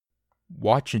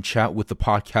Watch and chat with the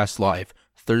podcast live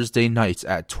Thursday nights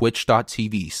at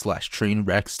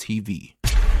twitch.tv/trainwreckstv.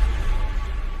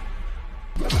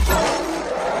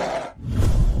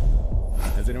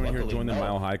 Has anyone here joined the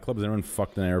Mile High Club? Has anyone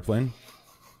fucked an airplane?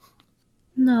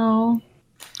 No.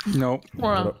 Nope.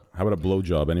 How about a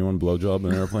blowjob? Anyone blowjob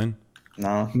an airplane?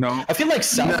 No. I feel like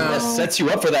Southwest sets you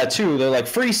up for that too. They're like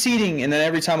free seating, and then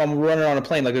every time I'm running on a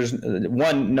plane, like there's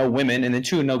one, no women, and then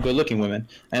two, no good-looking women,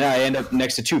 and I end up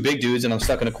next to two big dudes, and I'm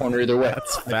stuck in a corner either way.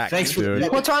 That's fact, Thanks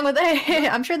dude. What's wrong with that?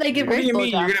 I'm sure they give What do great you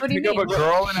mean? You're blowjobs. What do gonna you pick up mean? a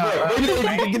girl and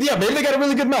Maybe they got a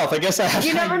really good mouth. I guess I have.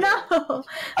 You never know.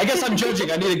 I guess I'm judging.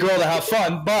 I need a girl to have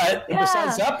fun, but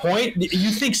besides that point,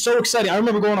 you think so exciting. I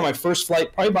remember going on my first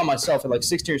flight, probably by myself at like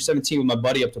 16 or 17 with my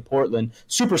buddy up to Portland.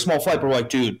 Super small flight. We're like,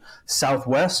 dude,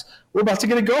 Southwest, we're about to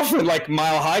get a girlfriend. Like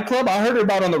Mile High Club, I heard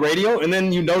about it on the radio, and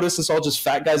then you notice it's all just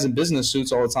fat guys in business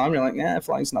suits all the time. You're like,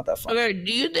 flying's not that fun. Okay,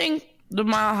 do you think the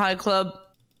Mile High Club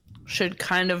should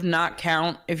kind of not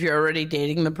count if you're already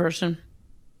dating the person?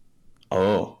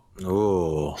 Oh.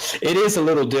 It is a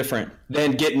little different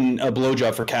than getting a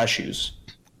blowjob for cashews.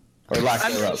 Or lack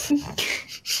thereof.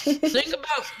 Think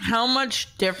about how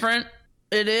much different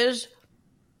it is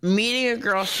meeting a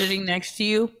girl sitting next to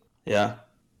you Yeah.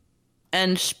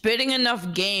 and spitting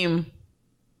enough game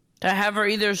to have her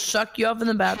either suck you up in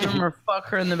the bathroom or fuck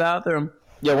her in the bathroom.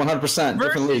 Yeah, 100%. Different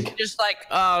Versus league. just like,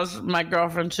 oh, my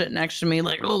girlfriend sitting next to me,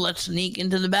 like, oh, let's sneak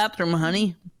into the bathroom,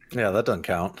 honey. Yeah, that doesn't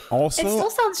count. Also, It still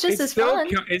sounds just as fun.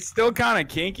 It's still kind of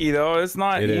kinky though. It's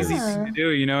not easy to do.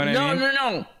 You know what I mean?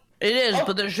 No. It is,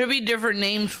 but there should be different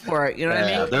names for it. You know what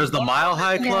I mean? There's the Mile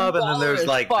High Club, and then there's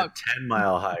like the Fuck. 10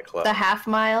 Mile High Club. The half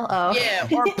mile? Oh. Yeah,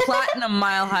 or Platinum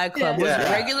Mile High Club. Was it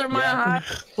regular Mile High?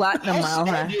 Platinum Mile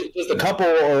High. Does the couple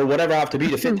or whatever have to be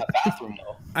to fit that bathroom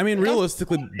though? I mean,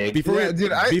 realistically,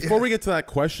 before we get to that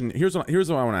question, here's what I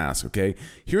want to ask. Okay,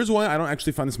 here's why I don't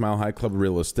actually find this Mile High Club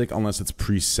realistic unless it's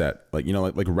preset. Like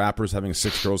like rappers having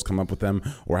 6 girls come up with them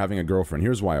or having a girlfriend.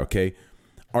 Here's why. Okay,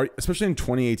 especially in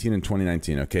 2018 and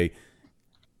 2019. Okay.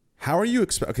 How are you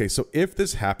okay, so if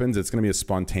this happens, it's going to be a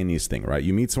spontaneous thing, right?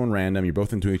 You meet someone random, you're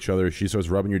both into each other, she starts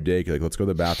rubbing your dick, you're like, let's go to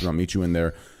the bathroom, I'll meet you in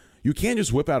there. You can't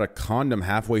just whip out a condom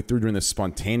halfway through during this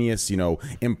spontaneous,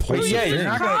 impulsive thing, you're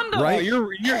not gonna, right?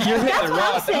 You're hitting it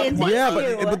raw.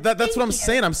 That's what I'm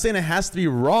saying. I'm saying it has to be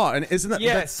raw, and isn't that?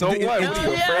 Yeah. So what? Are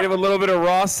you afraid of a little bit of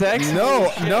raw sex?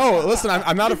 No. Listen,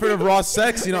 I'm not afraid of raw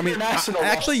sex. You know what I mean?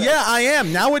 Actually, yeah, I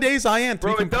am. Nowadays, I am.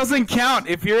 Bro, it doesn't count.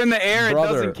 If you're in the air, it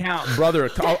doesn't count.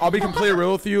 Brother, I'll be completely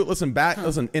real with you. Listen,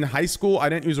 in high school, I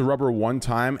didn't use a rubber one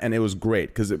time, and it was great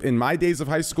because in my days of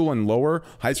high school and lower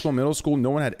high school, middle school,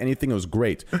 no one had anything. It was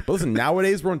great. But listen,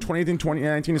 nowadays we're in 2018,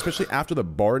 2019, especially after the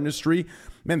bar industry.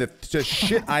 Man, the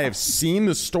shit I have seen,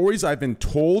 the stories I've been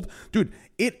told, dude.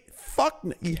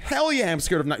 Hell yeah, I'm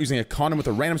scared of not using a condom with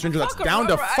a random stranger that's down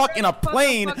to fuck in a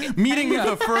plane, meeting me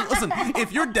for the first. Listen,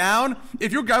 if you're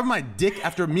grabbing my dick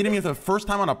after meeting me for the first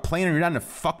time on a plane and you're down to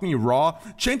fuck me raw,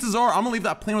 chances are I'm gonna leave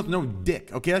that plane with no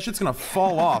dick. Okay, that shit's gonna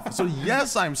fall off. So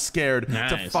yes, I'm scared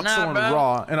to fuck someone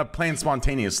raw in a plane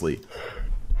spontaneously.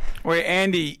 Wait,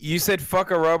 Andy, you said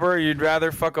fuck a rubber. You'd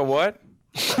rather fuck a what?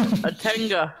 A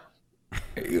Tenga.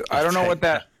 I don't know what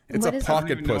that. It's a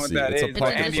pocket pussy. It's a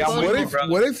pocket pussy.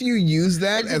 What if you use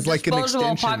that as like an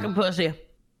extension? Pocket pussy.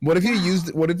 What if you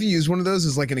used one of those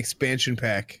as like an expansion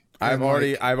pack? I've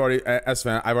already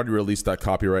released that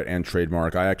copyright and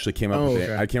trademark. I actually came up with it.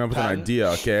 I came up with an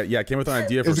idea. Okay, yeah, I came up with an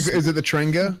idea for. Is it the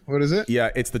Trenga? What is it? Yeah,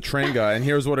 it's the Trenga, and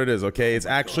here's what it is. Okay, it's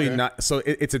actually not. So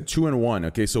it's a 2-in-1.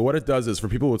 Okay, so what it does is for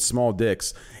people with small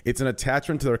dicks, it's an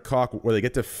attachment to their cock where they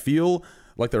get to feel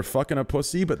like they're fucking a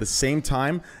pussy, but at the same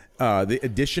time, the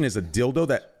addition is a dildo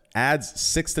that adds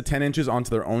 6 to 10 inches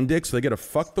onto their own dick, so they get to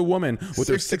fuck the woman with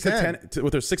their 6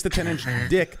 to 10 inch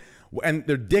dick, and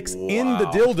their dick's in the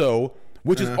dildo,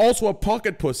 which is also a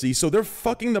pocket pussy. So they're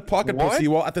fucking the pocket pussy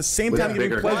while at the same time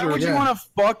giving pleasure. Why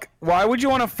would you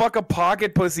want to fuck a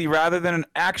pocket pussy rather than an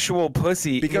actual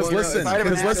pussy? Because listen,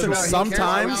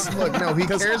 sometimes he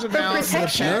cares about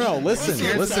protection. No, listen.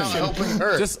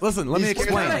 Just listen. Let me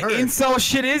explain. What kind of incel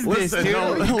shit is this, dude?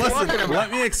 Listen.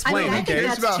 Let me explain. I Okay.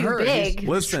 think that's too big.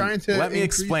 Listen. Let me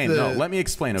explain. No, let me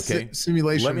explain. Okay.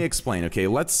 Simulation. Let me explain. Okay.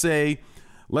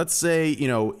 Let's say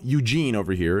Eugene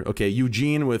over here. Okay,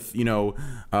 Eugene with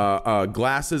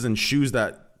glasses and shoes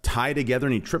that tie together,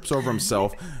 and he trips over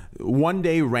himself. One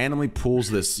day, randomly pulls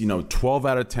this 12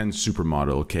 out of 10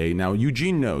 supermodel. Okay, now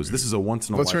Eugene knows this is a once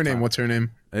in a lifetime. What's her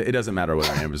name? It doesn't matter what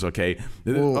her name is. Okay.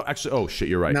 Actually, oh shit,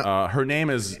 you're right. No. Her name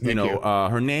is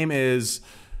her name is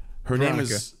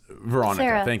Veronica.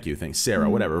 Sarah. Thank you. Sarah,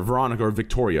 whatever. Veronica or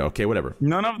Victoria. Okay, whatever.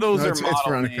 None of those No, are it's model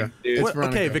Veronica. names, dude. It's What-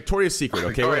 Veronica. okay, Victoria's Secret.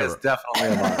 Okay, Victoria's whatever.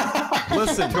 definitely a model.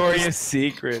 Listen, Victoria's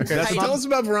Secret. Okay, That's so not- tell us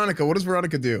about Veronica. What does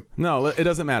Veronica do? no, it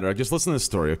doesn't matter. Just listen to this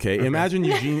story, okay? Imagine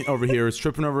Eugene over here is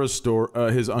tripping over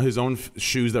his own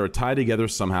shoes that are tied together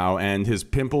somehow, and his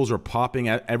pimples are popping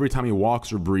at every time he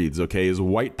walks or breathes. Okay, his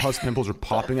white pus pimples are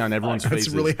popping on everyone's That's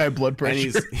faces. really high blood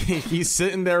pressure. And he's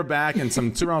sitting there back, and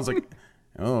some two rounds like,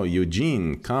 oh,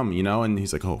 Eugene, come, and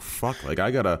he's like, oh fuck, like I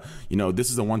gotta,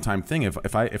 this is a one-time thing.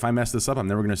 If I mess this up, I'm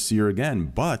never gonna see her again.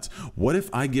 But what if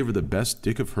I give her the best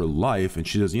dick of her life, and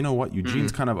she says, you know what,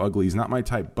 Eugene's kind of ugly, he's not my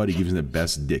type, but he gives me the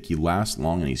best dick. He lasts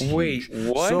long and he's Wait, huge.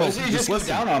 what? So Doesn't he just get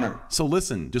down on her? So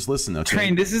just listen, okay?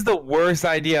 Train, this is the worst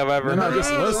idea I've ever No, heard.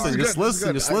 just no, listen, this is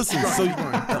good. just listen. So,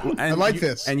 I like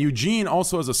this. And Eugene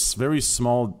also has a very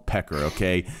small pecker.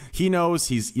 Okay, he knows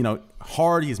he's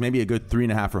hard. He's maybe a good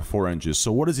 3.5 or 4 inches.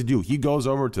 So what does he do? He goes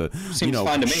over to Seems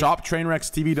fine to me.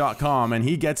 shoptrainwreckstv.com and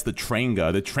he gets the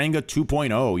Trenga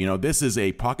 2.0. This is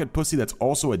a pocket pussy that's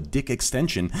also a dick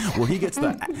extension where he gets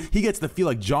to feel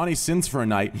like Johnny Sins for a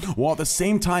night, while at the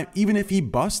same time, even if he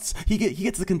busts, he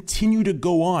gets to continue to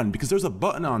go on because there's a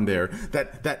button on there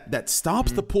that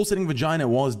stops the pulsating vagina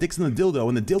while his dick's in the dildo,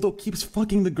 and the dildo keeps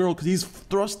fucking the girl because he's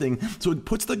thrusting. So it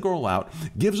puts the girl out,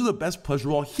 gives her the best pleasure,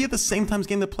 while he at the same time is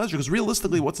getting the pleasure. Because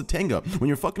realistically, what's a Tenga? When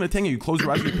you're fucking a Tenga, you close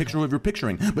your eyes and you picture whoever you're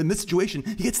picturing. But in this situation,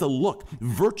 he gets to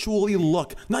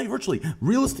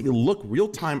realistically look real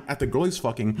time at the girl he's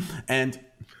fucking, and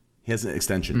he has an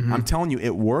extension. I'm telling you,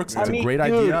 it works. It's a great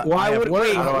idea. Why would What-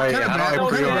 wait? what kind of How do I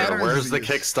what kind of pre-order? batteries Where's does the it use?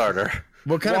 Kickstarter?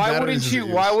 What kind of Why batteries wouldn't does it you?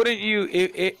 use? Why wouldn't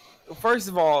you? First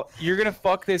of all, you're gonna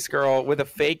fuck this girl with a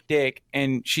fake dick,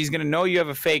 and she's gonna know you have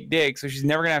a fake dick, so she's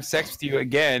never gonna have sex with you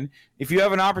again. If you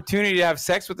have an opportunity to have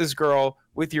sex with this girl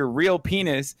with your real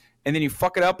penis, and then you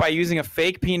fuck it up by using a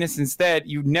fake penis instead,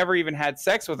 you never even had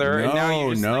sex with her, and now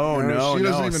you're just like, No. she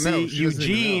doesn't even See, know. She doesn't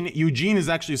even know. Eugene is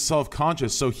actually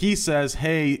self-conscious. So he says,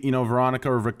 hey,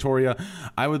 Veronica or Victoria,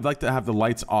 I would like to have the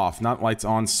lights off, not lights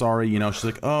on. Sorry. She's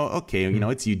like, oh, okay.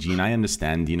 It's Eugene. I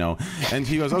understand, And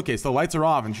he goes, okay, so the lights are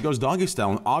off. And she goes doggy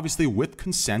style. And obviously with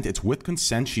consent, it's with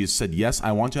consent. She has said, yes,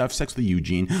 I want to have sex with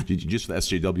Eugene, just for the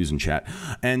SJWs in chat.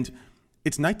 And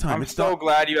it's nighttime. I'm it's so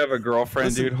glad you have a girlfriend,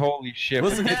 Listen- dude. Holy shit.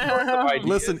 Listen, What the fuck of ideas?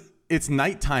 Listen, it's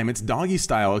nighttime. It's doggy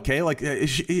style, okay? Like,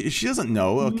 she doesn't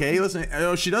know, okay? Listen,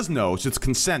 she does know. It's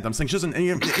consent. I'm saying she doesn't.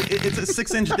 It's a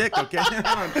 6-inch dick, okay?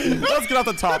 Let's get off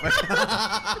the topic.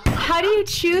 How do you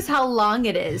choose how long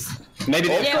it is? Maybe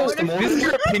they Yeah, post what them This is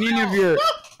your opinion of your.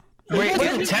 Wait, What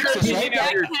this if is Texas, your right? opinion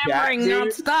of your chat, Jackhammering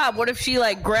dude? nonstop. What if she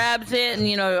grabs it and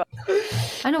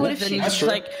I know. What if then she it's true.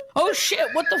 like, oh shit,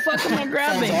 what the fuck am I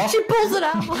grabbing? off. she pulls it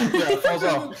out? Yeah, it falls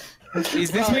off.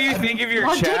 Is this what you think of your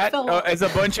My dick chat fell off. as a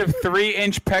bunch of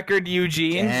 3-inch peckered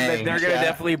Eugenes that Dang, they're gonna chat.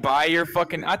 definitely buy your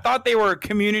fucking? I thought they were a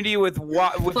community with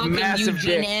Fucking massive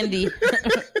Eugene dicks. Andy.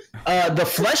 The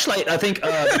Fleshlight, I think,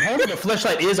 the home of the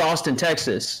Fleshlight is Austin,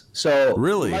 Texas. So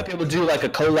Really? we might be able to do like a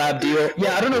collab deal.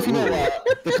 Yeah, I don't know if you know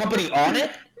the company On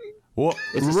It. Well,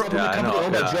 It's a supplement I company know,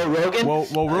 owned by yeah. Joe Rogan.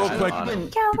 well, real quick.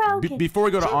 Joe Rogan. Before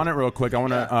we go to On It real quick, I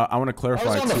want to I was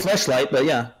clarify. on the Fleshlight, but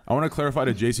yeah. I want to clarify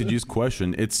to JCG's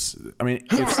question. It's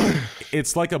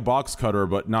like a box cutter,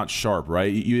 but not sharp,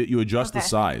 right? You adjust the Okay.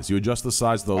 size. You adjust the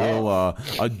size. The little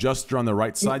adjuster on the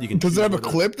right side. You can. Does choose it have a whether-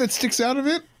 clip that sticks out of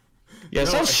it? Yeah, it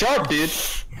sounds sharp, dude.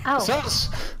 Oh. Sounds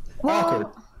awkward.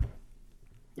 Well,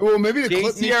 Well, maybe the clip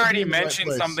needs to JC be already in the right mentioned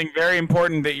place. something very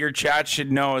important that your chat should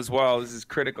know as well. This is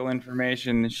critical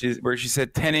information. Where she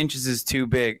said 10 inches is too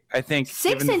big. I think 6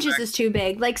 given the inches fact- is too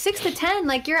big. Like 6 to 10,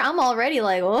 like I'm already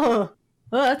like, oh,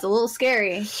 that's a little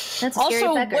scary. That's a scary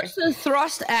Also, pecker. what's the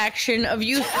thrust action of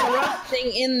you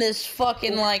thrusting in this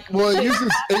fucking like? Well, it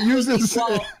uses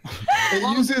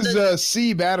Well,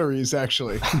 C batteries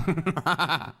actually.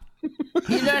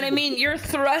 You know what I mean? You're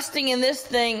thrusting in this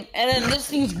thing, and then this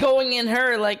thing's going in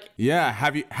her. Like, Yeah,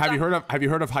 have you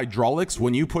heard of hydraulics?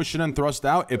 When you push it and thrust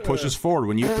out, it pushes forward.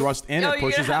 When you thrust in, no, it you're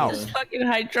pushes gonna have out. this fucking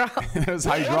hydraulic. There's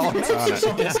hydraulics on it.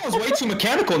 It sounds way too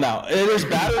mechanical now. There's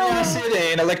battery acid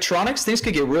and electronics. Things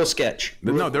could get real sketch.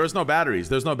 No, there's no batteries.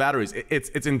 There's no batteries.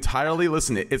 It's entirely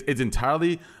it's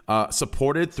entirely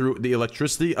supported through the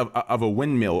electricity of a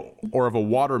windmill or of a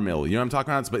water mill. You know what I'm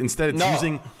talking about? But instead, it's No,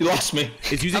 using you lost me.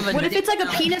 it's using. What if it's like a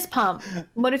penis pump?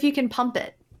 What if you can pump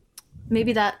it?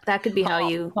 Maybe that could be how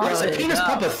you. Why is a penis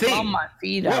pump a On thing? my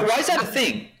feet. Why is that a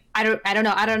thing? I don't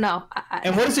know.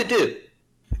 And what does it do?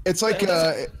 It's like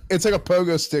a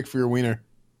pogo stick for your wiener.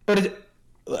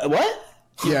 What?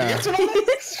 Yeah.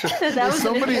 That was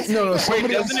Somebody, no,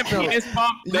 somebody else. Doesn't a penis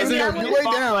pump? You Doesn't a lay penis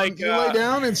pump down, like? you lay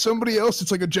down, and somebody else.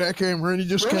 It's like a jackhammer, and you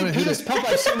just kind Really, of hit penis it. pump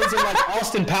I've seen is in like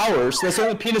Austin Powers. That's the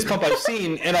only penis pump I've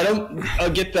seen, and I don't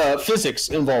get the physics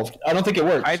involved. I don't think it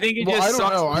works. I think it Well, I just don't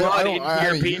sucks know. I blood don't- into I your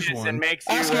haven't used penis one. and makes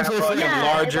you Asking have for a like friend. a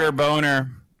Yeah, larger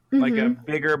boner, like a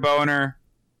bigger boner.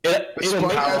 It'll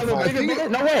make I it a bigger think boner?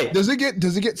 No way. Does it get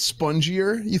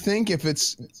spongier? You think if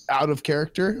it's out of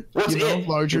character? What's you know, it?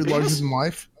 larger Your penis? than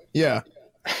life. Yeah,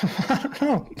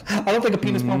 I don't think a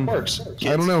penis pump works.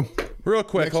 I don't know. Real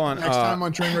quick, hold on. Next time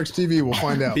on Trainwrecks TV, we'll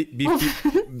find out.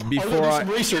 Before Do some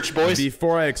research, boys.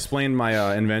 Before I explain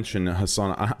my invention,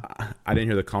 Hassan, I didn't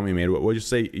hear the comment you made. What would you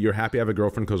say? You're happy I have a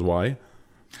girlfriend because why?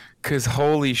 Cause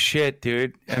holy shit,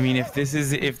 dude! I mean, if this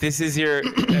is your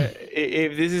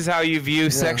if this is how you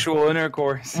view sexual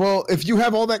intercourse, Well, if you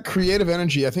have all that creative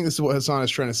energy, I think this is what Hassan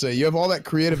is trying to say. You have all that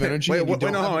creative energy. and you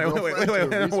don't have a girlfriend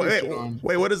to research it on.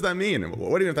 Wait, what does that mean? What do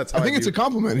you mean if that's how I think it's a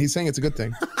compliment. He's saying it's a good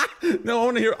thing. No, I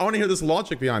want to hear this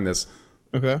logic behind this.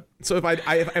 Okay. So if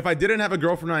I didn't have a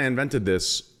girlfriend and I invented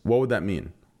this, what would that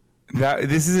mean?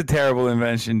 this is a terrible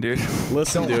invention, dude.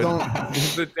 Listen, dude.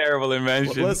 This is a terrible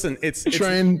invention. Listen, it's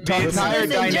Train. the Talk entire Listen,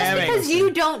 just dynamic. because you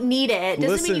don't need it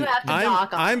doesn't mean you have to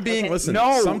dock on I'm it, being okay? listen.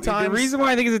 No, sometimes the reason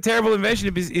why I think it's a terrible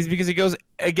invention is because it goes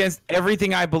against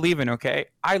everything I believe in. Okay,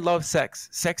 I love sex.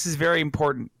 Sex is very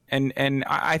important, and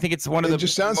I think it's one of It the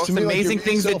just sounds most to me like amazing you're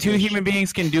being things that two selfish. human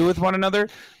beings can do with one another.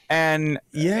 And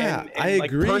Yeah, I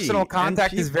like, agree. Personal And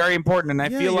contact is people- very important, and I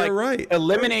Yeah, feel like you're right.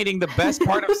 eliminating the best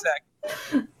part of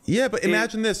sex. Yeah, but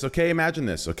imagine this, okay? Imagine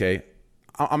this, okay?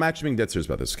 I'm actually being dead serious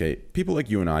about this, okay? People like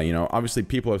you and I, obviously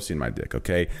people have seen my dick,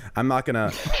 okay? I'm not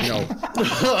gonna,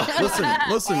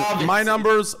 listen. My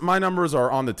numbers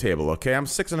are on the table, okay? I'm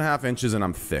 6.5 inches and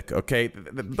I'm thick, okay?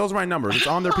 Those are my numbers. It's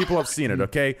on there. People have seen it,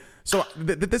 okay? So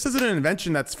this isn't an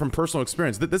invention that's from personal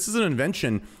experience. This is an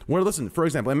invention where, listen, for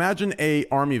example, imagine a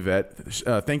Army vet.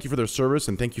 Thank you for their service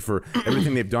and thank you for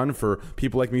everything they've done for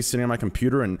people like me sitting on my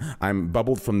computer and I'm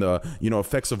bubbled from the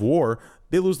effects of war.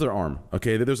 They lose their arm,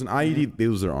 okay? There's an IED, they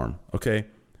lose their arm, okay?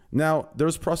 Now,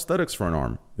 there's prosthetics for an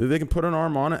arm. They can put an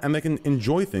arm on it and they can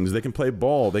enjoy things. They can play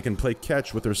ball, they can play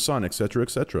catch with their son, etc.,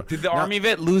 etc. Did the Army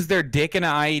vet lose their dick in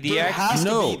an IED accident?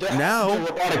 No, now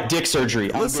robotic dick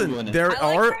surgery. I'm listen, Googling it. there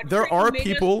I like how there Drake are made us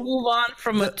people. move on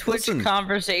from a Twitch listen.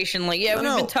 conversation. Like, yeah, we've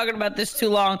No. been talking about this too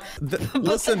long. But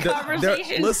listen, the there-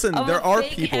 conversation listen, of there a are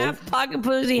fake people- half pocket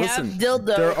pussy, half Listen, dildo.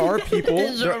 there are people.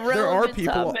 is a There are relevant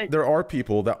people. topic. There are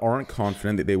people that aren't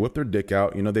confident. They whip their dick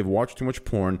out. They've watched too much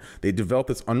porn. They develop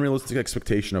this unrealistic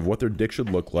expectation of what their dick should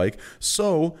look like.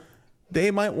 So they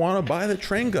might want to buy the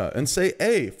Trenga and say,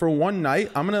 "Hey, for one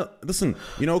night, I'm gonna listen."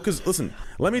 Because listen,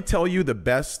 let me tell you the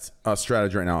best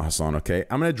strategy right now, Hassan. Okay,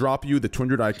 I'm gonna drop you the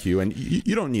 200 IQ, and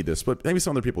you don't need this, but maybe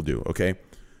some other people do. Okay,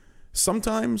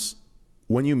 sometimes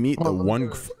when you meet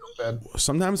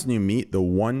sometimes when you meet the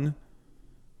one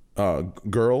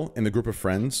girl in the group of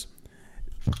friends,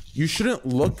 you shouldn't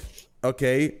look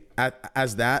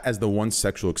as the one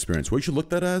sexual experience. What you should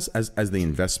look at as the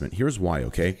investment. Here's why,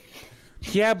 okay?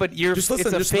 Yeah, but you're Just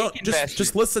listen. It's a fake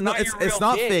Just listen. No, Not it's your real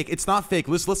not dick. fake. It's not fake.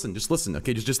 Listen. Just listen.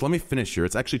 Okay, just let me finish here.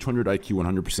 It's actually 200 IQ,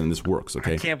 100%. This works.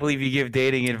 Okay. I can't believe you give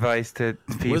dating advice to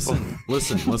people.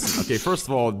 Listen. Okay, first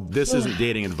of all, this isn't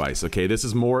dating advice. Okay, this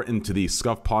is more into the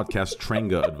Scuff Podcast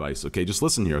Trenga advice. Okay, just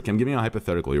listen here. Okay, I'm giving you a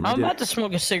hypothetical here. I'm about to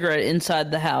smoke a cigarette inside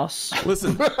the house.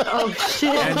 Listen. Oh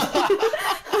shit!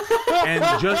 And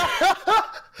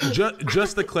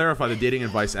just to clarify, the dating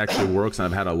advice actually works, and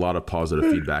I've had a lot of positive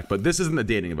feedback. But this isn't the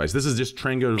dating advice. This is just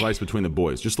Trenga advice between the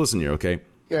boys. Just listen here, okay?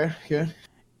 Yeah.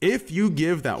 If you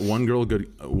give that one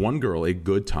girl a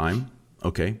good time,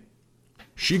 okay,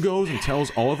 she goes and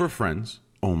tells all of her friends,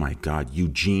 "Oh my God,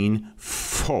 Eugene,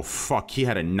 oh fuck, he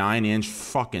had a 9-inch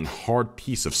fucking hard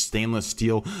piece of stainless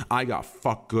steel. I got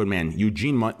fucked good, man.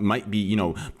 Eugene might be,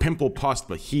 pimple pussed,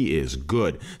 but he is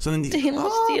good." So then,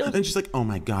 Stainless steel. and she's like, oh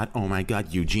my God,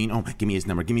 Eugene, oh, give me his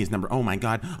number. Oh my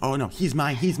God, oh no, he's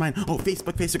mine. Oh,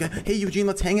 Facebook, hey Eugene,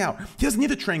 let's hang out. He doesn't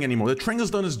need the Trang anymore. The Trang has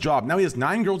done his job. Now he has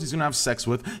 9 girls he's gonna have sex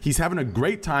with. He's having a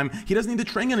great time. He doesn't need the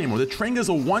Trang anymore. The Trang is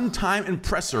a one-time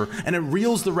impressor, and it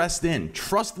reels the rest in.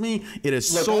 Trust me, it is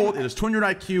sold. It is 200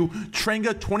 IQ.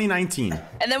 Trenga 2019.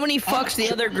 And then when he fucks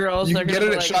the other girls, You they're can gonna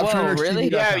get be it like, at "Whoa, shoptrainers really?"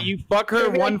 TV. Yeah, you fuck her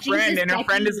They're one like, friend, "Jesus, and her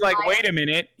friend is like, Becky, "Wait a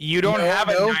minute, you don't No, have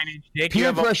a no. 9-inch dick. You Peer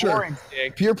have a pressure. 4-inch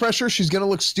dick." Peer pressure. She's gonna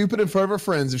look stupid in front of her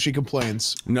friends if she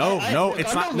complains. No,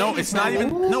 it's not. No, it's not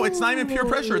even. No, it's not even peer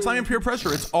pressure. It's not even peer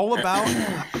pressure. It's all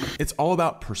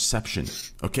about perception.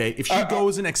 Okay, if she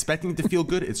goes in expecting to feel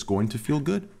good, it's going to feel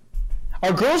good.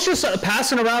 Are girls just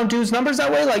passing around dudes' numbers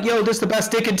that way? Like, yo, this is the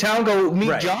best dick in town. Go meet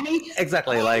Right. Johnny.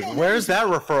 Exactly. Like, where's that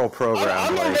referral program?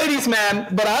 I'm Like, a ladies' man,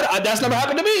 but that's never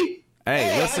happened to me.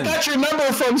 Hey, listen. I got your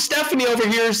number from Stephanie over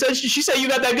here. She said you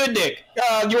got that good dick.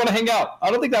 You want to hang out? I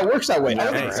don't think that works that way. I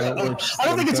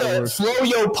don't think it's a throw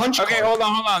yo punch. Okay, card. hold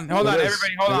on, everybody,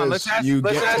 hold on. Let's ask.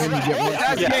 Let's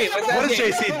ask Nate. what is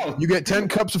JC? You get 10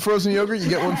 cups of frozen yogurt, you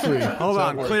get one free. Hold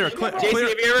on, clear.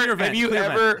 JC, have you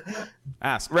ever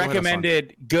Ask.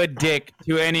 recommended good dick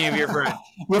to any of your friends?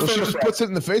 Well, she just puts it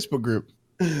in the Facebook group.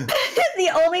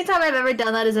 The only time I've ever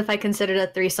done that is if I considered a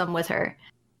threesome with her.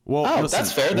 Well, listen,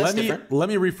 that's fair. That's different. Let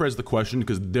me rephrase the question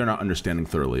because they're not understanding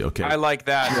thoroughly. Okay. I like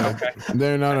that. Okay.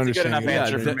 They're not That's a good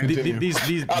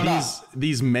understanding. enough answer.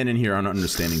 These men in here are not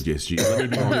understanding JSG. Let me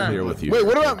be more clear with you. Wait,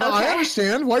 what about? I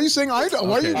understand. Why are you saying I don't?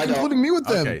 Why are you including me with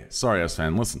them? Okay, sorry,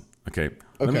 S-Fan. Listen. Okay.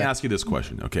 Let me ask you this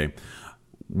question. Okay.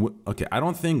 Okay, I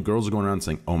don't think girls are going around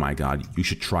saying, "Oh my God, you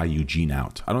should try Eugene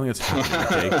out." I don't think it's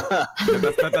happening. Okay,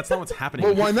 that's not what's happening.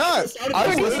 Well, why not?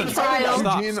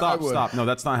 Stop. No,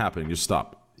 that's not happening. Just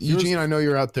stop. Eugene, I know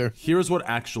you're out there. Here's what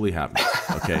actually happens.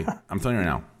 Okay, I'm telling you right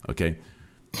now. Okay,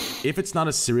 if it's not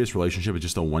a serious relationship, it's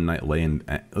just a one night lay. And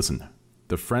listen,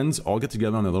 the friends all get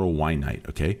together on their little wine night.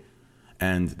 Okay.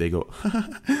 And they go,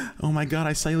 "Oh my God,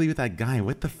 I saw you leave with that guy.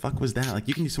 What the fuck was that? Like,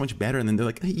 you can do so much better." And then they're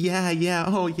like, "Yeah,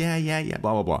 oh yeah,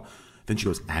 blah blah blah." Then she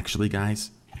goes, "Actually,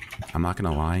 guys, I'm not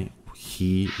gonna lie.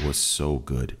 He was so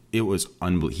good. It was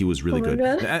unbelievable. He was really good."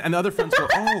 And the other friends go,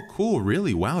 "Oh, cool,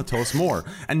 really? Wow, tell us more."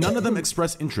 And none of them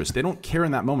express interest. They don't care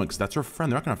in that moment because that's her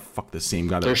friend. They're not gonna fuck the same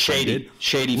guy. They're shady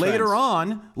Later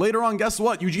friends. on, guess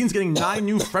what? Eugene's getting 9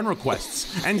 new friend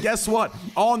requests, and guess what?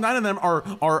 All 9 of them are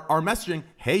messaging,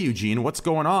 "Hey Eugene, what's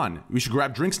going on? We should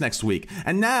grab drinks next week."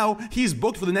 And now he's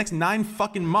booked for the next 9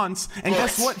 fucking months. And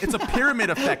guess what? It's a pyramid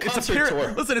effect. It's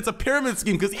a pyramid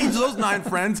scheme because each of those 9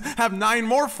 friends have 9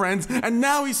 more friends, and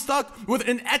now he's stuck with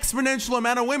an exponential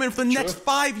amount of women for the next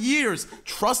 5 years.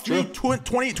 Trust me,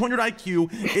 200 IQ.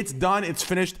 It's done. It's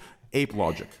finished. Ape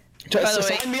logic.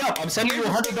 Sign me up. I'm sending you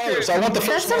 $100. I want the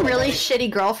There's first some one. really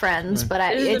shitty girlfriends, but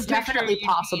it's definitely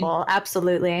possible.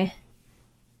 Absolutely.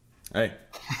 Hey,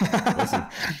 listen.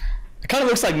 It kind of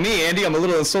looks like me, Andy. I'm a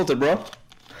little insulted, bro.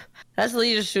 That's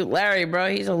Leisure Suit Larry, bro.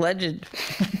 He's a legend.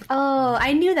 Oh,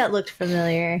 I knew that looked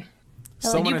familiar.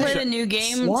 Did you play the new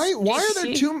game? Why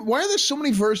are there so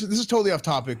many versions? This is totally off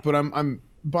topic, but I'm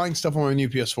buying stuff on my new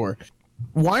PS4.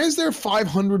 Why is there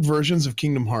 500 versions of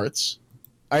Kingdom Hearts?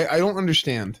 I don't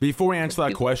understand. Before we answer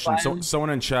that question,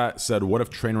 someone in chat said, "What if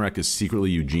Trainwreck is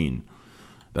secretly Eugene?"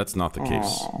 That's not the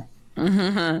case.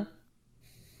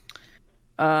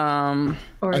 I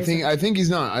think he's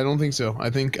not. I don't think so.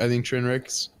 I think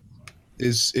Trainwreck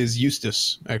is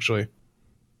Eustace actually.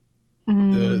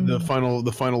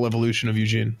 The final evolution of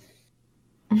Eugene.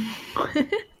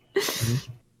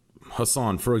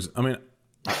 Hassan,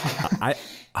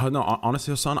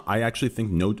 honestly, Hassan, I actually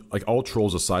think all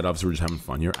trolls aside, obviously we're just having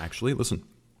fun here. Actually, listen.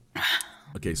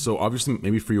 Okay, so obviously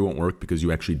maybe for you it won't work because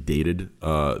you actually dated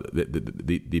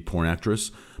the porn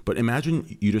actress. But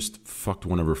imagine you just fucked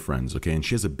one of her friends, okay, and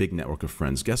she has a big network of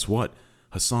friends. Guess what?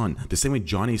 Hassan, the same way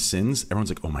Johnny Sins, everyone's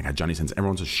like, "Oh my God, Johnny Sins."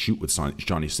 Everyone's a shoot with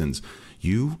Johnny Sins.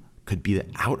 You could be the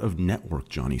out-of-network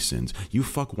Johnny Sins. You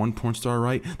fuck one porn star,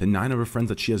 right? The 9 of her friends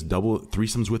that she has double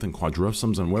threesomes with and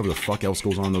quadrusomes and whatever the fuck else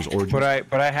goes on in those orgies. But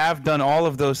I have done all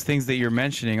of those things that you're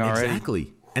mentioning already.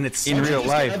 Exactly. And it's in real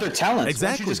life. Other talents.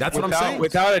 Exactly. That's what I'm saying.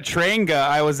 Without a Trenga,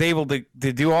 I was able to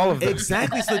do all of them.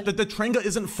 Exactly. So the Trenga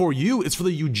isn't for you. It's for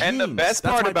the Eugene. And the best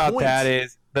part about that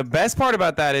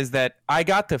is that I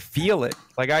got to feel it.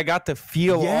 Like I got to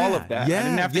feel all of that. I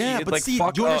didn't have to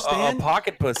fuck a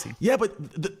pocket pussy. Yeah, but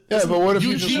but what if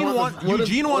Eugene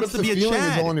wants to be a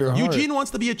Chad? Eugene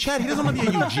wants to be a Chad. He doesn't want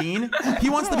to be a Eugene. He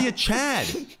wants to be a Chad.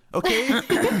 Okay?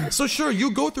 So sure,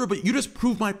 you go through it, but you just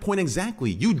proved my point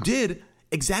exactly. You did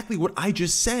exactly what I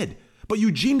just said. But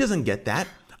Eugene doesn't get that.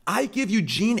 I give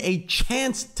Eugene a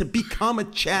chance to become a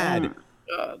Chad.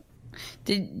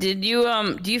 Did you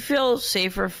do you feel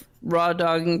safer raw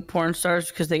dogging porn stars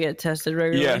because they get tested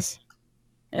regularly? Yes.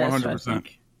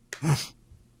 100%.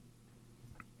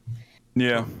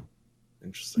 Yeah.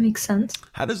 Interesting. Makes sense.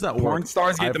 How does that work? Porn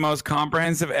stars get the most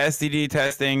comprehensive STD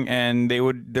testing, and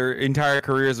their entire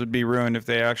careers would be ruined if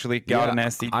they actually got an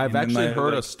STD. I've actually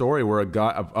heard a story where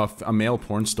a male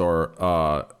porn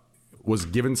star was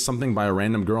given something by a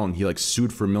random girl, and he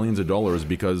sued for millions of dollars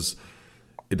because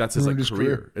that's his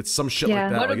career. It's some shit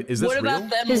like that. Is this what real? about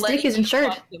them His dick is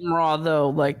insured. Them raw though,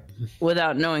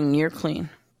 without knowing you're clean.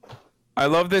 I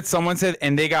love that someone said,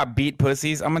 and they got beat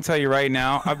pussies. I'm gonna tell you right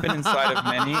now, I've been inside of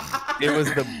many. It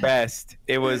was the best.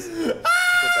 It was the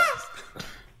best.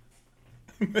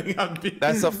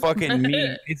 That's a fucking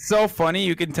meme. It's so funny.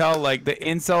 You can tell like the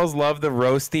incels love the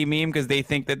roasty meme because they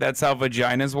think that that's how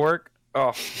vaginas work.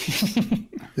 Oh,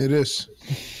 It is.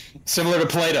 Similar to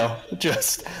Plato,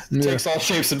 just takes all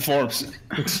shapes and forms.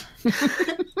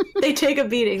 They take a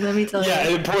beating, let me tell you.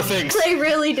 Yeah, poor things. They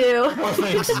really do. Poor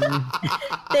things.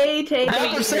 They take I a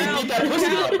mean, They're saying beat that pussy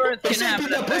up. childbirth They're can saying beat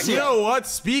happen. that pussy You up. know what?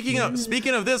 Speaking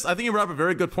of this, I think you brought up a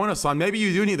very good point, Hassan. Maybe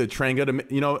you do need the Trenga to,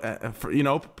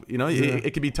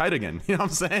 it could be tight again. You know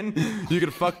what I'm saying? You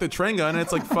could fuck the Trenga, and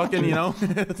it's like fucking,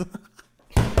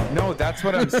 no, that's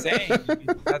what I'm saying.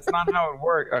 That's not how it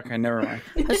works. Okay, never mind.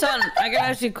 Hassan, I gotta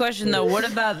ask you a question though. What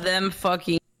about them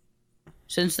fucking?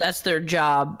 Since that's their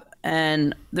job,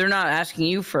 and they're not asking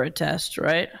you for a test,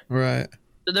 right? Right.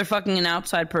 So they're fucking an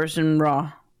outside person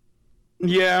raw.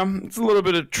 Yeah, it's a little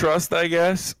bit of trust, I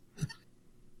guess.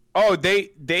 Oh,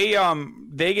 they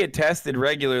get tested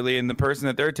regularly, and the person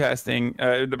that they're testing,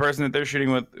 the person that they're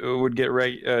shooting with, would get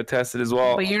tested as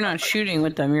well. But you're not shooting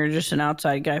with them. You're just an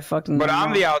outside guy fucking. But them I'm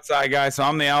raw. the outside guy, so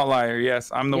I'm the outlier.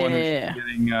 Yes, I'm the one who's Yeah.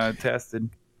 getting tested.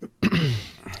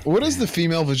 What does the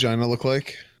female vagina look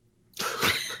like?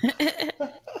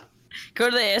 Go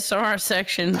to the ASMR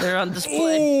section. They're on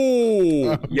display.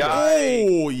 Oh,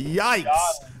 yikes.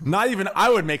 Not even I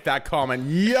would make that comment.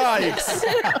 Yikes.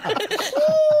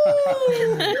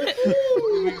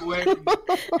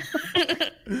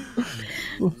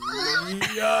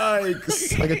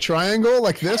 Yikes. Like a triangle?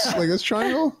 Like this? Like this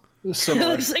triangle? It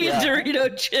looks like a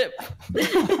Dorito chip.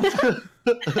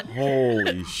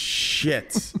 Holy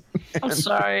shit. I'm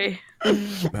sorry.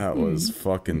 That was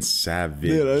fucking savage.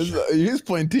 Dude, you're just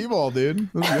playing T-ball, dude.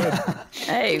 That was good.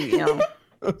 Hey, That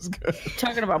was good.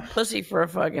 talking about pussy for a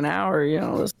fucking hour.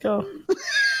 Let's go.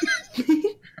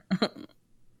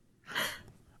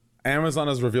 Amazon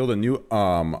has revealed a new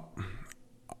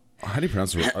how do you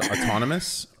pronounce it?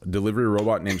 Autonomous delivery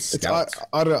robot named It's Scout.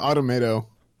 Automato,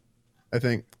 I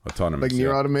think. Autonomous. Like near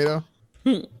yeah.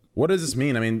 Automato. What does this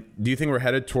mean? I mean, do you think we're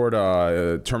headed toward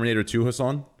Terminator 2,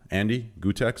 Hassan? Andy?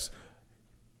 Gutex?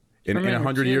 In Terminator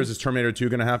 100 2? years, is Terminator 2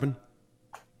 going to happen?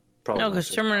 Probably No, not. because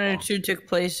Terminator 2 took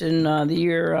place in the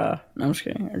year. No, I'm just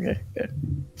kidding. Okay,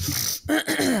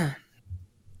 good.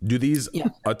 Do these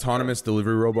autonomous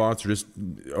delivery robots or just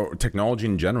or technology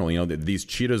in general, these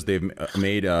cheetahs they've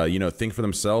made, think for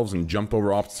themselves and jump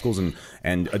over obstacles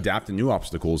and adapt to new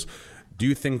obstacles. Do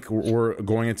you think we're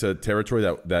going into territory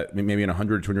that maybe in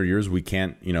 100, 200 years we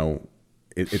can't,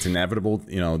 it's inevitable,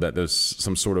 that there's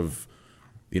some sort of,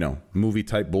 movie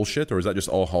type bullshit, or is that just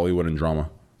all Hollywood and drama?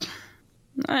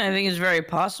 I think it's very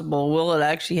possible. Will it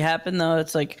actually happen though?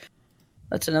 It's like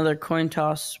that's another coin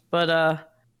toss. But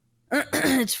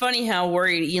it's funny how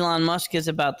worried Elon Musk is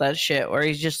about that shit. Where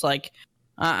he's just like,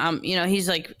 he's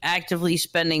like actively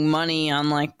spending money on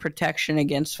like protection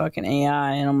against fucking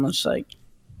AI, and I'm just like,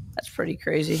 that's pretty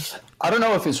crazy. I don't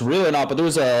know if it's real or not, but there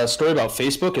was a story about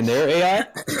Facebook and their AI.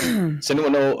 Does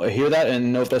anyone hear that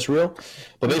and know if that's real?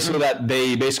 But basically, that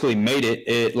they basically made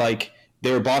it like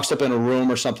they were boxed up in a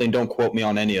room or something. Don't quote me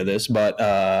on any of this, but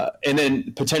and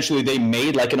then potentially they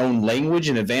made like an own language,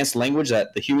 an advanced language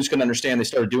that the humans couldn't understand. They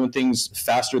started doing things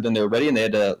faster than they were ready, and they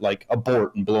had to like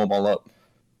abort and blow them all up.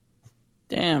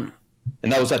 Damn.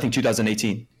 And that was, I think,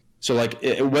 2018. So like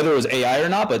whether it was AI or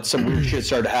not, but some weird shit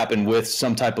started to happen with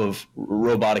some type of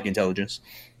robotic intelligence,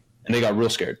 and they got real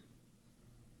scared.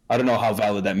 I don't know how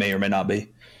valid that may or may not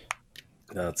be.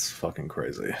 That's fucking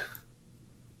crazy.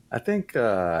 I think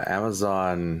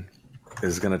Amazon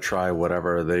is going to try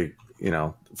whatever they,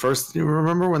 first, you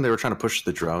remember when they were trying to push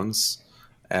the drones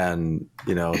and,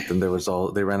 then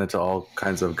they ran into all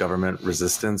kinds of government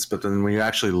resistance. But then when you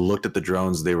actually looked at the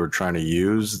drones they were trying to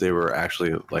use, they were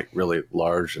actually like really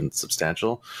large and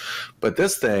substantial. But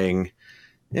this thing,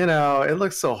 it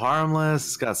looks so harmless.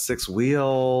 It's got 6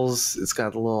 wheels. It's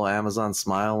got a little Amazon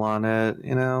smile on it.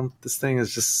 This thing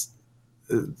is just,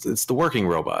 it's the working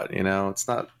robot, it's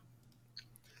not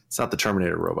the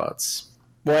Terminator robots.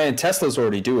 Well, and Teslas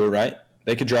already do it, right?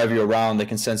 They could drive you around. They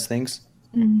can sense things.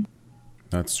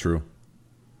 That's true.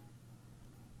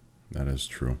 That is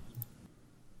true.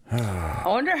 I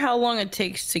wonder how long it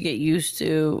takes to get used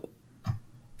to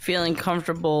feeling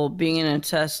comfortable being in a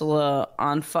Tesla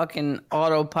on fucking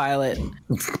autopilot.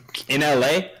 In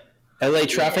LA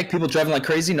traffic, people driving like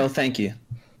crazy. No, thank you.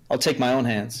 I'll take my own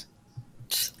hands.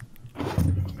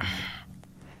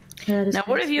 Now,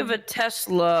 what if you have a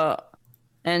Tesla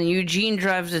and Eugene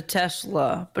drives a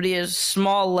Tesla, but he has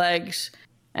small legs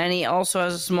and he also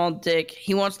has a small dick?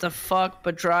 He wants to fuck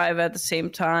but drive at the same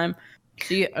time.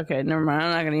 So okay, never mind.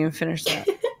 I'm not gonna even finish that.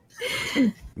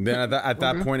 Then at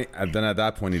that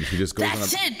point, if he just goes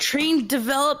That's it. Train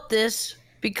developed this.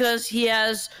 because he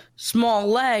has small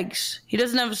legs. He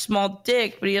doesn't have a small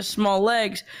dick, but he has small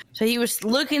legs. So he was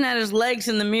looking at his legs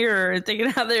in the mirror and thinking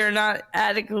how they are not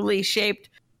adequately shaped.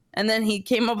 And then he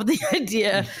came up with the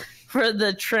idea for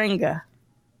the Trenga.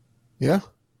 Yeah.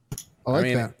 I like I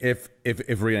mean, that.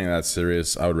 if we're getting that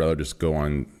serious, I would rather just go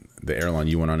on the airline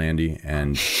you went on, Andy,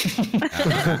 and ask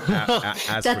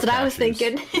That's for what I was cashews.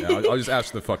 thinking. Yeah, I'll just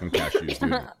ask for the fucking cashews,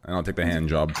 dude, and I'll take the hand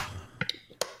job.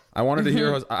 I wanted to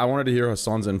hear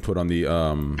Hassan's input on the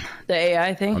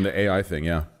AI thing? AI thing.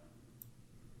 Yeah.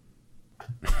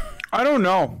 I don't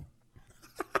know.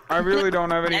 I really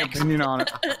don't have any opinion on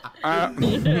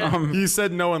it. He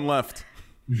said no and left.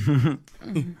 No,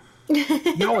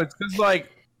 it's because like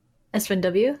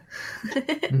S1W.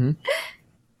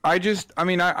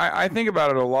 I think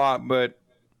about it a lot, but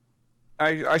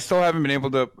I still haven't been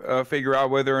able to figure out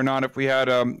whether or not if we had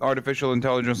artificial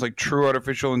intelligence, like true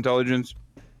artificial intelligence,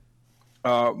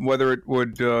 whether it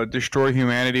would destroy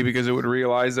humanity because it would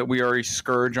realize that we are a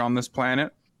scourge on this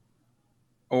planet,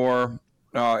 or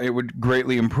it would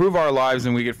greatly improve our lives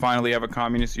and we could finally have a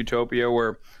communist utopia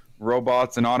where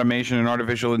robots and automation and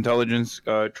artificial intelligence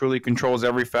truly controls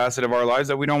every facet of our lives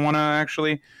that we don't want to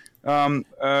actually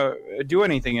do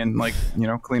anything in, like,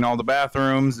 clean all the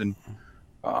bathrooms and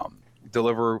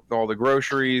deliver all the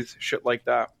groceries, shit like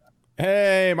that.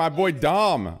 Hey, my boy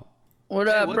Dom. What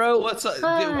up, bro? What's up?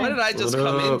 Dude, what did I just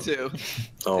come into?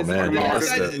 Oh man, you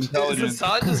missed it. Is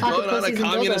Hassan just going on a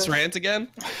communist rant again?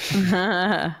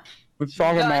 Let's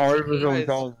talk about artificial guys-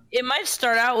 intelligence. It might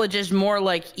start out with just more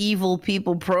like evil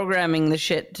people programming the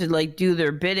shit to like do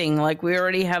their bidding. Like we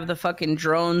already have the fucking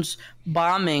drones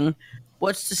bombing.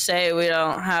 What's to say we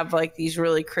don't have like these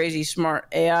really crazy smart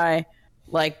AI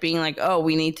like being like, oh,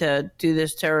 we need to do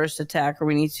this terrorist attack or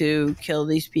we need to kill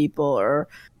these people, or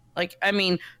like, I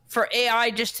mean, for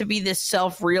AI just to be this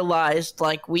self-realized,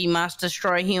 like we must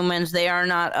destroy humans, they are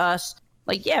not us.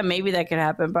 Like, yeah, maybe that could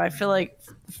happen, but I feel like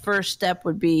the first step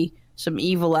would be some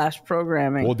evil ass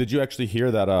programming. Well, did you actually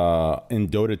hear that in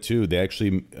Dota 2, they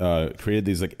actually created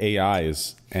these like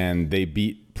AIs and they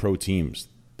beat pro teams.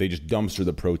 They just dumpster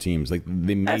the pro teams. Like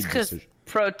they made That's because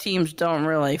pro teams don't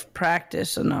really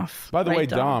practice enough. By the Right, way,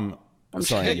 Dom, I'm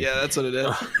sorry. Andy. Yeah, that's what it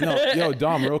is. Yo,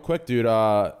 Dom, real quick, dude.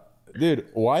 Dude,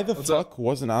 why the fuck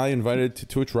wasn't I invited to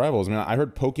Twitch Rivals? I mean, I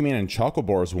heard Pokemon and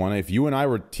Chocobars won. If you and I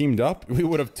were teamed up, we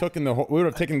would have taken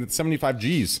the 75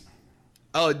 Gs.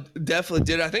 Oh, definitely,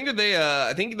 dude. I think that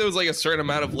I think there was like a certain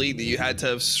amount of league that you had to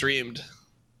have streamed.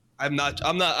 I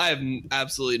have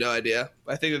absolutely no idea.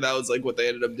 I think that was like what they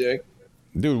ended up doing.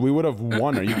 Dude, we would have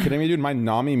won. Are you kidding me, dude? My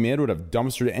Nami mid would have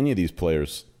dumpstered any of these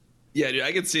players. Yeah, dude,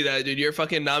 I could see that, dude. You're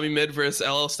fucking Nami mid versus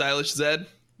LL Stylish Zed.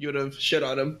 You would have shit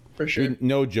on him for sure. Dude,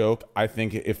 no joke. I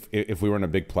think if we were in a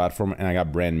big platform and I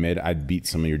got brand mid, I'd beat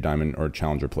some of your diamond or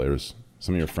challenger players,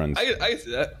 some of your friends. I can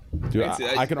see that. Dude, I can see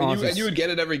that. I can and honestly. you would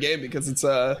get it every game because it's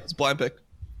blind pick.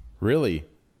 Really,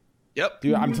 Yep.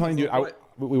 dude. I'm telling you,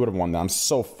 we would have won that. I'm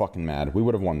so fucking mad. We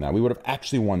would have won that. We would have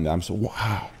actually won that. I'm so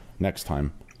wow. Next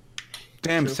time.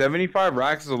 Damn, 75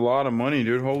 racks is a lot of money,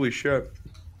 dude. Holy shit.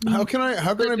 How can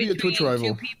I be a Twitch Between rival?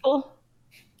 two people?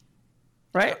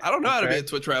 Right? I don't know how to be a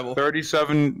Twitch rival.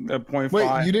 37.5.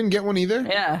 Wait, you didn't get one either?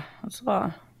 Yeah, that's a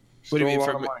lot. What do you mean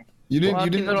Still a lot from? of money. You didn't. Well,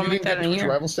 You didn't. people don't You make didn't that get in a Twitch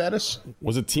year. rival status.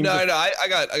 Was it teams? No, of- no, I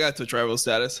got Twitch rival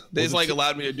status. They just like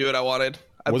allowed me to do what I wanted,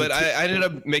 Was but it I ended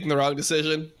up making the wrong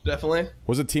decision. Definitely.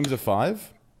 Was it teams of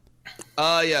 5?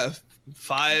 Yeah,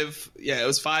 5. Yeah, it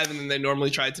was 5, and then they normally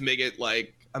tried to make it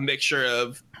like a mixture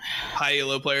of high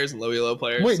elo players and low elo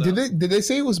players. Wait, so. did they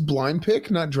say it was blind pick,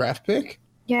 not draft pick?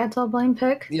 Yeah, it's all blind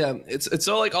pick. Yeah, it's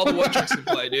all like all the one tricks can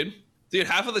play, dude. Dude,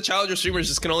 half of the challenger streamers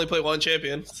just can only play one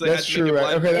champion. So they That's had to make true, it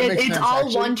right? blind. Okay, that makes It's sense. all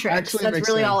Actually- one trick. actually That's makes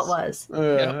really all it sense. was.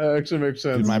 Yeah, that actually makes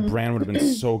sense. Dude, my brand would have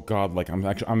been so godlike.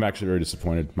 I'm actually very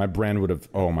disappointed. My brand would have.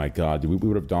 Oh my god, dude, we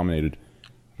would have dominated.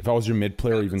 If I was your mid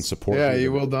player, or even support. Yeah,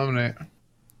 you will dominate.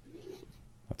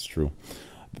 That's true.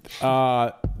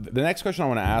 The next question I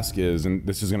want to ask is, and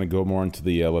this is going to go more into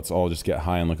the let's all just get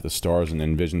high and look at the stars and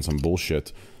envision some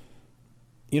bullshit.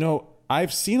 You know,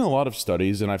 I've seen a lot of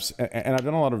studies, and I've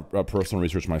done a lot of personal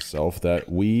research myself that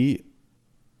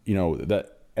that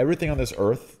everything on this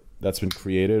earth that's been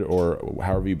created, or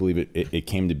however you believe it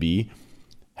came to be,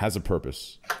 has a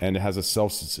purpose, and it has a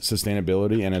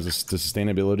self-sustainability, and has a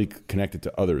sustainability connected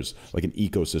to others, like an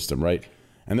ecosystem, right?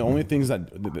 And the only things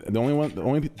that the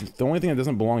only thing that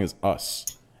doesn't belong is us,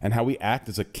 and how we act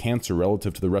as a cancer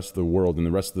relative to the rest of the world and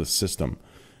the rest of the system.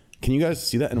 Can you guys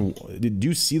see that? And did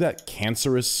you see that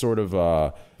cancerous sort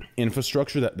of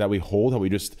infrastructure that we hold? How we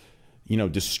just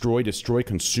destroy,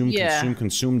 consume, Yeah.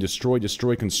 consume, destroy,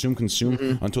 consume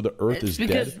until the earth It's is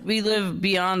because dead. we live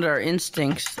beyond our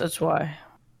instincts. That's why.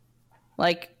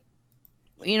 Like,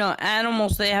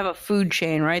 animals, they have a food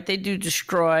chain, right? They do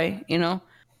destroy,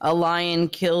 a lion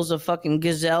kills a fucking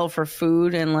gazelle for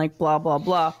food and like blah, blah,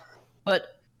 blah.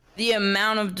 But the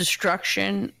amount of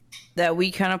destruction that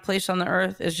we kind of place on the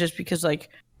earth is just because like,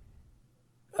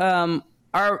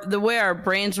 the way our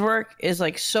brains work is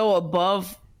like so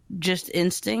above just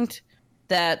instinct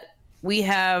that we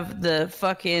have the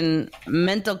fucking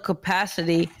mental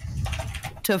capacity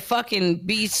to fucking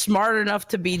be smart enough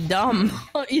to be dumb.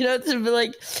 To be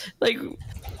like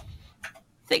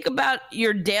think about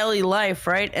your daily life,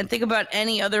 right? And think about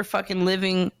any other fucking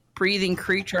living, breathing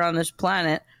creature on this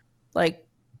planet. Like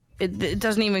it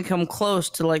doesn't even come close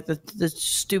to like the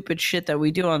stupid shit that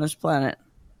we do on this planet.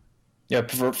 Yeah,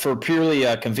 for purely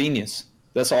convenience.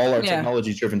 That's all our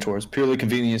technology is driven towards. Purely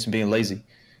convenience and being lazy.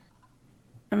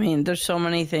 I mean, there's so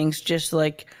many things, just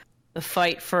like the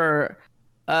fight for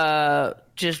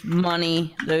just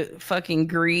money, the fucking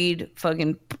greed,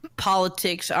 fucking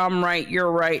politics. I'm right,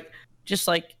 you're right. Just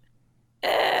like,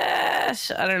 I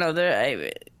don't know.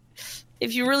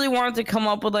 If you really wanted to come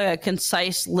up with like a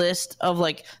concise list of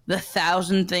like the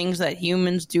 1,000 things that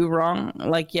humans do wrong,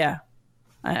 like, yeah,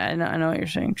 I know what you're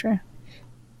saying, Trey.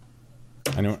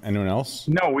 Anyone else?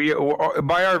 No,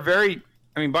 by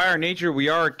our nature, we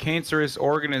are a cancerous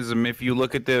organism. If you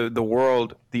look at the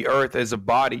world, the Earth as a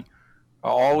body,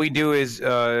 all we do is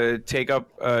take up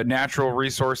natural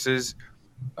resources.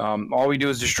 All we do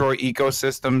is destroy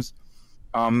ecosystems.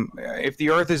 If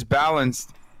the Earth is balanced,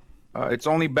 it's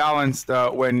only balanced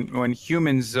when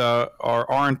humans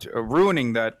aren't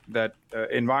ruining that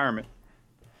environment.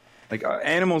 Like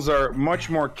animals are much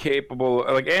more capable.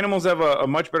 Like animals have a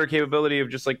much better capability of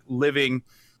just like living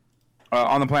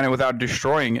on the planet without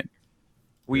destroying it.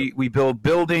 We build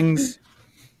buildings.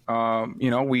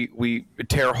 We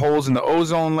tear holes in the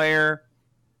ozone layer.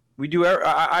 We do.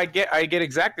 I get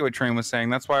exactly what Train was saying.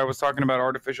 That's why I was talking about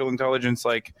artificial intelligence,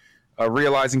 like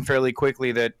realizing fairly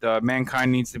quickly that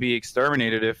mankind needs to be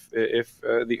exterminated if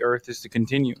the Earth is to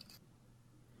continue.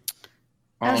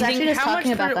 I was actually just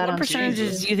talking about that What on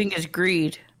percentages do you think is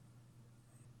greed?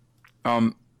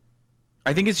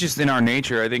 I think it's just in our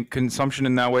nature. I think consumption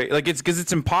in that way, like it's because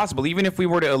it's impossible. Even if we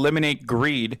were to eliminate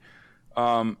greed,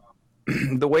 the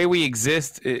way we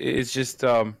exist is just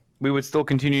we would still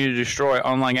continue to destroy,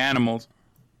 unlike animals,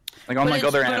 unlike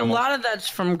other animals. A lot of that's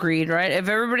from greed, right? If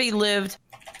everybody lived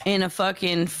in a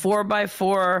fucking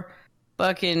 4x4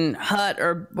 fucking hut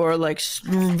or like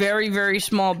very, very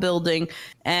small building,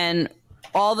 and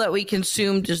all that we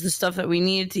consumed is the stuff that we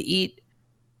needed to eat,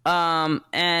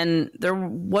 and there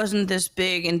wasn't this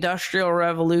big industrial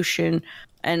revolution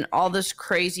and all this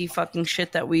crazy fucking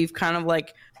shit that we've kind of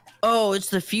like, oh, it's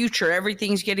the future,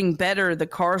 everything's getting better, the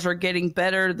cars are getting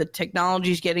better, the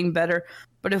technology's getting better.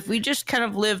 But if we just kind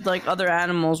of lived like other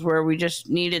animals where we just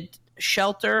needed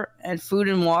shelter and food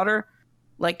and water,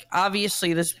 like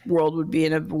obviously this world would be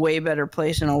in a way better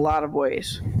place in a lot of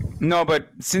ways. No, but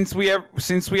since we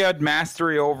had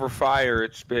mastery over fire,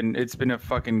 it's been a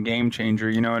fucking game changer.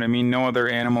 You know what I mean? No other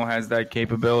animal has that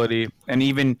capability, and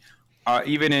even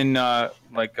in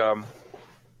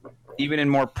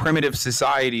more primitive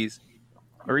societies,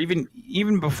 or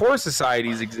even before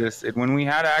societies existed, when we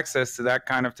had access to that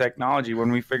kind of technology,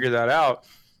 when we figured that out,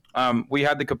 we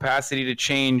had the capacity to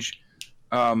change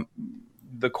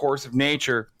the course of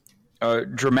nature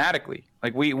dramatically.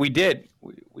 Like we did.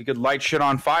 We could light shit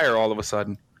on fire all of a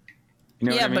sudden. You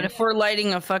know what I mean? But if we're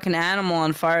lighting a fucking animal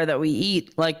on fire that we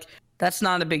eat, like that's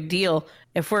not a big deal.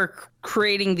 If we're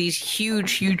creating these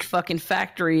huge fucking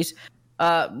factories,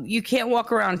 you can't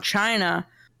walk around China.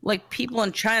 Like people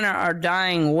in China are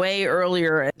dying way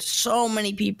earlier, and so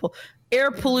many people.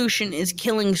 Air pollution is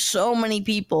killing so many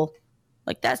people.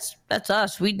 Like that's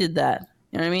us. We did that.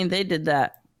 You know what I mean? They did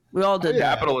that. We all did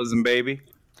that. Capitalism, baby.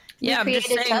 Yeah, I'm just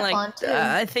created saying, Teflon, like, too.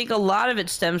 I think a lot of it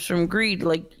stems from greed.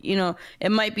 Like,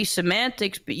 it might be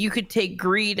semantics, but you could take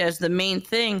greed as the main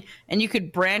thing, and you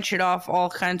could branch it off all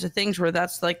kinds of things where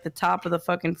that's, like, the top of the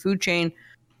fucking food chain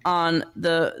on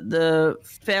the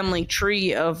family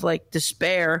tree of, like,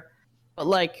 despair. But,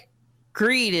 like,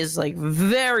 greed is, like,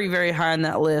 very, very high on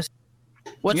that list.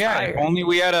 What's higher?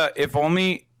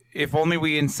 If only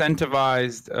we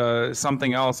incentivized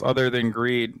something else other than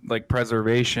greed, like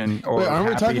preservation or Wait, aren't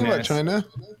we talking about happiness. China?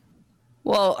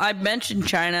 Well, I mentioned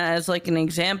China as, like, an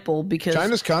example because...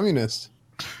 China's communist.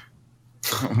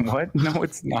 What? No,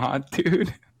 it's not,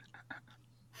 dude.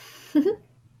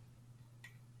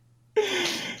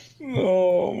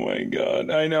 Oh my god,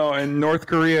 I know. And North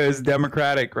Korea is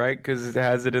democratic, right? Because it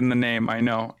has it in the name. I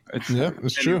know.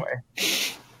 That's true.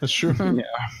 That's true.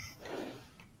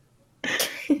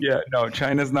 Yeah, no,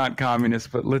 China's not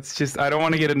communist, but I don't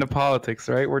want to get into politics,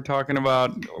 right? We're talking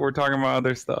about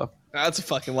other stuff. That's a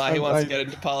fucking lie. He wants to get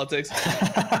into politics.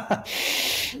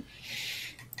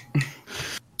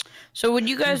 So would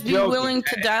you guys be willing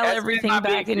to dial everything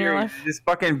back in your life? Just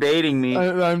fucking baiting me.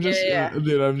 I'm just,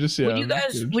 dude. I'm just,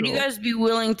 Would you guys be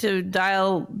willing to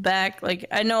dial back? Like,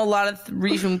 I know a lot of the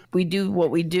reason we do what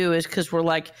we do is because we're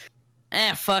like,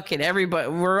 fuck it.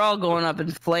 We're all going up in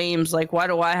flames. Like, why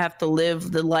do I have to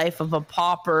live the life of a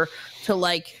pauper to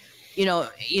like,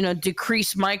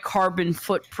 decrease my carbon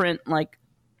footprint? Like,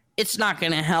 it's not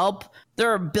going to help.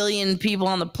 There are 1 billion people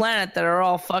on the planet that are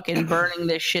all fucking burning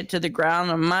this shit to the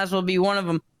ground. I might as well be one of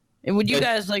them. And would you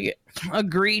guys like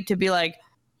agree to be like,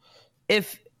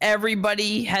 if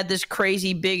everybody had this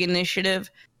crazy big initiative,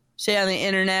 say on the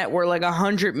internet, where like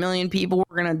 100 million people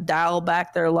were going to dial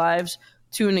back their lives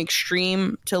to an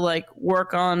extreme to like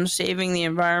work on saving the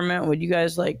environment, would you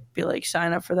guys like be like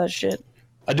sign up for that shit?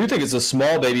 I do think it's a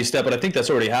small baby step, but I think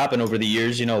that's already happened over the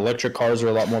years. Electric cars are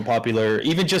a lot more popular.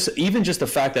 Even just the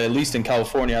fact that at least in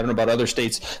California, I don't know about other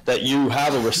states, that you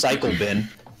have a recycle bin.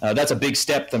 That's a big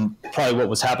step than probably what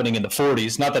was happening in the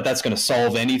 40s. Not that that's going to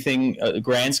solve anything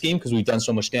grand scheme because we've done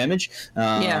so much damage.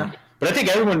 But I think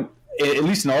everyone, at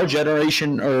least in our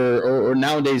generation or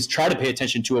nowadays, try to pay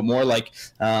attention to it more. Like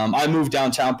I moved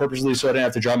downtown purposely so I didn't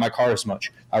have to drive my car as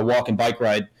much. I walk and bike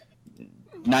ride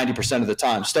 90% of the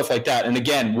time, stuff like that. And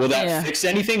again, will that fix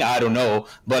anything? I don't know,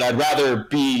 but I'd rather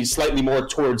be slightly more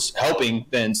towards helping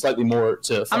than slightly more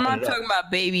to I'm not talking about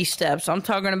baby steps. I'm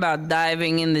talking about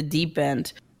diving in the deep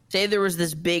end. Say there was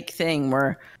this big thing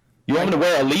where you want me to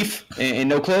wear a leaf and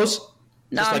no clothes?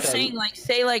 No, I'm saying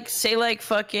say like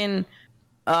fucking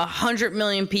 100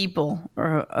 million people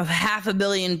or 500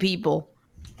 million people.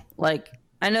 Like,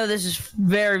 I know this is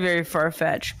very, very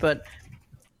far-fetched, but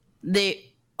they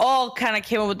all kind of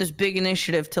came up with this big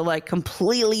initiative to like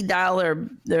completely dial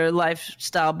their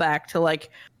lifestyle back to like,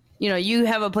 you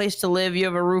have a place to live, you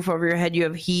have a roof over your head, you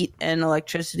have heat and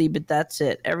electricity, but that's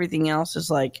it. Everything else is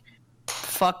like,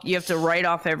 fuck, you have to write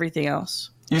off everything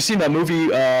else. You seen that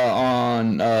movie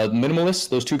on Minimalist?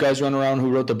 Those two guys running around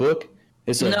who wrote the book?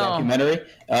 It's a documentary.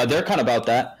 They're kind of about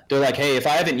that. They're like, hey, if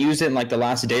I haven't used it in like the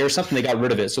last day or something, they got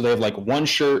rid of it. So they have like one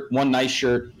shirt, one nice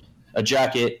shirt, a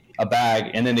jacket, a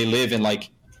bag, and then they live in like,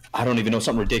 I don't even know,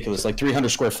 something ridiculous, like 300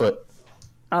 square foot.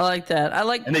 I like that.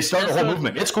 And they start the whole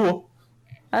movement. It's cool.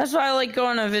 That's why I like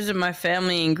going to visit my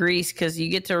family in Greece, because you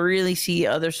get to really see the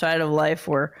other side of life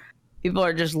where people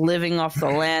are just living off the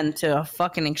land to a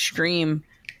fucking extreme.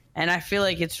 And I feel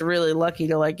like it's really lucky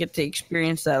to like get to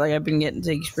experience that. Like I've been getting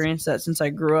to experience that since I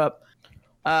grew up.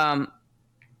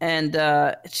 And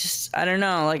it's just, I don't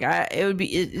know, like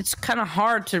it's kind of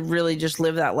hard to really just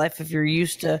live that life if you're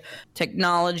used to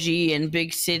technology and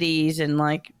big cities and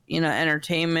like,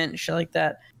 entertainment and shit like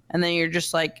that. And then you're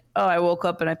just like, oh, I woke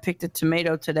up and I picked a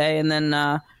tomato today. And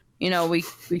then,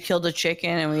 we killed a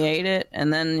chicken and we ate it.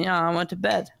 And then, I went to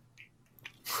bed.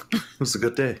 It was a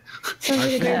good day.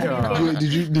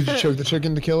 Did you choke the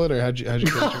chicken to kill it, or how'd you kill the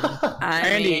chicken?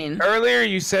 Andy, earlier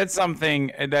you said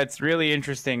something that's really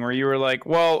interesting, where you were like,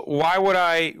 "Well, why would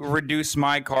I reduce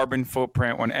my carbon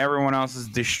footprint when everyone else is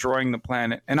destroying the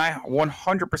planet?" And I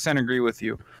 100% agree with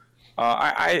you.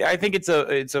 I think it's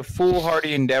a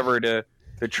foolhardy endeavor to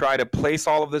try to place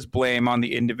all of this blame on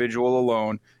the individual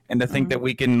alone, and to think that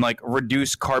we can like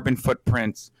reduce carbon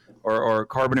footprints or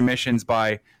carbon emissions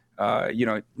by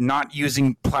not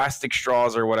using plastic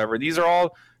straws or whatever. These are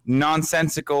all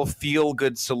nonsensical,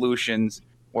 feel-good solutions,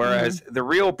 whereas the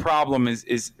real problem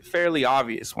is fairly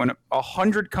obvious. When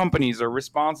 100 companies are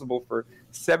responsible for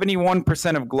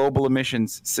 71% of global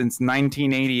emissions since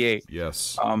 1988.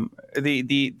 Yes.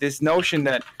 This notion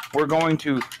that we're going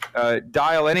to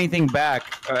dial anything back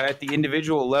at the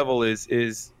individual level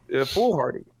is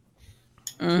foolhardy.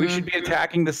 We should be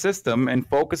attacking the system and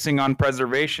focusing on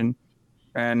preservation.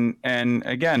 And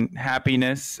again,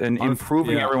 happiness and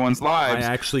improving everyone's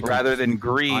lives rather than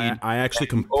greed. I actually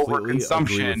completely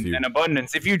overconsumption and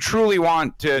abundance. If you truly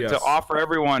want to offer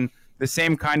everyone the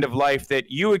same kind of life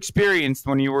that you experienced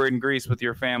when you were in Greece with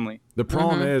your family. The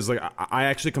problem is, like, I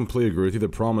actually completely agree with you. The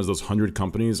problem is those 100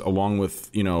 companies, along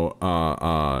with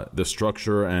the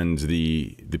structure and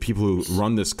the people who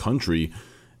run this country,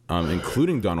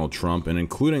 including Donald Trump and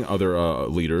including other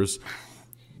leaders.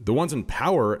 The ones in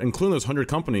power, including those 100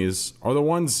 companies, are the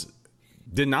ones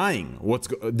denying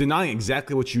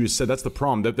exactly what you just said. That's the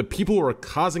problem. That the people who are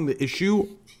causing the issue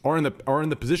are in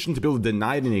the position to be able to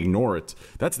deny it and ignore it.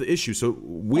 That's the issue. So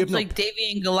we have like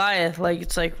David and Goliath. Like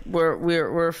it's like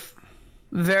we're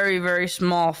very, very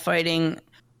small fighting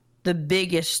the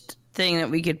biggest thing that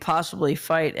we could possibly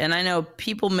fight. And I know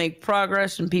people make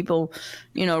progress and people,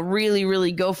 really,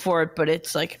 really go for it, but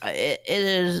it's like it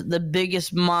is the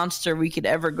biggest monster we could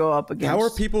ever go up against. How are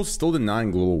people still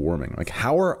denying global warming? Like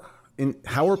how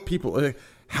are people?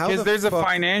 Because there's a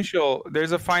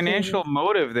financial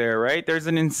motive there, right? There's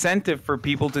an incentive for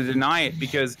people to deny it,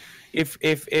 because if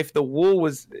the wool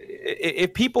was,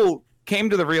 if people came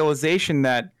to the realization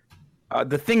that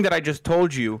the thing that I just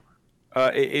told you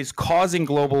is causing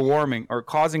global warming or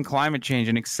causing climate change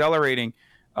and accelerating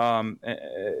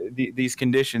these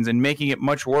conditions and making it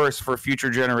much worse for future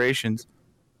generations,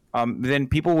 then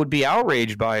people would be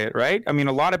outraged by it, right? I mean,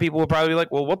 a lot of people would probably be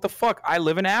like, well, what the fuck? I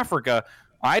live in Africa.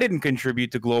 I didn't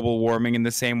contribute to global warming in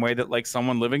the same way that like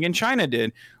someone living in China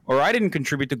did, or I didn't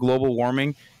contribute to global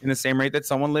warming in the same rate that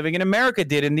someone living in America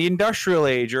did in the industrial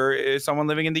age, or someone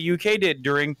living in the UK did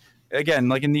during the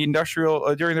during the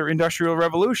Industrial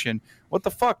Revolution. What the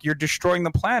fuck? You're destroying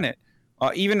the planet.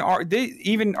 Even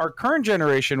our current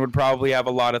generation would probably have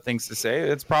a lot of things to say.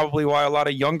 That's probably why a lot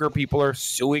of younger people are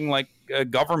suing like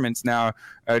governments now,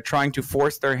 trying to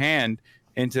force their hand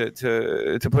into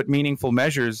to put meaningful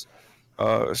measures.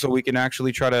 So we can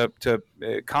actually try to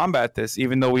combat this,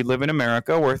 even though we live in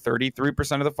America, where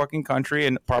 33% of the fucking country,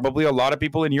 and probably a lot of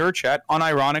people in your chat,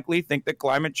 unironically think that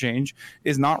climate change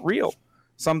is not real.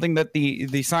 Something that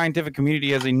the scientific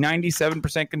community has a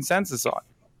 97% consensus on.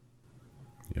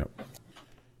 Yep.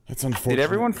 That's unfortunate. Did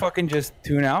everyone fucking just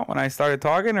tune out when I started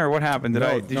talking, or what happened?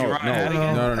 Did you run ahead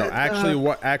again? No. Actually,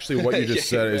 what you just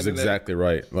said is exactly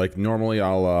right. Like normally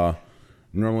I'll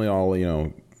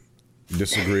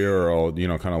disagree or I'll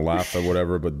kind of laugh at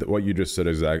whatever, but what you just said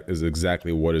is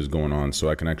exactly what is going on. So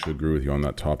I can actually agree with you on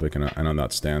that topic and on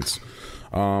that stance.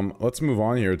 Let's move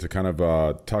on here to kind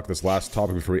of talk this last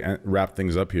topic before we wrap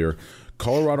things up here.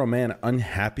 Colorado man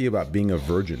unhappy about being a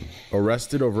virgin,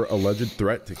 arrested over alleged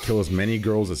threat to kill as many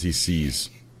girls as he sees.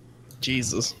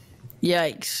 Jesus.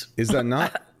 Yikes. Is that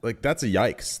not like, that's a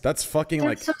yikes? That's fucking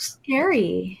That's so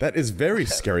scary. That is very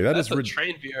scary. That's a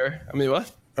train viewer. I mean,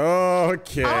 what?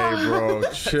 Okay, bro,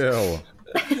 chill.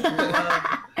 An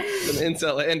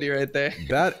incel Andy right there.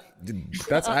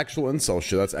 That's actual incel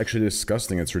shit. That's actually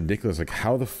disgusting. It's ridiculous. Like,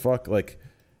 how the fuck? Like,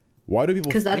 why do people?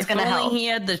 Because that's gonna help. He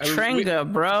had the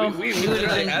Trenga, bro. We He would have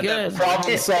literally been had good. that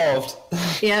Problem solved.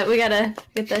 Yeah, we gotta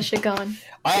get that shit going.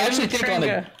 I actually think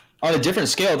on a different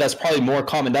scale, that's probably more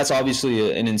common. That's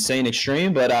obviously an insane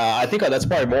extreme, but I think that's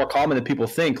probably more common than people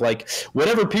think. Like,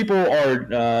 whatever people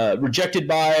are rejected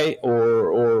by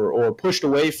or pushed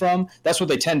away from, that's what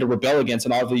they tend to rebel against.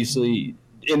 And obviously,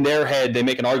 in their head, they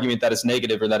make an argument that it's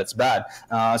negative or that it's bad.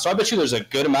 So I bet you there's a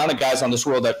good amount of guys on this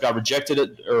world that got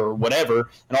rejected or whatever,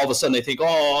 and all of a sudden they think,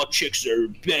 oh, chicks are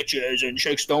bitches and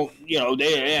chicks don't,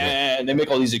 they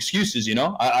make all these excuses,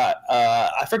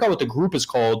 I forgot what the group is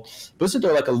called, but isn't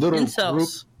there like a little group?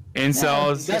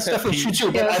 Incels. That's definitely true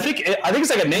too. But I think it's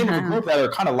like a name of a group that are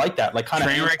kind of like that, like kind of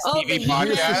Trainwreck TV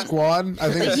podcast. Squad.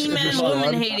 I think The it's He-Man Squad.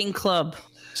 Woman Hating Club.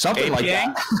 something like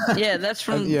that. Yeah, that's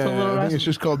from Yeah, Little I think it's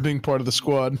just called being part of the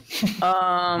squad.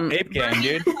 Ape Gang,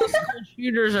 dude.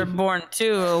 Shooters are born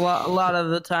too a lot of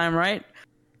the time, right?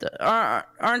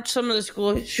 Aren't some of the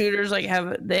school shooters like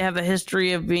have a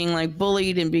history of being like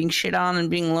bullied and being shit on and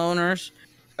being loners?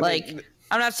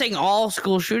 I'm not saying all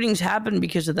school shootings happen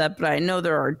because of that, but I know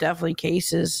there are definitely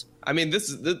cases. I mean,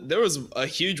 there was a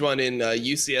huge one in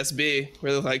UCSB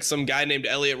where like some guy named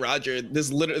Elliot Roger.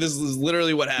 This is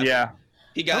literally what happened. Yeah.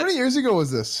 He got How many years ago was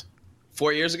this?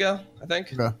 4 years ago, I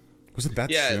think. Okay. Was it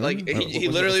that Yeah, soon? like he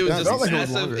Was literally it- was That just felt like it was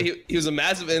massive. longer. He was a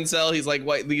massive incel. He's like,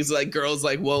 what? These like girls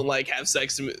like won't like have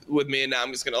sex with me, and now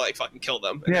I'm just gonna like fucking kill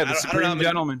them. And Yeah, I the don't know how Supreme many-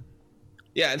 Gentleman.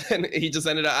 Yeah, and then he just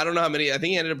ended up. I don't know how many. I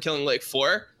think he ended up killing like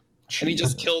 4, and he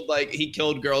just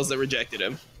killed girls that rejected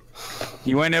him.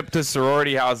 He went up to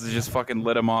sorority houses, just fucking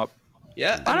lit them up.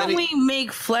 Yeah. Why and then don't he- we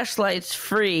make fleshlights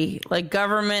free, like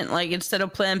government, like instead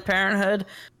of Planned Parenthood?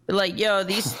 Like, yo,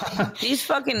 these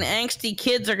fucking angsty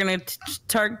kids are gonna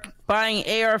start buying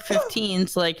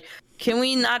AR-15s. Like, can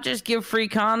we not just give free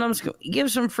condoms? Can we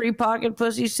give some free pocket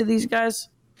pussies to these guys?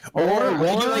 Or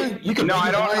you can No,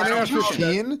 I don't- buy an I don't-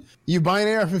 AR-15. You buy an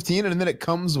AR-15 and then it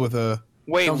comes with a.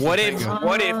 Wait, comes what with if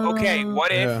Tenga.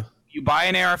 Yeah. you buy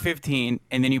an AR-15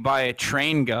 and then you buy a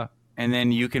train gun and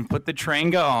then you can put the train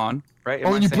gun on, right? Am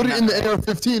Oh, I and you saying put it in that the right?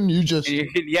 AR-15. You just. And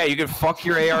you can fuck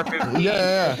your AR-15.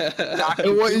 Yeah. Knock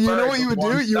And what, two you know birds what you with would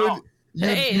do? one You would. stone.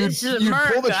 This is you'd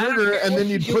pull the America. I don't trigger care and what then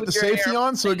you you'd do put the with your safety hair.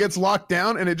 on so it gets locked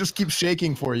down and it just keeps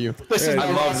shaking for you. Yeah,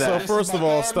 I love that. So first of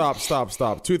all,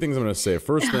 stop. Two things I'm going to say.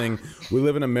 First thing, we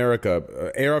live in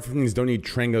America. AR-15s don't need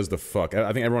Trengas to fuck.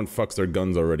 I think everyone fucks their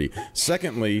guns already.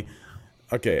 Secondly,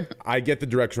 okay, I get the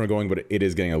direction we're going, but it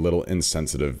is getting a little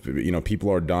insensitive. You know, people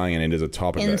are dying, and it is a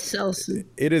topic that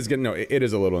it is getting. No, it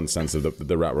is a little insensitive.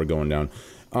 The route we're going down.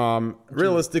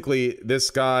 Realistically, this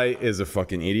guy is a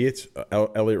fucking idiot.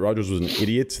 Elliot Rogers was an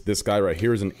idiot. This guy right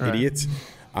here is an idiot.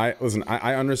 I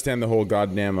understand the whole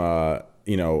goddamn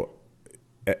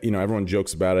everyone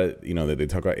jokes about it, they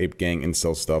talk about ape gang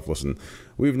incel stuff. Listen,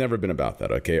 we've never been about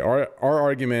that, okay? Our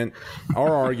argument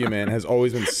has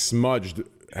always been smudged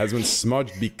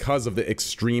because of the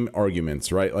extreme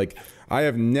arguments, right? Like, I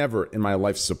have never in my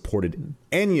life supported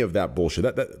any of that bullshit.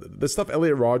 That the stuff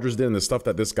Elliot Rogers did and the stuff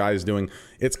that this guy is doing,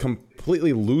 it's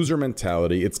completely loser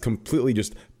mentality. It's completely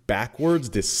just backwards,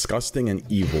 disgusting, and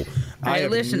evil. Hey,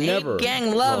 listen, Ape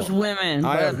Gang loves women,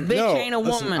 but bitch ain't a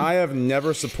woman. I have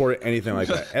never supported anything like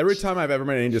that. Every time I've ever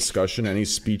made any discussion, any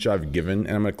speech I've given,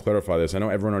 and I'm going to clarify this. I know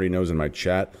everyone already knows in my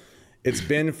chat. It's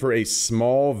been for a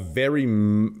small, very,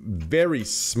 very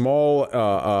small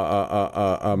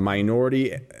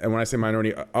minority, and when I say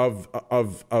minority, of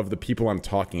the people I'm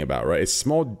talking about, right? It's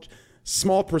small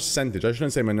percentage. I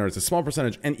shouldn't say minority. It's a small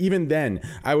percentage, and even then,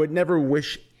 I would never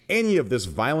wish any of this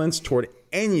violence toward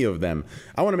any of them.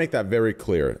 I want to make that very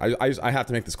clear. I have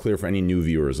to make this clear for any new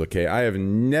viewers. Okay, I have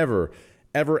never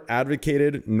ever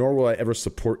advocated, nor will I ever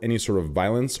support any sort of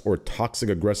violence or toxic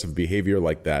aggressive behavior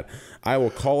like that. I will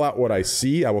call out what I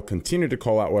see. I will continue to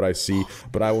call out what I see,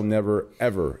 but I will never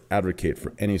ever advocate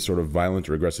for any sort of violent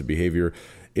or aggressive behavior.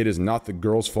 It is not the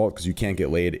girl's fault because you can't get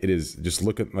laid. It is just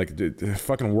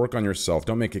fucking work on yourself.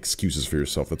 Don't make excuses for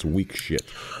yourself. That's weak shit.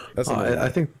 That's I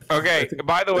think. Okay.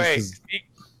 By the way,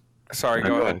 sorry.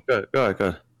 Go ahead. Go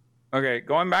ahead. Okay.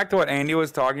 Going back to what Andy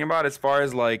was talking about, as far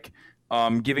as like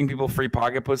giving people free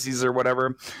pocket pussies or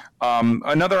whatever.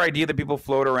 Another idea that people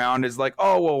float around is like,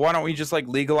 oh well, why don't we just like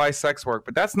legalize sex work?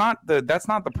 But that's not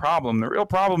the problem. The real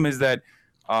problem is that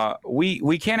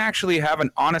we can't actually have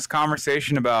an honest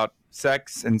conversation about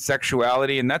sex and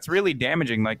sexuality, and that's really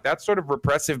damaging. Like, that sort of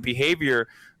repressive behavior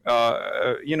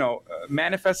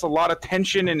manifests a lot of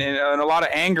tension and a lot of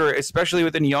anger, especially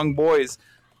within young boys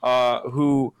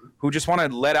who just want to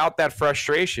let out that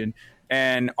frustration.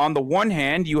 And on the one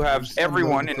hand, you have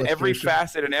everyone in every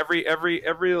facet and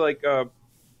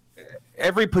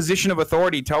every position of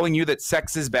authority telling you that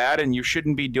sex is bad and you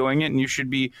shouldn't be doing it and you should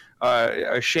be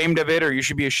ashamed of it, or you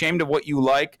should be ashamed of what you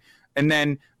like. And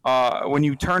then when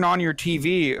you turn on your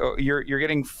TV, you're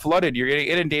getting flooded. You're getting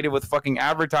inundated with fucking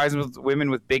advertisements with women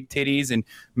with big titties and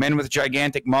men with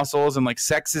gigantic muscles, and like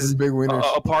sex is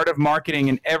a part of marketing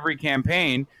in every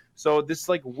campaign. So this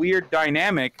like weird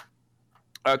dynamic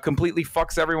completely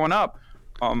fucks everyone up.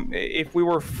 If we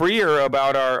were freer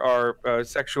about our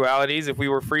sexualities, if we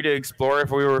were free to explore, if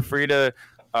we were free to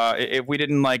if we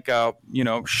didn't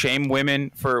shame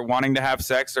women for wanting to have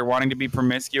sex or wanting to be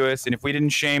promiscuous, and if we didn't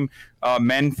shame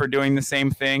men for doing the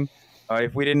same thing,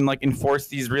 if we didn't like enforce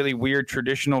these really weird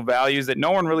traditional values that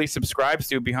no one really subscribes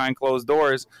to behind closed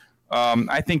doors,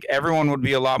 I think everyone would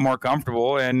be a lot more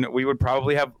comfortable, and we would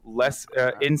probably have less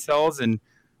incels and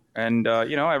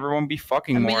everyone be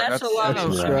fucking more. That's a lot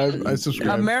of I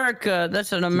subscribe. America.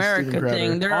 That's an America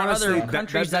thing. There are Honestly, other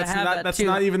countries that have that that's too.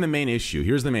 not even the main issue.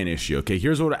 Here's the main issue. Okay,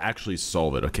 here's what would actually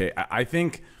solve it. Okay, I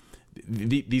think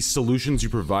these solutions you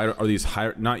provide are these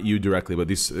higher, not you directly, but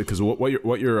these, because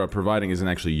what you're providing isn't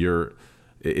actually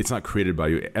it's not created by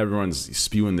you. Everyone's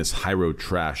spewing this high road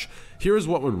trash. Here's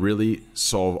what would really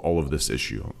solve all of this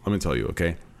issue. Let me tell you.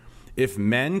 Okay, if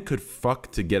men could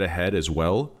fuck to get ahead as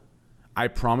well, I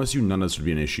promise you none of this would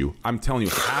be an issue. I'm telling you,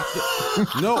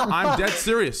 no, I'm dead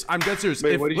serious.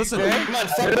 Wait, what did listen. You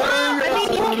say? No,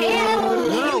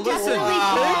 listen.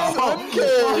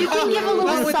 You can give a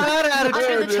little suck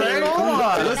under the table.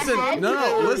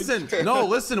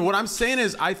 Listen. What I'm saying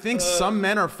is, I think some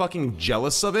men are fucking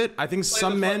jealous of it. I think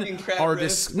some men are I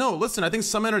think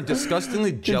some men are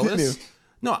disgustingly jealous.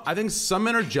 No, I think some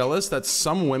men are jealous that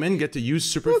some women get to use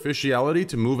superficiality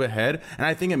to move ahead, and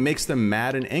I think it makes them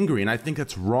mad and angry, and I think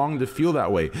it's wrong to feel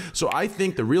that way. So I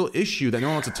think the real issue that no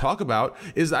one wants to talk about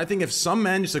is, I think if some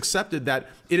men just accepted that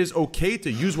it is okay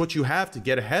to use what you have to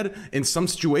get ahead in some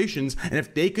situations, and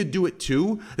if they could do it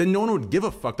too, then no one would give a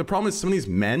fuck. The problem is some of these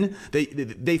men,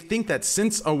 they think that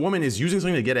since a woman is using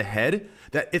something to get ahead,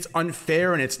 that it's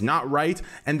unfair and it's not right,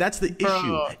 and that's the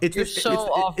issue. You're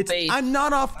so off base. I'm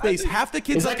not off base. Half the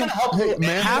kids Is that that gonna help? Hey,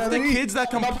 man, half the gotta eat. kids that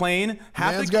complain,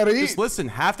 just listen,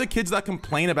 half the kids that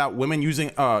complain about women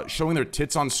using showing their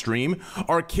tits on stream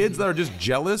are kids that are just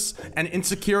jealous and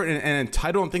insecure and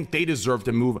entitled and think they deserve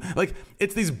to move. Like,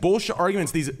 it's these bullshit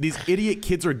arguments these idiot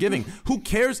kids are giving. Who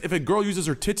cares if a girl uses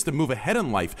her tits to move ahead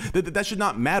in life? That should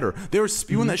not matter. They're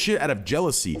spewing that shit out of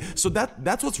jealousy. So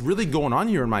that's what's really going on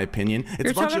here, in my opinion. It's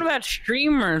You're talking about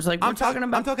streamers, like I'm talking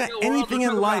about anything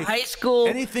in life. High school,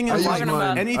 anything in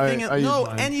life.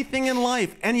 Anything in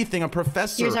life. Anything. A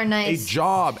professor, Yours are nice. a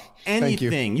job,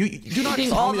 anything. You do not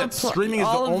tell me that streaming is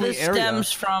the only area.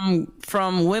 Stems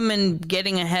from women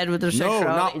getting ahead with their sexuality.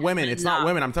 No, not women. It's not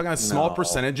women. I'm talking about small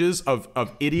percentages of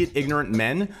idiot, ignorant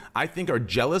men. I think are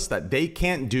jealous that they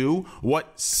can't do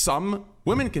what some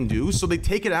women can do, so they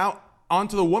take it out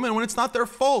onto the woman when it's not their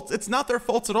fault. It's not their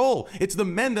fault at all. It's the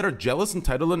men that are jealous,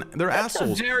 entitled, and they're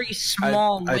assholes. That's a very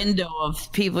small window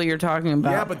of people you're talking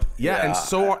about.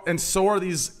 And so are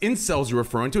these incels you're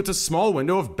referring to. It's a small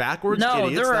window of backwards idiots. No,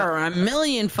 there are a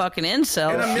million fucking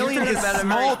incels. And a million is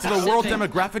small to the world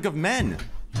demographic of men.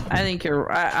 I think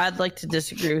I'd like to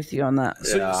disagree with you on that.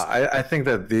 Yeah, I think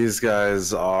that these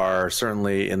guys are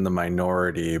certainly in the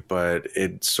minority, but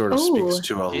it sort of speaks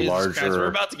to a larger. Christ, we're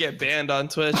about to get banned on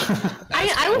Twitch.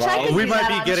 I wish I could we do might that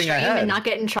be on getting stream ahead. and not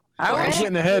get in trouble. I'm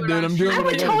getting ahead, dude. I'm doing. I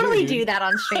would totally do that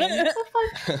on stream. What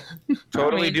the fuck?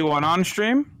 Totally do one on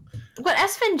stream. What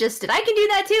Esfin just did, I can do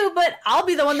that too, but I'll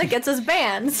be the one that gets us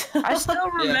banned. I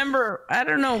still remember. I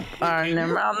don't know. I'm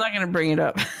not gonna bring it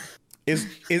up.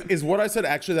 Is what I said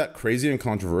actually that crazy and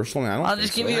controversial? I don't I'll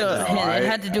just give you a hint. It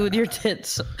had to do with your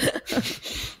tits. I'll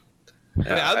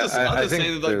just say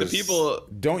that, like, the people.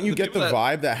 Don't you get the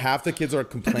vibe that half the kids are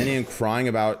complaining and crying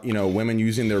about, women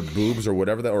using their boobs or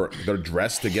whatever or their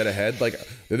dress to get ahead? Like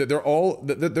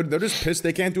they're just pissed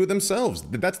they can't do it themselves.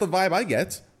 That's the vibe I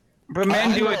get. But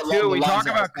men do it too. We talk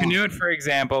about Canute, for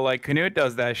example. Like, Canute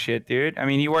does that shit, dude. I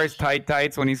mean, he wears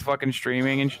tights when he's fucking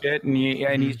streaming and shit, and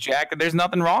he's jacked. There's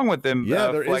nothing wrong with him.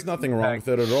 Yeah, there is nothing wrong with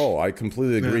it at all. I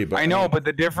completely agree. But I know, but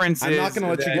the difference I'm is. not going to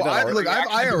let you get that. Look, I've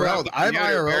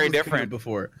IRL very different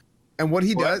before, and what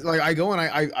he does, like, I go and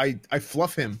I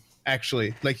fluff him.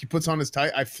 Actually, like, he puts on his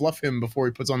tight, I fluff him before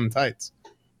he puts on the tights,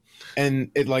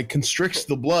 and it like constricts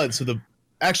the blood. So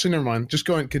actually, never mind. Just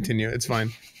go and continue. It's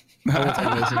fine.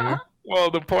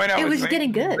 Well, the point I was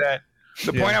getting good.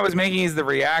 The point I was making is the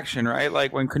reaction, right?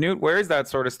 Like, when Canute wears that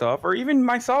sort of stuff, or even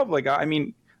myself, like, I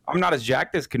mean, I'm not as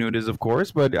jacked as Canute is, of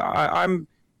course, but I'm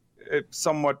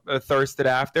somewhat thirsted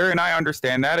after, and I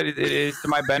understand that it is to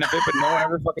my benefit, but no one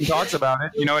ever fucking talks about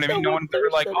it. You know what I mean? No one's ever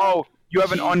like, oh, you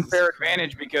have an unfair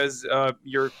advantage because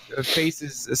your face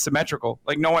is symmetrical.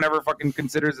 Like, no one ever fucking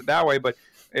considers it that way, but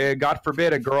God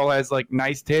forbid a girl has like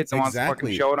nice tits and wants to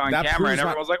fucking show it on camera, and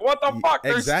everyone's like, "What the fuck?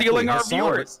 They're stealing our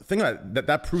viewers." Think about it.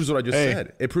 That proves what I just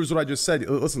said. It proves what I just said.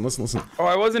 Listen. Oh,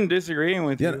 I wasn't disagreeing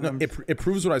with you. No, it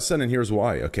proves what I said, and here's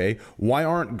why. Okay, why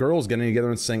aren't girls getting together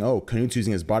and saying, "Oh, Canute's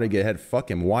using his body to get ahead.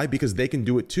 Fuck him." Why? Because they can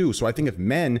do it too. So I think if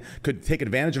men could take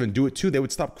advantage of it and do it too, they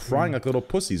would stop crying like little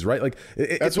pussies, right? Like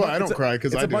that's why I don't cry,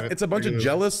 because I do it. It's a bunch of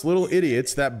jealous little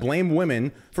idiots that blame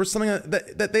women for something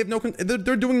that they have no.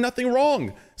 They're doing nothing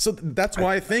wrong. So that's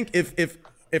why I think if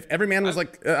every man was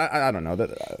like, I don't know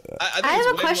that. I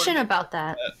have a question about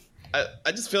that.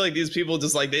 I just feel like these people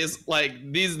just like these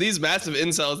massive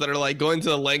incels that are like going to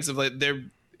the lengths of like they're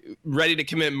ready to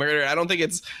commit murder. I don't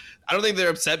think they're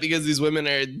upset because these women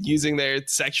are using their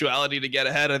sexuality to get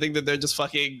ahead. I think that they're just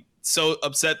fucking so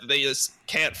upset that they just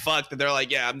can't fuck that they're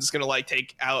like, yeah, I'm just gonna like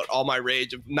take out all my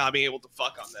rage of not being able to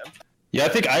fuck on them. Yeah,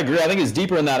 I agree. I think it's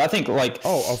deeper than that. I think like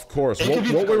of course. What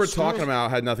we were talking about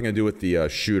had nothing to do with the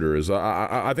shooters.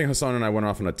 I think Hassan and I went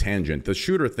off on a tangent. The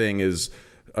shooter thing is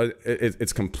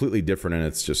it's completely different, and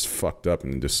it's just fucked up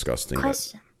and disgusting.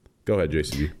 Go ahead,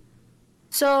 JCB.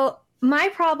 So my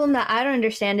problem that I don't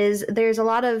understand is there's a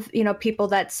lot of people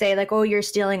that say like, oh, you're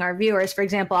stealing our viewers. For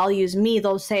example, I'll use me.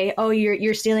 They'll say, oh,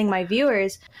 you're stealing my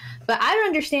viewers. But I don't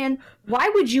understand, why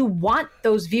would you want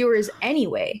those viewers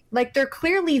anyway? Like, they're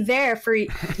clearly there for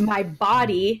my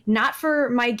body, not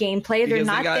for my gameplay. They're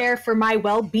not there for my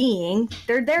well-being.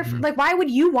 They're there for, like, why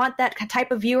would you want that type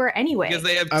of viewer anyway? Because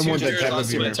they have I want that type of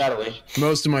viewer.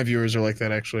 Most of my viewers are like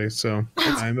that, actually. So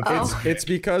it's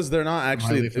because they're not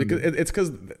actually. It's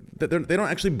because they don't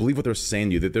actually believe what they're saying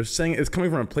to you. That they're saying it's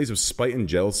coming from a place of spite and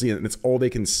jealousy, and it's all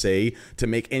they can say to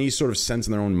make any sort of sense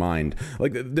in their own mind.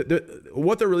 Like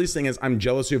what they're really saying is, I'm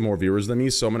jealous you have more viewers worse than me,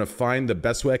 so I'm gonna find the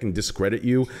best way I can discredit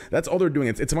you. That's all they're doing.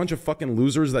 It's a bunch of fucking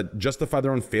losers that justify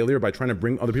their own failure by trying to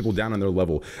bring other people down on their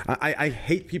level. I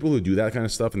hate people who do that kind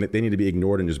of stuff, and they need to be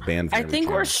ignored and just banned from I every think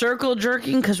channel. we're circle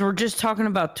jerking because we're just talking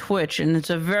about Twitch, and it's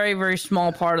a very, very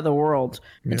small part of the world.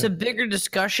 It's a bigger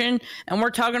discussion, and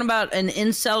we're talking about an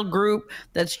incel group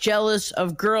that's jealous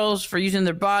of girls for using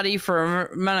their body for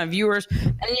amount of viewers.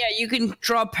 And yeah, you can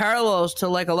draw parallels to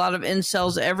like a lot of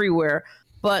incels everywhere,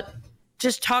 but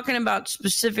just talking about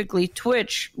specifically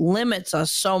Twitch limits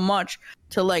us so much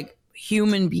to like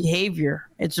human behavior.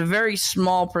 It's a very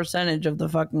small percentage of the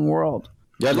fucking world.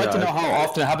 Yeah, I'd like to know how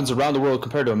often it happens around the world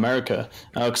compared to America,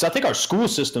 because I think our school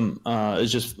system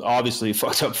is just obviously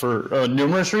fucked up for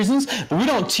numerous reasons. But we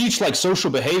don't teach like social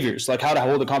behaviors, like how to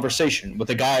hold a conversation with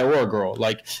a guy or a girl.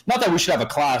 Like, not that we should have a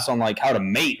class on like how to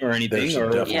mate or anything.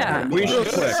 Or, Yeah. We should.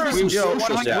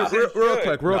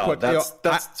 Real quick. That's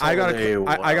I totally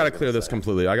gotta clear this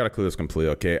completely.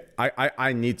 Okay,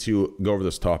 I need to go over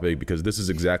this topic because this is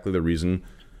exactly the reason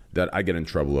that I get in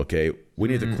trouble. Okay, we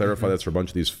need to clarify this for a bunch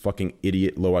of these fucking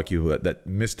idiot low IQ that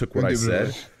mistook what I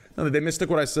said. No, they mistook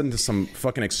what I said into some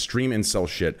fucking extreme incel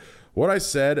shit. What I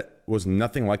said was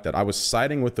nothing like that. I was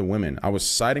siding with the women. I was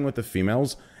siding with the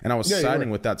females, and I was siding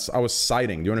with that. I was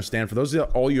siding. Do you understand? For those of you,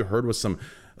 all you heard was some.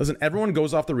 Listen, everyone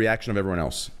goes off the reaction of everyone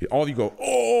else. All of you go,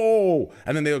 oh,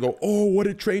 and then they'll go, oh, what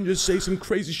did Train just say? Some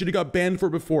crazy shit he got banned for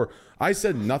before. I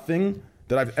said nothing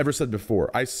that I've ever said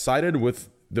before. I sided with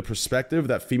the perspective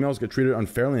that females get treated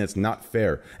unfairly, and it's not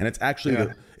fair. And it's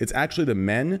actually the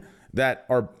men that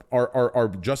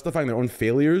are justifying their own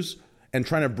failures and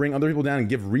trying to bring other people down and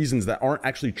give reasons that aren't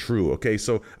actually true. Okay,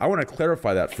 so I want to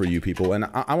clarify that for you people, and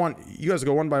I want you guys to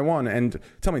go one by one and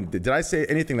tell me, did I say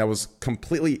anything that was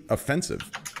completely offensive?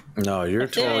 No, you're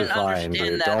totally fine,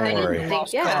 dude. Don't worry.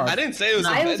 I didn't say it was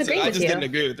offensive. I just didn't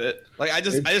agree with it. Like I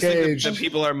just think that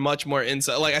people are much more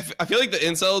incel. Like I feel like the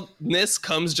incel-ness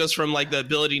comes just from like the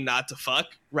ability not to fuck,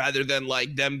 rather than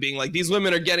like them being like, these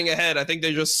women are getting ahead. I think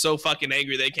they're just so fucking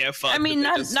angry they can't fuck. I mean,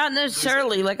 not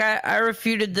necessarily. Like I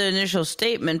refuted the initial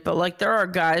statement, but like there are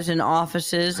guys in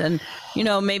offices, and you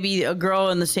know, maybe a girl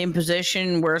in the same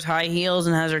position wears high heels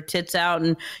and has her tits out,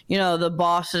 and you know, the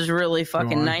boss is really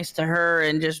fucking nice to her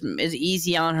and just is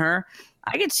easy on her.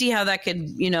 I could see how that could,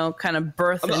 you know, kind of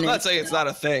birth. I'm not saying it's not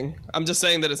a thing. I'm just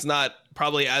saying that it's not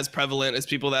probably as prevalent as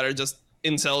people that are just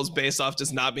incels based off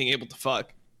just not being able to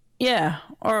fuck. Yeah,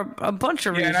 or a bunch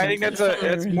of reasons. And I think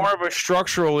it's more of a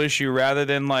structural issue rather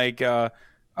than like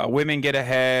women get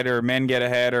ahead or men get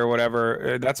ahead or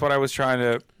whatever. That's what I was trying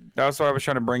to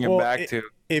bring it back to.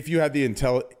 If you had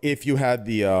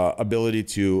the ability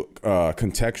to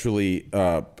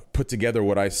contextually put together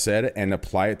what I said and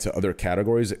apply it to other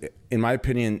categories, in my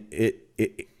opinion,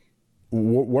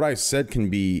 what I said can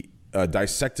be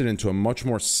dissected into a much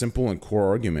more simple and core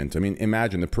argument. I mean,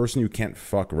 imagine the person who can't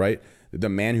fuck, right? The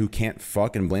man who can't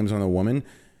fuck and blames on the woman.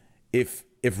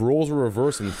 If roles were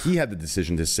reversed and he had the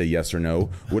decision to say yes or no,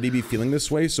 would he be feeling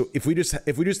this way? So if we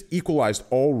just equalized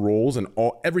all roles and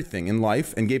everything in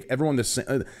life and gave everyone the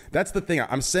same, that's the thing.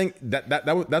 I'm saying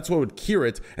that's what would cure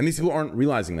it. And these people aren't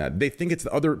realizing that. They think it's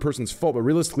the other person's fault, but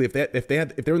realistically, if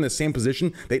they're in the same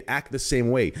position, they'd act the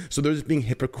same way. So they're just being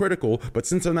hypocritical. But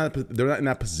since they're not in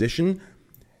that position,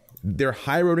 they're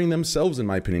high roading themselves, in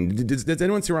my opinion. Does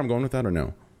anyone see where I'm going with that or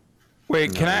no?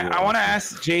 Wait, I want to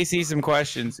ask JC some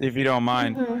questions, if you don't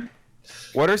mind. Mm-hmm.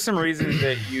 What are some reasons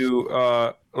that you,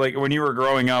 like when you were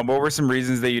growing up, what were some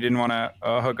reasons that you didn't want to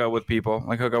hook up with people,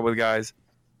 like hook up with guys?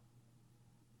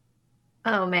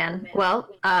 Oh, man. Well,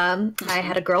 I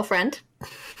had a girlfriend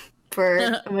for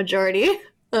a majority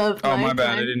of my my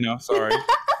bad. I didn't know. Sorry.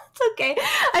 It's okay.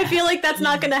 I feel like that's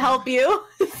not going to help you.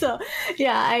 So,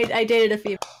 yeah, I dated a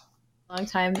female for a long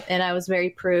time, and I was very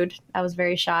prude. I was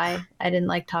very shy. I didn't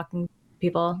like talking to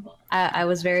people. I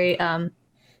was very I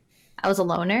was a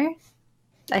loner.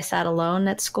 I sat alone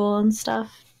at school and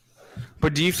stuff.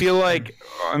 But do you feel like,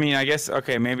 I mean, I guess,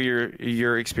 okay, maybe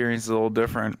your experience is a little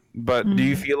different, but do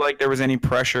you feel like there was any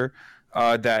pressure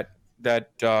that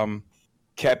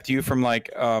kept you from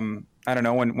like, I don't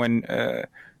know, when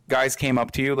guys came up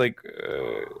to you like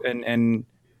and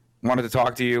wanted to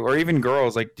talk to you, or even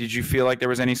girls, like did you feel like there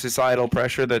was any societal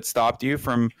pressure that stopped you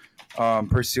from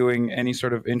pursuing any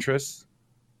sort of interests?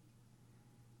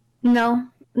 No,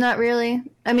 not really.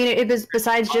 I mean, it was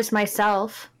besides just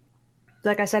myself.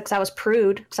 Like I said, because I was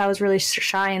prude, because I was really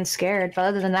shy and scared. But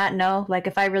other than that, no. Like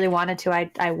if I really wanted to,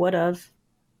 I would have.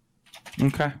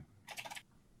 Okay.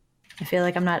 I feel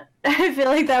like I'm not. I feel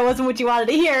like that wasn't what you wanted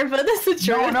to hear, but this is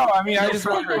true. No. I mean, I just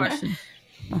wondered.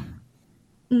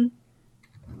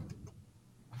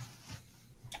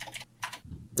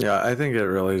 Yeah, I think it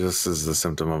really just is the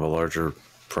symptom of a larger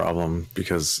problem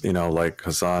because, like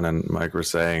Hassan and Mike were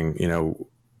saying,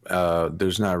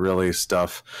 there's not really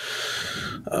stuff,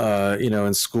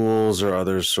 in schools or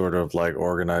other sort of like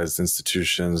organized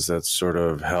institutions that sort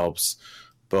of helps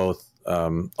both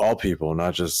all people,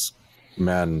 not just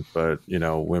men, but,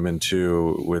 women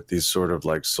too, with these sort of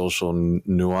like social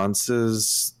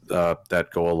nuances that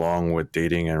go along with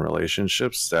dating and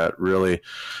relationships that really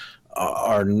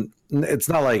are. It's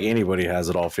not like anybody has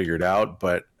it all figured out,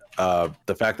 but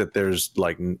the fact that there's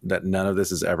like that none of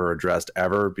this is ever addressed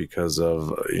ever because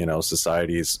of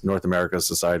North America's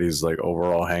society's like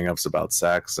overall hangups about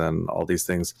sex and all these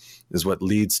things is what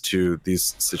leads to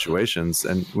these situations.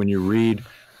 And when you read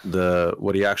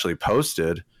what he actually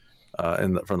posted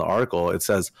from the article, it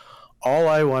says, all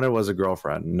I wanted was a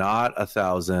girlfriend, not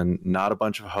 1,000, not a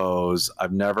bunch of hoes.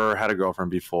 I've never had a girlfriend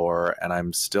before, and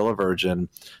I'm still a virgin.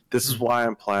 This is why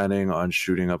I'm planning on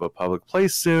shooting up a public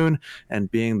place soon and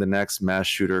being the next mass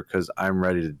shooter because I'm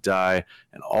ready to die,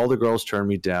 and all the girls turn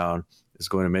me down is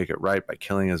going to make it right by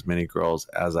killing as many girls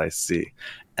as I see.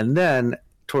 And then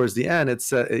towards the end, it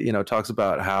talks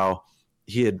about how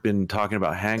he had been talking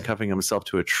about handcuffing himself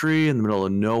to a tree in the middle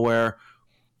of nowhere,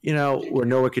 where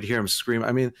no one could hear him scream.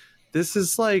 I mean, this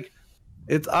is like,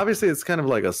 it's kind of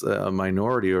like a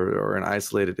minority or an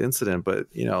isolated incident, but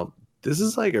this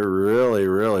is like a really,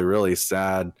 really, really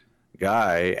sad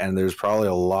guy, and there's probably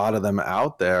a lot of them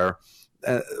out there,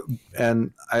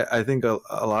 and I think a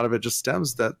lot of it just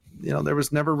stems that there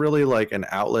was never really like an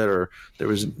outlet, or there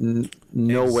was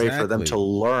no way for them to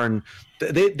learn.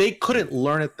 They couldn't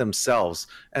learn it themselves,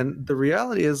 and the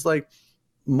reality is like.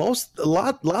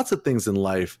 Lots of things in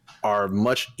life are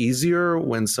much easier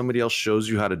when somebody else shows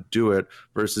you how to do it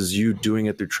versus you doing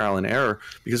it through trial and error,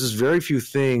 because there's very few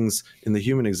things in the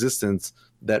human existence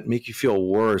that make you feel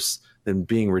worse than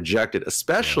being rejected,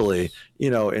 especially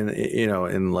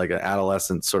in like an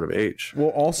adolescent sort of age. Well,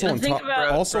 also on top of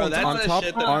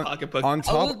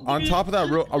that,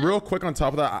 real quick on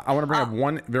top of that, I want to bring up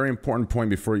one very important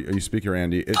point before you speak here,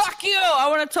 Andy. Fuck you! I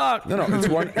want to talk. No,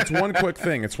 it's one quick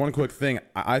thing. It's one quick thing.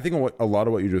 I think a lot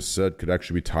of what you just said could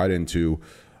actually be tied into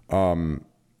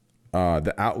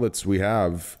the outlets we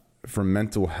have for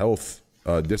mental health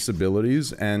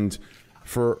disabilities and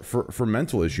for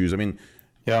mental issues. I mean.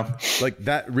 Yeah, like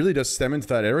that really does stem into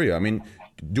that area. I mean,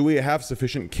 do we have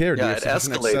sufficient care? Do we have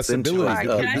sufficient accessibility?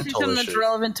 Can I say something that's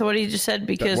relevant to what he just said?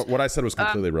 Because what I said was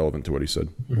completely relevant to what he said.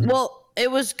 Well, it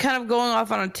was kind of going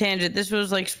off on a tangent. This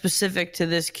was like specific to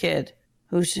this kid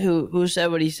who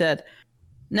said what he said.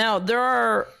 Now, there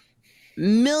are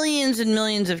millions and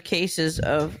millions of cases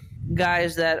of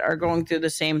guys that are going through the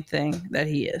same thing that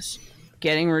he is.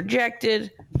 Getting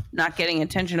rejected, not getting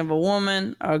attention of a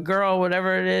woman, a girl,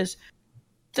 whatever it is.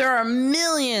 There are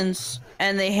millions,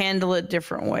 and they handle it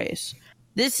different ways.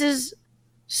 This is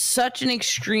such an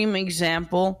extreme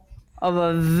example of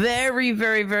a very,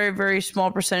 very, very, very small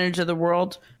percentage of the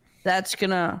world that's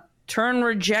going to turn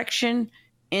rejection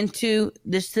into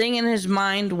this thing in his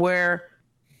mind where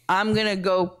I'm going to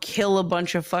go kill a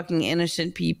bunch of fucking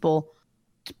innocent people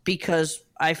because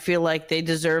I feel like they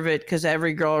deserve it because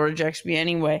every girl rejects me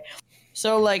anyway.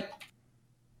 So, like,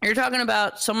 you're talking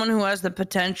about someone who has the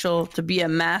potential to be a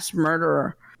mass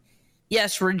murderer.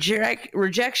 Yes,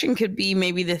 rejection could be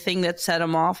maybe the thing that set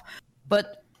him off.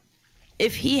 But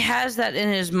if he has that in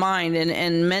his mind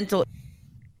and mental,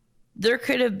 there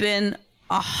could have been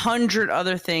 100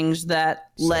 other things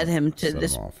that led him to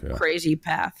this crazy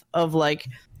path of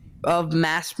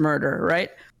mass murder, right?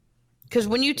 Because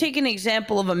when you take an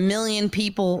example of 1 million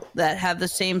people that have the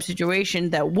same situation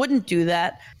that wouldn't do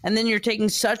that, and then you're taking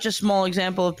such a small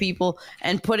example of people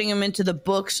and putting them into the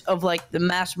books of like the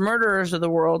mass murderers of the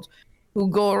world who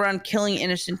go around killing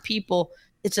innocent people,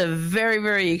 it's a very,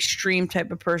 very extreme type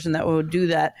of person that would do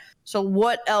that. So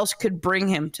what else could bring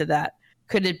him to that?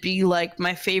 Could it be like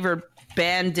my favorite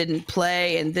band didn't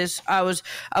play and I was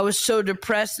so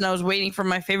depressed and I was waiting for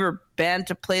my favorite band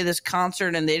to play this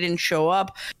concert and they didn't show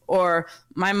up, or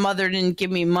my mother didn't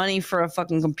give me money for a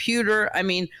fucking computer? I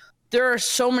mean, there are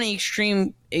so many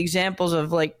extreme examples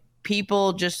of like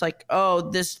people just like, oh,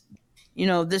 this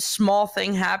small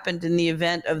thing happened in the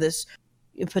event of this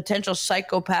potential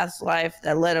psychopath's life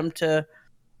that led him to,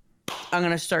 I'm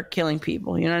going to start killing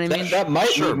people. You know what I mean? That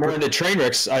might lead more into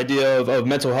Trainwreck's idea of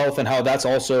mental health and how that's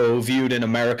also viewed in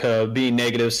America being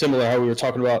negative, similar to how we were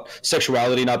talking about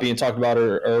sexuality not being talked about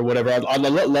or whatever. I'd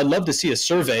love to see a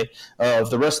survey of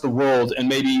the rest of the world and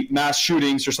maybe mass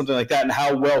shootings or something like that, and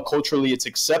how well culturally it's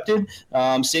accepted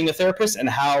seeing a therapist, and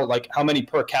how many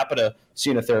per capita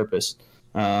seeing a therapist.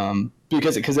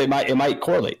 because it might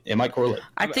correlate. It might correlate.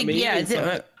 I think mean,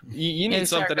 yeah. You need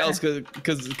something else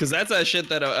because that's that shit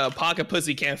that a pocket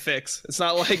pussy can't fix. It's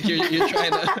not like you're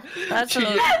trying to. That's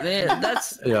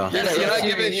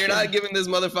You're not giving this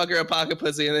motherfucker a pocket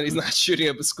pussy and then he's not shooting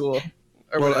up a school.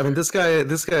 Well, I mean, this guy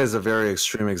is a very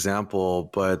extreme example,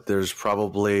 but there's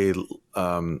probably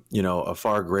a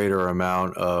far greater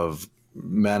amount of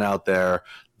men out there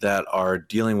that are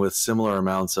dealing with similar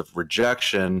amounts of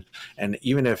rejection, and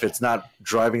even if it's not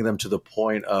driving them to the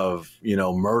point of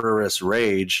murderous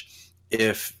rage,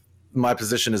 if my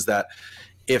position is that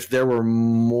if there were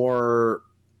more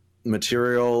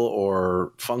material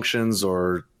or functions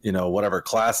or whatever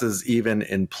classes even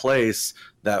in place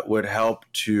that would help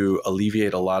to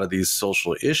alleviate a lot of these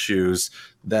social issues,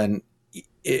 then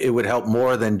it would help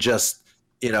more than just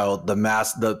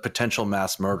the potential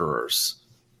mass murderers.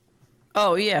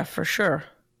 Oh yeah, for sure.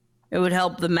 It would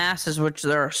help the masses, which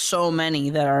there are so many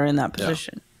that are in that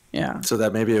position. Yeah. So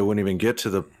that maybe it wouldn't even get to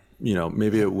the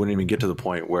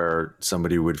point where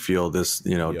somebody would feel this,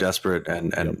 desperate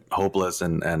and hopeless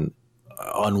and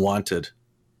unwanted.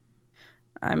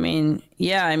 I mean,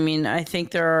 yeah. I mean, I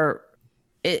think there are.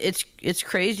 It's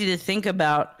crazy to think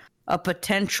about a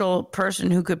potential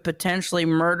person who could potentially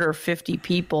murder 50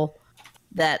 people.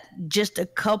 That just a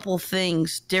couple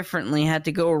things differently had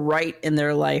to go right in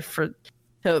their life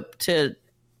to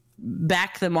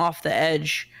back them off the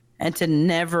edge and to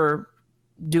never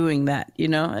doing that.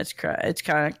 It's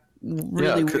kind of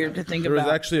really weird to think about. There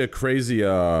was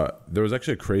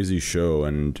actually a crazy show,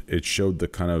 and it showed the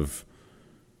kind of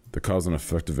the cause and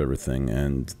effect of everything.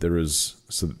 And there was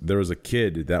a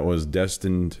kid that was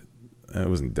destined. It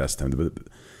wasn't destined, but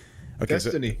okay,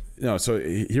 Destiny. So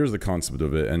here's the concept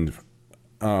of it, and.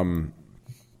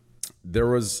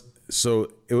 It's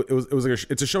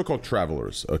a show called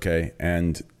Travelers, okay?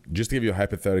 And just to give you a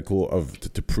hypothetical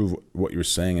to prove what you're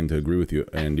saying and to agree with you,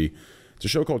 Andy, it's a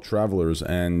show called Travelers,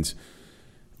 and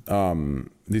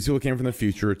these people came from the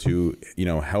future to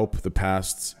help the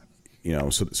past,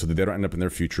 so that they don't end up in their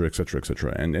future, et cetera, et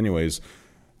cetera. And anyways,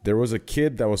 there was a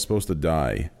kid that was supposed to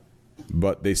die,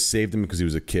 but they saved him because he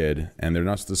was a kid, and they're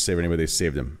not supposed to save anybody. They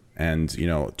saved him, and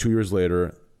 2 years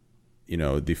later.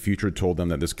 The future told them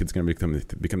that this kid's going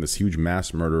to become this huge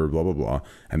mass murderer, blah, blah, blah,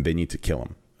 and they need to kill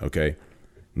him, okay?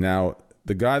 Now,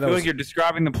 the guy that I feel like you're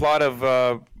describing the plot of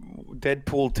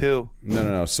Deadpool 2.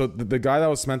 No. So the guy that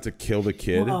was meant to kill the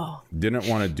kid didn't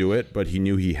want to do it, but he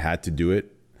knew he had to do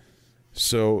it.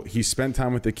 So he spent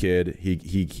time with the kid.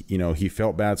 He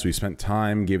felt bad, so he spent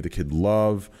time, gave the kid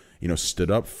love,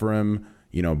 stood up for him,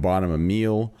 bought him a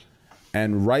meal.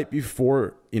 And right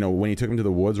before, when he took him to the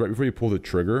woods, right before he pulled the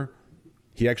trigger,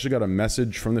 he actually got a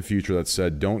message from the future that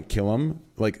said, don't kill him.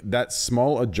 Like that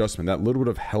small adjustment, that little bit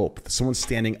of help, someone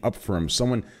standing up for him,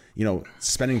 someone,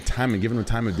 spending time and giving him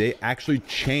time of day actually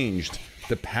changed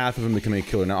the path of him becoming a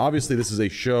killer. Now, obviously this is a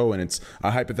show and it's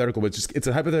a hypothetical, but it's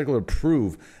a hypothetical to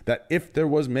prove that if there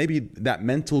was maybe that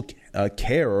mental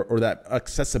care or that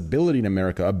accessibility in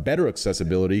America, a better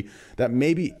accessibility, that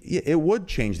maybe it would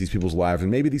change these people's lives and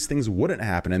maybe these things wouldn't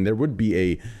happen and there would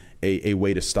be a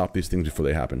way to stop these things before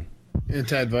they happen.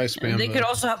 Anti-advice spam. They could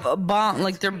also have a bomb,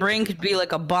 like their brain could be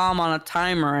like a bomb on a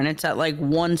timer, and it's at like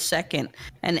 1 second,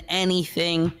 and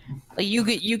anything, like you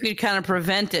could kind of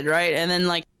prevent it, right? And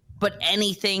then but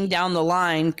anything down the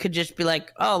line could just be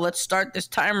like, oh, let's start this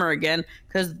timer again,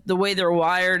 because the way they're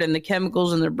wired and the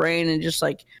chemicals in their brain and just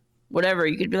like whatever,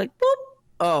 you could be like, boop,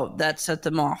 oh, that set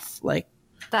them off, like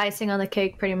The icing on the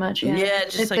cake, pretty much. Yeah, Yeah,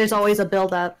 just there's always a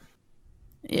build up.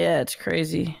 Yeah, it's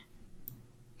crazy.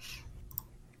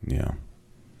 Yeah.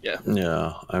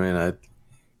 Yeah. I mean,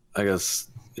 I guess,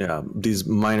 these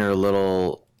minor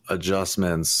little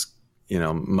adjustments,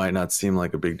 might not seem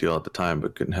like a big deal at the time,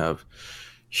 but can have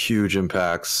huge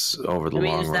impacts over the long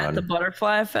run. Is that the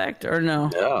butterfly effect or no?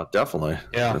 Yeah, definitely.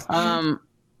 Yeah.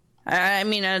 I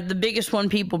mean, the biggest one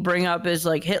people bring up is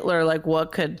like Hitler. Like,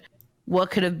 what could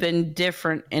have been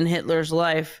different in Hitler's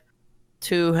life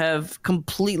to have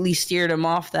completely steered him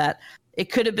off that?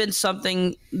 It could have been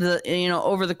something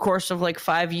over the course of like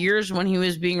 5 years when he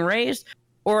was being raised,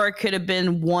 or it could have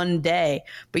been one day.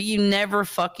 But you never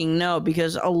fucking know,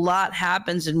 because a lot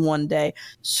happens in one day.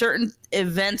 Certain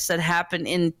events that happen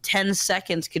in 10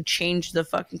 seconds could change the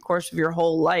fucking course of your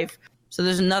whole life. So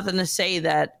there's nothing to say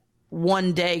that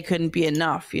one day couldn't be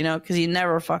enough, because you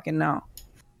never fucking know.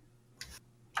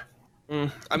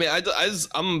 I mean,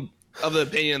 I'm of the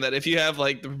opinion that if you have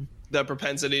like the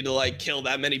propensity to like kill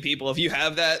that many people, if you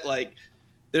have that, like,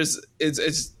 I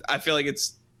feel like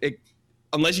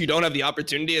unless you don't have the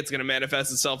opportunity, it's going to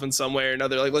manifest itself in some way or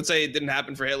another. Like, let's say it didn't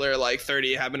happen for Hitler at like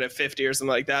 30, it happened at 50 or something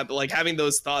like that. But like having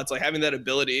those thoughts, like having that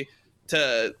ability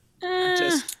to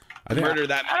just murder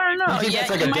that. I don't know. You think Yeah,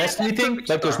 that's like you a might have destiny that thing?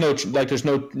 perfect Like there's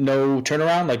no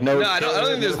turnaround. Like no. No, I don't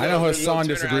think there's. I know there's Hassan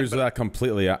no disagrees turnaround, with that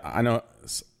completely. I know,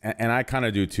 and I kind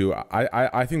of do too.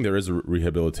 I think there is a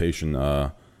rehabilitation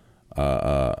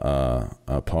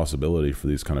possibility for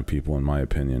these kind of people, in my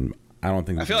opinion. I don't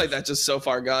think. I feel like that's just so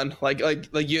far gone. Like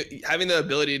you having the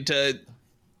ability to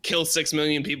kill 6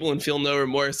 million people and feel no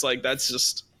remorse. Like that's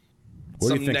just What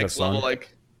do you some think, next Hassan? level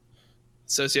like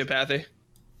sociopathy.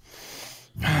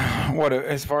 What,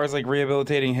 as far as like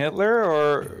rehabilitating Hitler,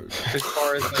 or as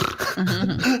far as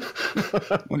like,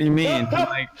 what do you mean?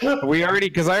 Like we already,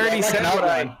 because I already said what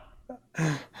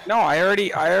I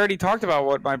already talked about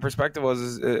what my perspective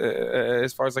was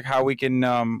as far as like how we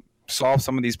can solve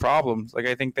some of these problems. Like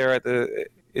I think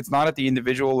it's not at the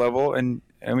individual level, and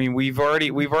I mean we've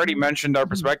already mentioned our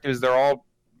perspectives. They're all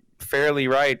fairly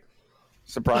right,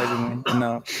 surprisingly.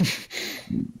 And,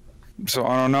 so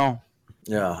I don't know.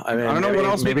 Yeah, I mean, I don't know what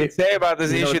else we can say about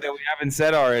this issue that we haven't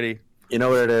said already. You know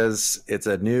what it is? It's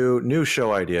a new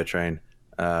show idea train.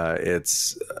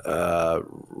 It's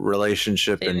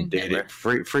relationship and dating,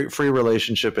 free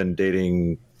relationship and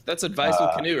dating. That's advice with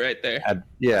Canoe right there.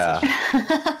 Yeah,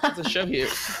 That's a show here.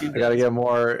 I gotta get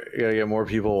more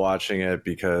people watching it,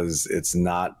 because it's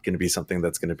not going to be something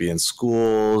that's going to be in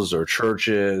schools or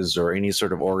churches or any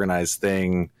sort of organized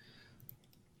thing.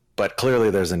 But clearly,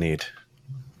 there's a need.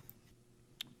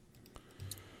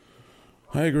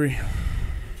 I agree.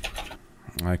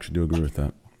 I actually do agree with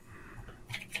that.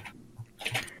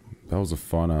 That was a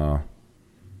fun.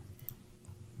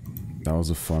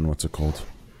 What's it called?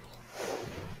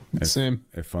 Same.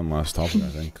 A fun last topic, I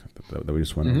think, that we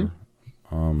just went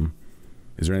over.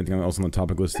 Is there anything else on the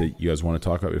topic list that you guys want to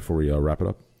talk about before we wrap it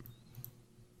up?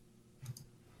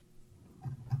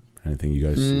 Anything you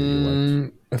guys see that you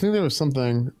liked? I think there was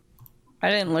something. I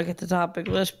didn't look at the topic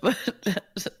list, but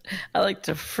I like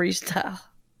to freestyle.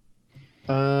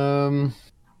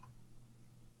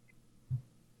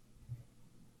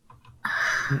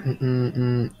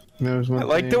 There was one I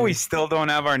like that thing. we still don't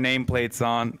have our nameplates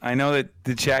on. I know that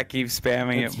the chat keeps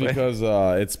spamming It's it,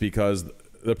 because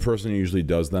the person who usually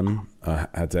does them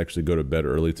had to actually go to bed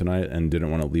early tonight and didn't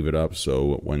want to leave it up.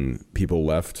 So when people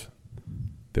left,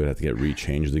 they would have to get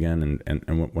rechanged again.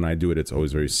 And when I do it, it's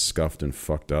always very scuffed and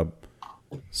fucked up.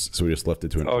 So we just left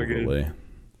it to an overlay.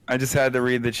 I just had to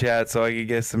read the chat so I could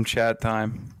get some chat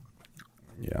time.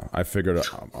 Yeah, I figured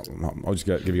I'll just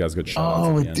give you guys a good shout out.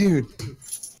 Oh, dude.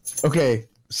 Okay,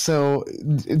 so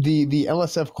the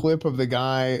LSF clip of the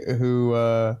guy who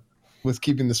was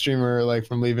keeping the streamer like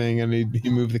from leaving, and he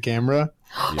moved the camera.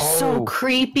 So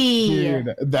creepy.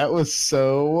 Dude, that was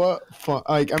so fun.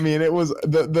 Like, I mean, it was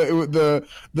the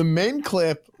main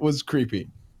clip was creepy,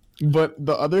 but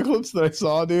the other clips that I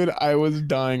saw, dude, I was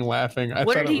dying laughing. I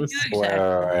What thought did it he was. do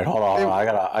exactly? Wait, hold on. I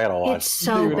gotta watch. It's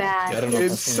so Dude, bad.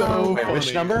 It's so Wait, which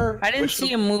funny. number? I didn't see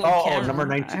him move the Oh, camera. number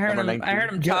 19, I heard number him. 19. I heard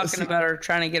him Yeah, talking see- about her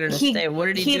trying to get her to He, stay. What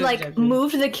did he do? like exactly?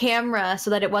 moved the camera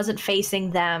so that it wasn't facing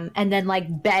them, and then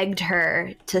like begged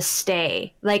her to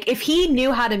stay. Like if he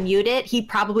knew how to mute it, he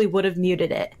probably would have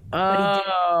muted it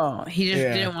Oh, he just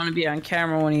Yeah. didn't want to be on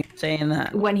camera when he was saying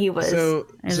that. when he was. So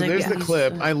He's so like, there's yeah, the he's-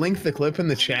 clip. I linked the clip in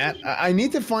the chat. I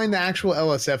need to find the actual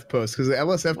LSF post, because the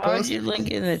LSF Why would post. you link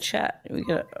it in the chat? We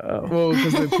got. Oh. Well,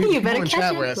 because the people better in catch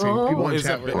chat it. were asking. People in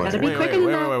chat were Gotta asking. be quicker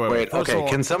than that. Wait, First of okay. all-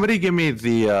 Can somebody give me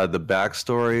the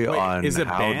backstory on is it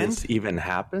how banned? this even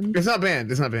happened? It's not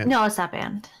banned. It's not banned. No, it's not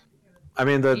banned. I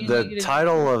mean, You the negative-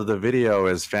 title of the video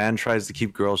is "Fan tries to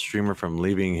keep girl streamer from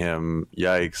leaving him."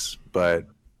 Yikes! But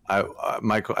I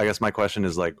guess my question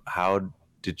is like, how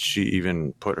did she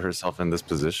even put herself in this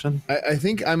position?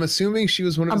 I'm assuming she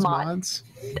was one of A his mod. mods.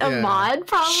 A Yeah. mod,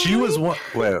 probably. She was one.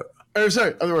 Wait, Or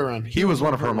sorry, other way around. he was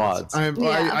one of her mods. I see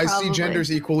probably.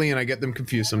 genders equally, and I get them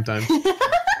confused sometimes.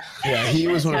 Yeah, he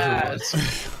was one of her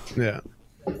mods. Yeah.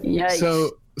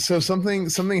 Yikes. So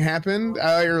something happened,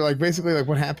 or like basically like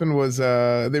what happened was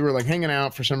they were like hanging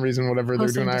out for some reason, whatever. They were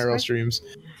Posting doing IRL Discord? streams,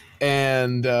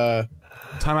 and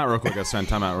Time out real quick, Hassan.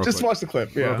 Time out real quick. just watch the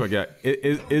clip. Real Yeah. quick, yeah.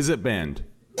 Is it banned?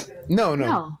 No.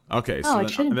 No. Okay, No, so it then,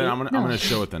 shouldn't then be. I'm gonna No.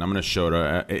 show it. Then I'm gonna show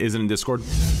it. Is it in Discord?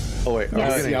 Oh wait,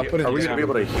 Yes. Yeah, I'll put it are we in gonna be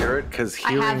able to hear it? Because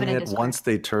I have hearing it in it Discord. once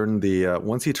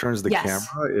he turns the Yes.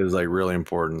 camera is like really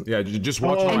important. Yeah, just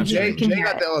watch Oh, it on my and Jay, stream. can Jay hear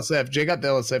got it. the LSF. Jay got the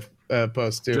LSF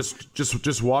post too.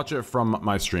 Just watch it from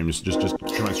my stream. Just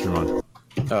turn my stream on.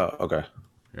 Oh, okay.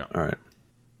 Yeah. All right.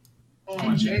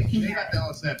 Oh, Jay got the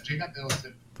LSF. Jay got the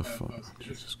LSF. The fuck?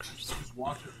 Jesus Christ. Just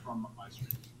watch it from my stream.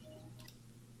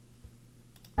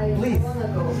 please. I wanna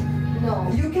go.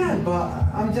 No. You can, but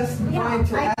I'm just trying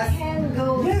to I ask. can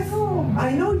go. Yes, too.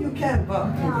 I know you can, but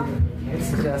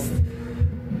it's just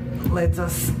let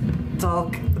us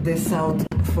talk this out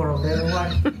for a little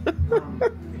while.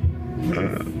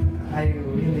 I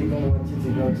really don't want you to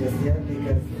go just yet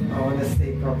because I want to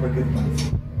say proper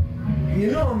goodbyes. You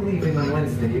know I'm leaving on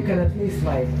Wednesday. You can at least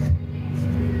like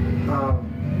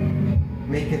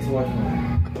make it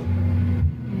worthwhile.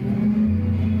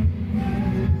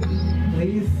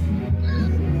 Please.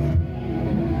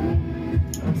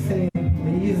 I'm saying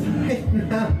please right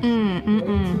now. Way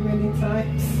too many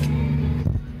times.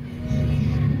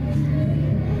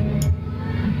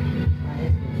 I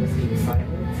just keep silent.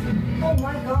 Oh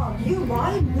my God!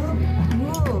 Why move?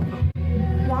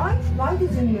 Why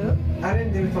did you move? I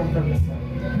didn't do it on purpose.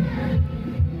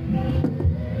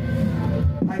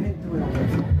 I didn't do it on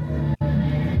purpose.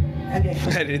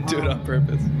 I didn't do it on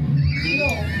purpose. No, I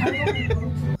don't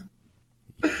want to.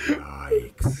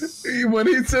 When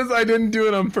he says I didn't do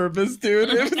it on purpose, dude,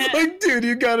 it's like, dude,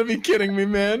 you gotta be kidding me,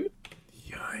 man.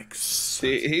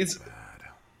 See, he's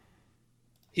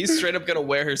straight up gonna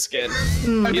wear her skin.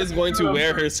 He is going to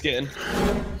wear her skin.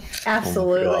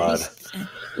 Absolutely.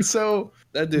 So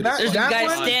that dude. There's a guy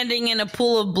standing in a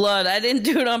pool of blood. I didn't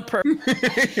do it on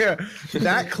purpose. Yeah,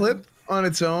 that clip on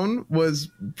its own was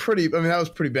pretty. I mean, that was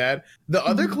pretty bad. The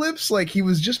other clips, like he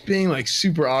was just being like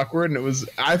super awkward, and it was.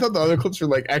 I thought the other clips were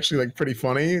like actually like pretty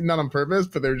funny, not on purpose,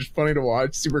 but they were just funny to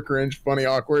watch. Super cringe, funny,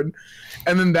 awkward.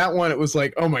 And then that one, it was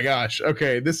like, oh my gosh,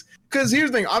 okay, this. Because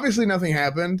here's the thing, obviously nothing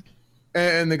happened,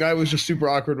 and the guy was just super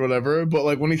awkward, whatever. But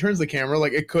like when he turns the camera,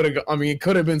 like it could have. I mean, it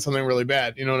could have been something really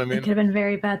bad. You know what I mean? It could have been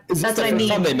very bad. Is That's this what I the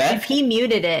first time mean. they met? If he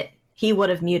muted it, he would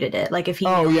have muted it. Like if he.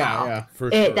 Oh knew yeah, how, yeah. For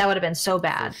sure. That would have been so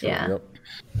bad. Yeah. Yep.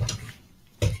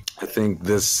 I think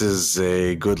this is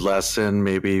a good lesson,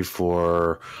 maybe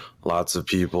for lots of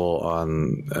people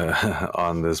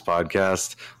on this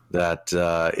podcast. That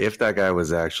if that guy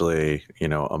was actually,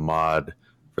 a mod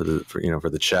for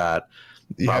the chat,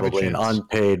 You have a probably an chance.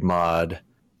 unpaid mod,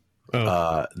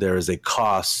 Oh. there is a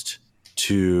cost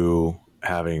to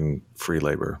having free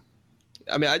labor.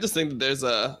 I mean, I just think that there's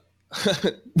a.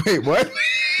 Wait, what?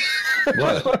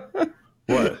 What?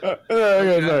 What?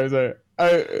 Okay, sorry.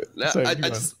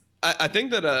 I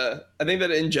think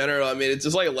that in general, I mean, it's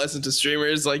just like a lesson to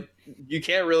streamers. Like, you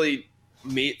can't really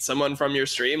meet someone from your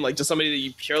stream, like just somebody that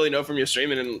you purely know from your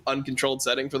stream in an uncontrolled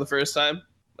setting for the first time.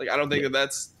 Like, I don't think that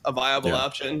that's a viable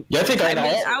option. Yeah, I think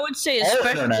I would say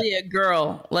especially a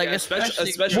girl, like Yeah,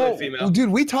 especially female. Well,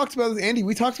 dude, we talked about this, Andy.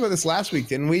 We talked about this last week,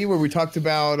 didn't we? Where we talked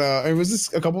about, was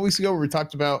this a couple weeks ago? Where we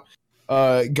talked about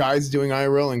guys doing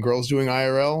IRL and girls doing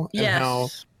IRL, and how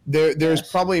there's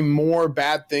probably more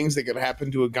bad things that could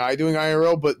happen to a guy doing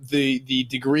IRL, but the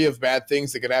degree of bad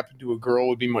things that could happen to a girl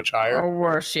would be much higher. Or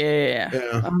worse, yeah.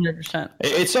 100%.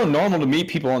 It's so normal to meet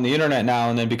people on the internet now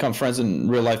and then become friends in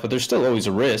real life, but there's still always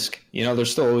a risk.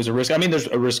 There's still always a risk. I mean, there's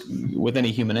a risk with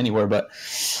any human anywhere, but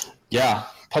yeah,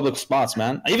 public spots,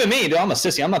 man. Even me, dude, I'm a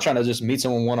sissy. I'm not trying to just meet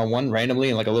someone one-on-one randomly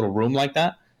in like a little room like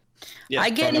that. Yeah,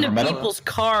 I get into people's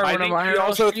car I when think I'm she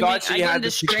also streaming. thought she I get had into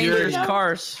the strangers' security.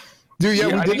 cars. Dude, yeah, I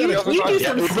we think did we that. also You thought do she had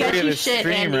some the security of sketchy the shit,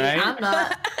 stream, Andy. right? I'm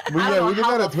not. We I don't did know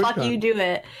how that at the fuck TwitchCon. you do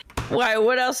it. Why?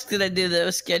 What else did I do that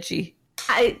was sketchy?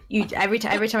 Every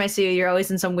time I see you, you're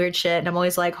always in some weird shit, and I'm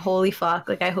always like, holy fuck!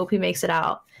 Like I hope he makes it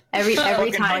out. Every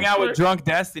Fucking time. hung out with Drunk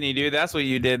Destiny, dude. That's what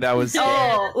you did. That was.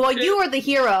 Oh well, you were the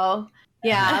hero.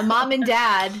 Yeah, mom and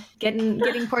dad getting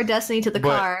poor Destiny to the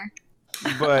car.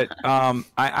 But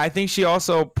I think she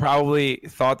also probably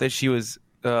thought that she was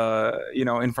in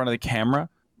front of the camera,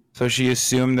 so she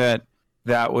assumed that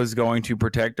was going to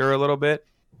protect her a little bit,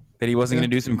 that he wasn't going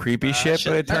to do some creepy shit.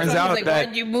 But it turns out like, that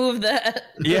why'd you move that?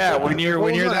 yeah, when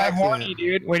you're that horny,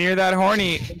 dude, when you're that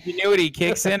horny, ingenuity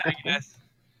kicks in, I guess.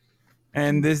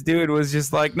 And this dude was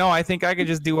just like, no, I think I could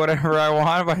just do whatever I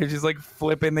want by just like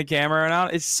flipping the camera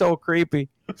around. It's so creepy.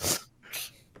 It's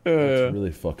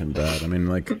really fucking bad. I mean,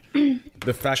 like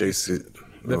the fact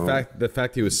the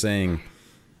fact he was saying,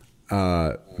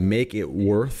 make it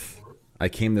worth. I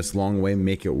came this long way,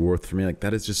 make it worth for me. Like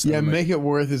that is just make it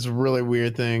worth is a really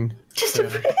weird thing. Just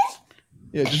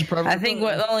just I think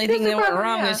the only thing that went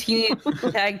wrong is he needed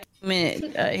to tag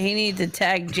he needed to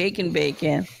tag Jake and Bake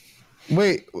in.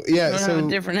 Wait, yeah. So So a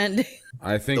different ending.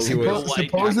 I think he was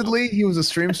supposedly he was a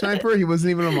stream sniper. He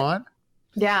wasn't even a mod.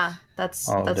 Yeah, that's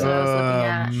what I was looking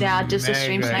at. Yeah, just a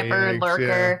stream mega sniper, yikes,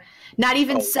 lurker, not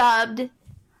even subbed.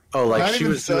 Oh, like Not she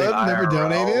even was doing subbed, never IRL.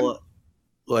 donated?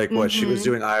 Like what she was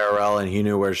doing IRL, and he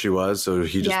knew where she was, so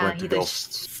he just went to go.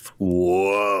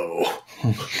 Whoa!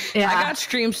 Yeah. I got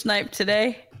stream sniped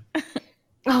today.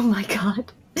 Oh my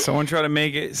god. Someone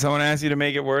asked you to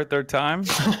make it worth their time.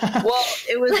 Well,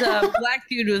 it was a black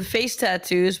dude with face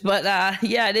tattoos, but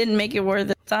yeah, I didn't make it worth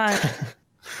the time.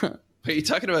 Are you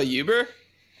talking about Uber?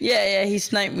 Yeah, he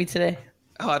sniped me today.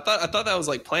 Oh, I thought that was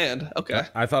like planned. Okay.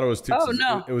 I thought it was too. Oh,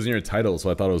 no. It was in your title, so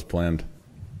I thought it was planned.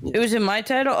 It was in my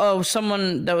title. Oh,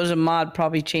 someone that was a mod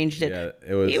probably changed it. Yeah,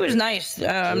 it was. He was nice. It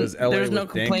was LA there was no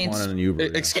with Dan complaints. Quan and Uber, yeah.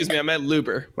 Excuse me, I meant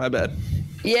Luber. My bad.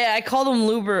 Yeah, I called him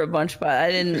Luber a bunch, but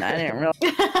I didn't realize.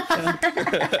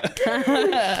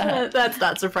 That's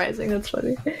not surprising. That's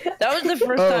funny. That was the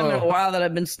first time in a while that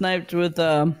I've been sniped with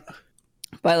by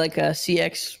like a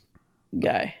CX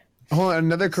guy. Hold on,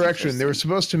 another correction. They were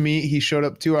supposed to meet. He showed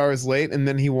up 2 hours late, and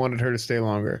then he wanted her to stay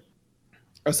longer.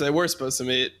 Oh, so they were supposed to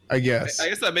meet. I guess. I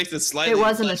guess that makes it slightly. It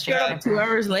wasn't a less straight bad. up. 2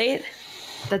 hours late.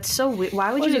 That's so weird.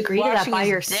 Why would Was you he agree to that washing by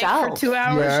his dick yourself? for 2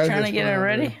 hours Yeah, trying to that's get her fine.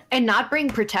 ready? And not bring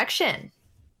protection?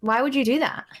 Why would you do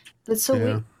that? That's so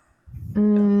Yeah.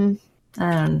 weird.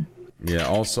 Yeah.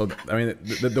 Also, I mean,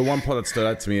 the one part that stood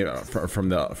out to me from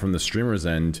the streamer's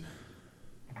end,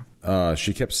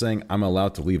 she kept saying, "I'm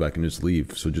allowed to leave. I can just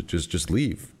leave. So just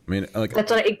leave." I mean, like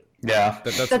That's what I. Yeah.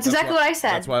 That's exactly what I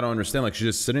said. That's why I don't understand. Like she's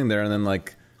just sitting there, and then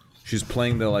like she's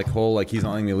playing the like whole like he's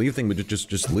not letting me leave thing, but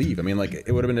just leave. I mean, like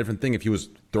it would have been a different thing if he was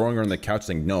throwing her on the couch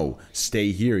saying, "No,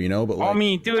 stay here," you know. But like, I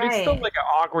mean, dude, it's still Right. like an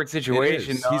awkward it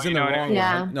situation. is. Though, He's in you the know what I wrong. mean?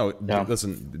 Yeah. No, Yeah.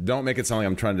 listen. Don't make it sound like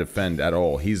I'm trying to defend at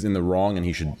all. He's in the wrong, and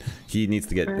he needs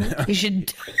to get. You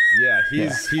should. Yeah,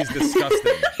 he's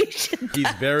disgusting.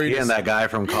 He's very. He and that guy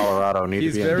from Colorado need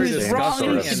He's to be very in the same wrong. sort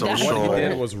of He's disgusting. wrong. What he did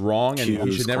social was wrong, and he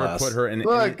cues should never class. put her in.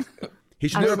 Look, He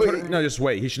should never put her, no, just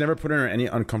wait. He should never put her in any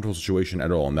uncomfortable situation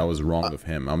at all, and that was wrong of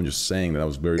him. I'm just saying that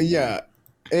was very. yeah,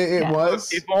 it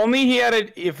was. If only he had a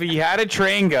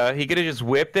Trenga, he could have just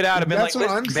whipped it out and been That's like,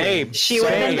 what I'm "Listen, saying. babe, She would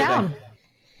have been babe, down.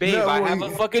 Babe, No, I have a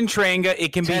fucking Trenga.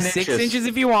 It can be 10 6 inches. inches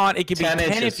if you want. It can be 10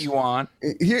 10 inches. if you want."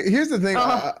 Here's the thing.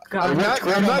 Oh, God. I'm not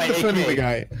my defending AK. the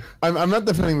guy. I'm not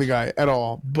defending the guy at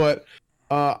all. But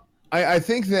I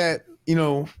think that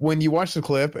when you watch the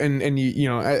clip and you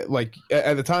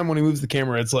at the time when he moves the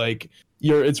camera, it's like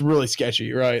it's really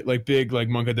sketchy, right? Like big like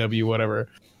Monka W whatever.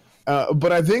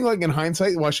 But I think like in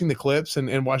hindsight, watching the clips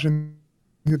and watching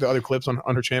the other clips on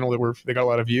her channel they got a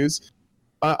lot of views.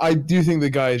 I do think the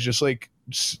guy is just like.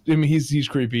 I mean, he's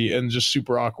creepy and just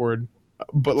super awkward.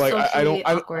 But like I don't.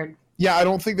 Awkward. Yeah, I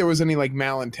don't think there was any like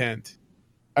malintent.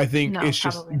 I think No, it's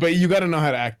just, probably. but you got to know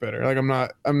how to act better. Like I'm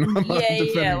not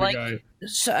defending the like guy.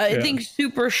 so I Yeah. think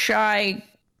super shy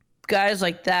guys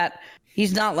like that.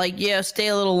 He's not like stay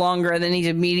a little longer, and then he's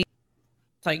immediately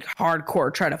like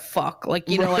hardcore try to fuck. Like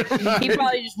like he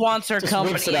probably just wants her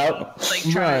company. whips it out. Like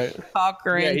trying to talk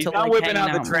her Yeah, into he's like not whipping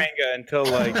hanging out the more. Trenga until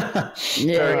like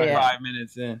Yeah. 35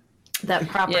 minutes in. That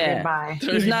proper Yeah. goodbye.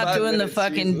 He's not 35 doing the minutes,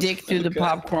 fucking Jesus. dick through the Okay.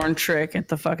 popcorn trick at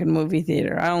the fucking movie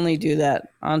theater. I only do that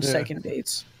on second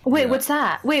dates. Wait, what's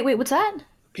that? Wait, what's that?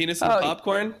 Penis in the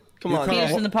popcorn? Come on. Penis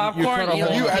in the popcorn. cut a You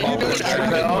hole- like, have you put noticed- your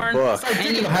popcorn, Book.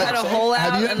 and you cut a hole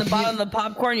have out you- in the bottom of the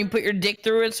popcorn. You put your dick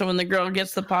through it, so when the girl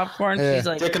gets the popcorn, Yeah. she's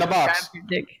like, Dick in a box. grabs your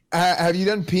dick. Have you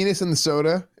done penis in the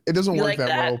soda? It doesn't You work like that,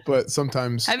 that? well, but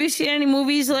sometimes. Have you seen any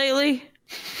movies lately?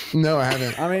 No, I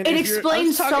haven't. I mean, It if you're-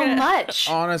 explains so talking- much.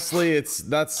 Honestly,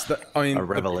 I mean, A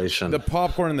revelation. The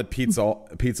popcorn and the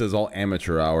pizza is all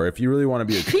amateur hour. If you really want to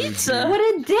be a true Pizza? What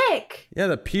a dick! yeah,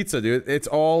 the pizza, dude. It's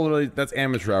all really that's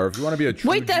amateur hour. If you want to be a true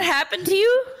Wait, that happened to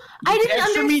you? I didn't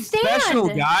Extra meat special,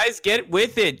 understand. guys. Get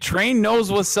with it. Train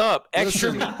knows what's up.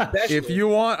 Extra meat special. if you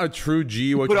want a true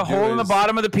G, what put you a do hole in the is-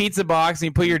 bottom of the pizza box and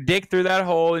you put your dick through that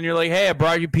hole and you're like, "Hey, I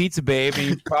brought you pizza, babe," and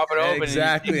you pop it open.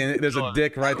 Exactly, and there's a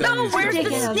dick right there. No, and you where's stick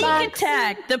the it in. sneak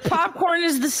attack? The popcorn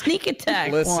is the sneak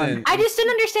attack Listen, one. I just didn't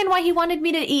understand why he wanted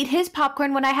me to eat his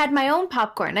popcorn when I had my own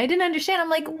popcorn. I didn't understand. I'm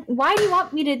like, why do you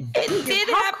want me to? It did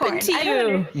happen to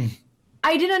you.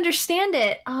 I didn't understand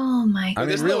it. Oh my I god! mean,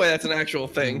 There's no way that's an actual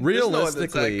thing. There's no way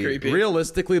that's that creepy.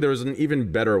 Realistically, there's an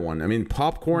even better one. I mean,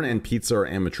 popcorn and pizza are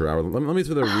amateur hour. Let me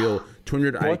tell you the real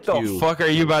 200 What IQ. the fuck are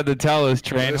you about to tell us,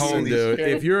 Train? Listen, Holy dude. shit.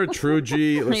 If you're a true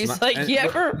G, listen, He's like, yeah,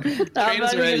 I'm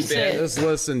not ready, even say it. Just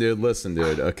listen,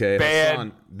 dude. Okay, Bad.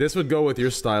 Hassan, this would go with your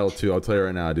style too. I'll tell you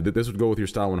right now, dude. This would go with your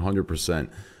style 100%.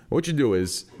 What you do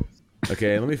is,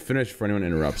 okay, let me finish for anyone who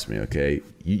interrupts me. Okay,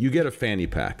 you get a fanny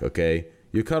pack. Okay.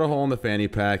 You cut a hole in the fanny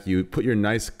pack. You put your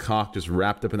nice cock just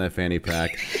wrapped up in that fanny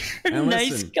pack. And Nice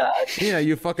listen, cock. yeah,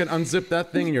 you fucking unzip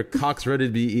that thing and your cock's ready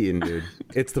to be eaten, dude.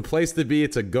 It's the place to be.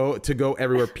 It's a go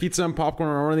everywhere. Pizza and popcorn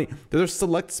or anything. There's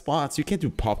select spots. You can't do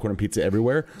popcorn and pizza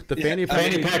everywhere. The fanny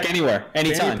pack anywhere,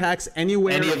 anytime. Fanny packs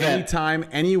anywhere, Any event. anytime,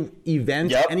 any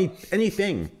event, Yep.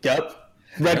 anything. Yep.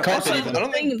 Red carpet. Also,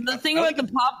 the thing about the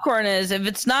popcorn is, if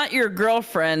it's not your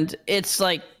girlfriend, it's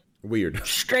like weird,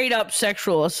 straight up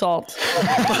sexual assault.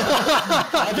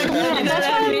 That's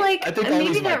why I'm like,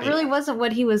 maybe that really wasn't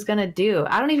what he was gonna do.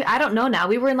 I don't know now.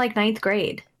 We were in like 9th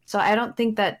grade, so I don't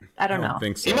think that. I don't know.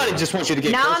 Think so. He might have just want you to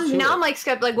get. Now I'm like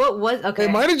skeptical. Like, what was okay?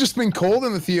 It might have just been cold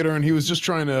in the theater, and he was just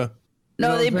trying to.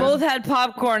 No, they both had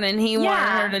popcorn, and he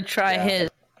wanted her to try his.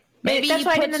 Maybe That's he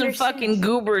why I put didn't some understand. fucking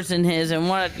goobers in his and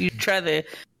wanted you to try the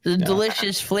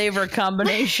delicious flavor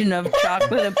combination of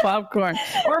chocolate and popcorn.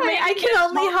 Or maybe I can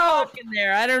only hope. in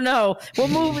there. I don't know. What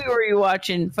movie were you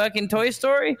watching? Fucking Toy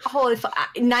Story? Holy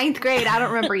 9th grade. I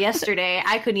don't remember yesterday.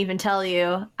 I couldn't even tell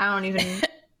you. I don't even.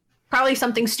 Probably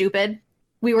something stupid.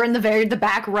 We were in the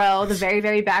back row, the very,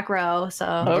 very back row. So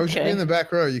Why would you be in the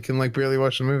back row? You can like barely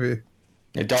watch the movie.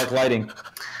 Dark lighting.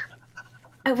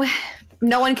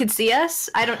 No one could see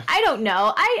us. I don't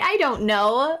know. I don't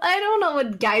know. I don't know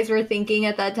what guys were thinking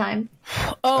at that time.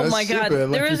 Oh That's my god,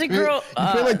 stupid. there Like, was a you pay- girl. You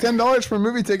pay like $10 for a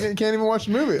movie ticket. You can't even watch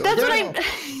the movie. That's what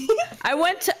I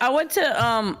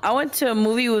went to a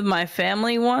movie with my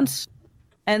family once,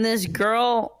 and this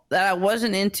girl that I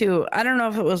wasn't into. I don't know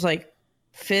if it was like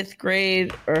 5th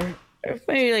grade or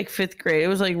maybe like 5th grade. It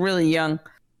was like really young.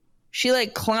 She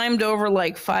like climbed over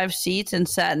like 5 seats and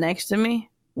sat next to me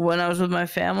when I was with my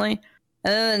family.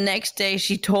 And then the next day,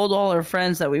 she told all her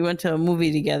friends that we went to a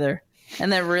movie together,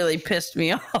 and that really pissed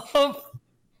me off.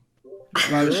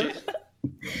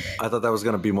 I thought that was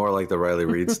going to be more like the Riley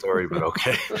Reid story, but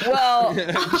okay. Well,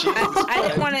 I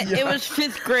didn't want to. It was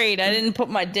 5th grade. I didn't put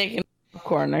my dick in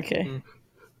popcorn. Okay.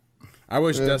 I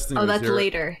wish Destiny was that's here.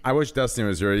 later. I wish Destiny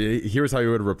was here. Here's how he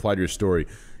would have replied to your story.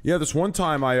 Yeah, this one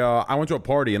time I went to a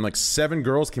party and like 7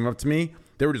 girls came up to me.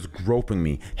 They were just groping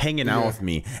me, hanging out with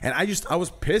me, and I was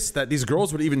pissed that these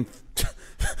girls would even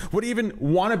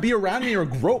want to be around me or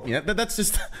grope me. That's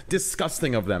just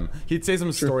disgusting of them. He'd say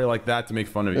some story like that to make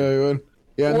fun of you. Yeah, he would.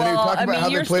 Yeah, and then he would Well, talk I about mean, how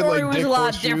your they played story like was Dick a lot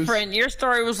Horseshoes. different. Your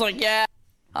story was like, yeah,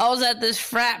 I was at this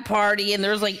frat party and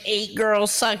there was like 8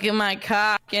 girls sucking my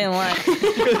cock and like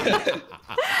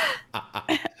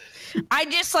I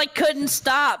just like couldn't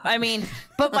stop. I mean,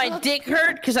 but my dick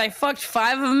hurt because I fucked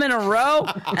 5 of them in a row,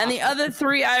 and the other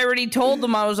 3 I already told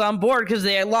them I was on board because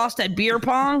they had lost at beer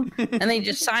pong and they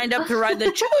just signed up to ride the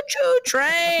choo-choo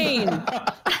train.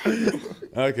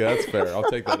 Okay, that's fair. I'll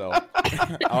take that L.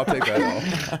 I'll take that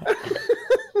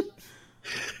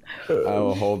L. I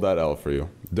will hold that L for you.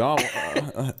 Dom,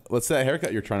 what's that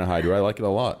haircut you're trying to hide? I like it a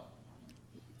lot.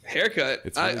 Haircut?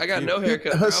 It's really I got cute. no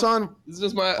haircut. bro. Hassan, This is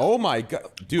just my. Oh my god,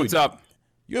 dude! What's up?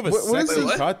 You have a What is sexy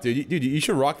this? cut, dude. You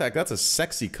should rock that. That's a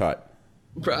sexy cut.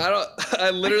 Bro, I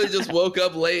literally just woke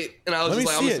up late and I was Let me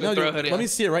just like, I'm see just it. gonna No, throw a dude, hoodie let on. me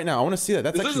see it right now. I want to see that.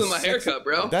 That's This actually isn't my sexy. haircut,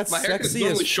 bro. That's my haircut's sexy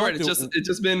normally as short. fuck, It's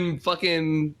just been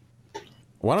fucking.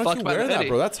 Why don't fucked you by wear the that, hoodie.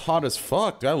 bro? That's hot as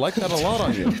fuck. Dude. I like that a lot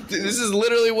on you. Dude, this is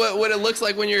literally what it looks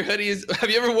like when your hoodie is. Have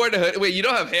you ever worn a hoodie? Wait, you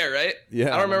don't have hair, right? Yeah,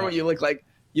 I don't remember what you look like.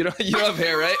 You don't have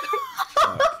hair, right?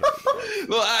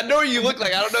 Well, I know what you look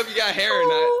like. I don't know if you got hair or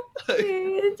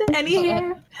not. Any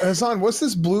hair? Hassan, what's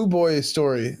this Blue Boy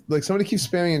story? Like somebody keeps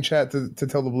spamming in chat to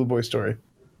tell the Blue Boy story.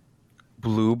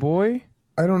 Blue boy?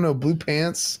 I don't know. Blue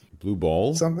pants? Blue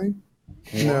balls? Something?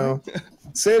 No.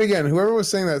 Say it again. Whoever was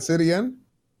saying that, say it again.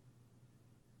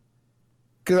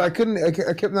 Because I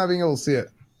kept not being able to see it.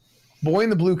 Boy in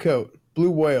the blue coat.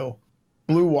 Blue whale.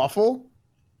 Blue waffle.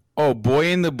 Oh, boy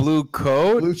in the blue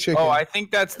coat? Blue chicken. Oh, I think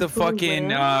that's the fucking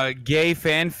gay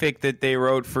fanfic that they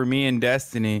wrote for me and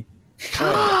Destiny.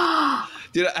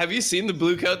 Dude, have you seen the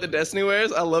blue coat that Destiny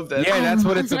wears? I love that. Yeah, that's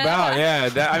what it's about. Yeah,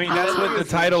 that's what the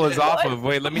title is off of.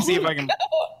 Wait, let me see if I can.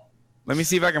 Let me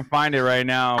see if I can find it right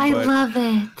now. I but- love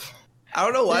it. I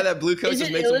don't know why that blue coat Is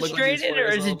just it makes him look like he's illustrated or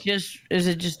four is years it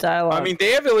old. just dialogue? I mean,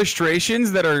 they have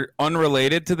illustrations that are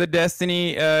unrelated to the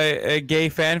Destiny gay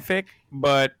fanfic,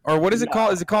 or what is it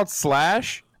called? Is it called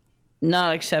Slash?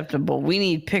 not acceptable. We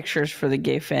need pictures for the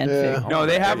gay fanfic. No,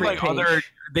 they have Every like page. other.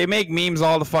 They make memes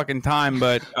all the fucking time,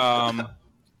 but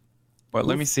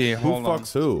let me see. Who Hold on.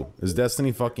 fucks who? Is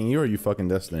Destiny fucking you or are you fucking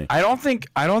Destiny? I don't think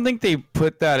they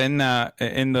put that in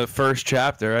the first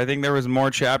chapter. I think there was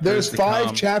more chapters. There's to 5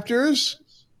 come. chapters.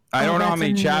 I don't know how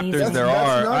many chapters there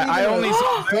are. I only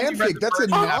saw fanfic. That's a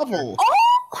novel.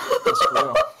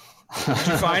 Did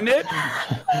you find it?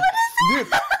 Dude,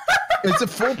 it's a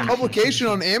full publication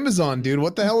on Amazon, dude.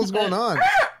 What the hell is going on?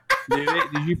 Did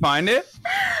you find it?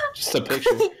 Just a picture.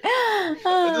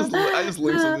 I just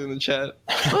linked something in the chat.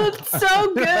 It's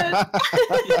so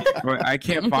good. Wait, I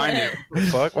can't find it. What the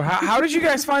fuck? Well, how did you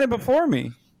guys find it before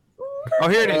me? Oh,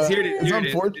 here it is. Here it is. It's Here on it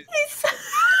is. Ford.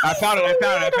 I found it.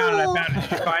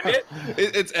 Did you find it?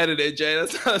 It's edited, Jay.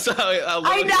 That's how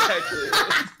I know.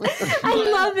 I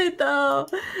love it though.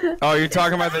 Oh, you're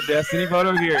talking about the Destiny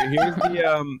photo?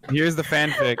 Here's the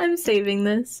fanfic. I'm saving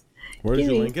this. Where did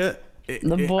you link it? I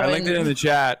linked it in the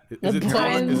chat. Is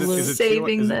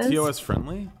it TOS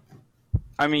friendly?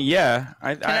 I mean, yeah.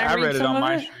 I read it on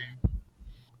my stream.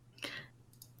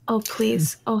 Oh,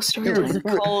 please. Oh, story It was a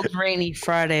cold, rainy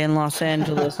Friday in Los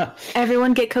Angeles.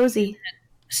 Everyone get cozy.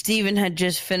 Steven had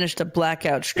just finished a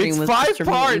blackout stream It's with 5 Mr.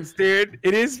 parts, dude.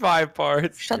 It is 5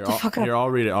 parts. Shut the fuck up. Here, I'll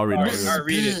read it.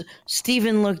 Read it.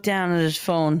 Steven looked down at his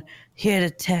phone. He had a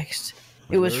text.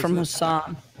 It was from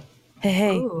Hassan.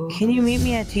 Hey, can you meet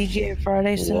me at TGA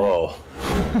Fridays tonight? Whoa.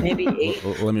 Maybe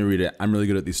 8. Let me read it. I'm really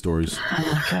good at these stories. Oh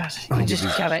my god! You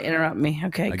just gotta interrupt me.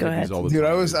 Okay, go ahead. Dude,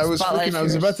 I was Spotlight's freaking. I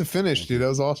was about to finish, dude. That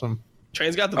was awesome.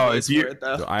 Train's got the voice for it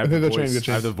though. I have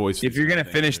the voice. If you're gonna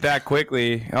finish that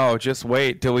quickly, just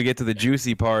wait till we get to the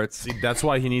juicy parts. See, that's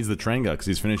why he needs the Trenga, because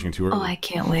he's finishing too early. Oh, I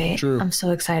can't wait. True. I'm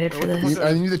so excited for this.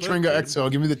 I need the Trenga XL.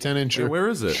 Give me the 10-incher. Where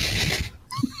is it?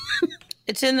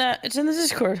 It's in the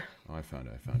Discord. Oh, I found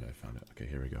it. Okay,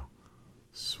 here we go.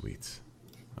 Sweet.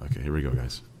 Okay, here we go,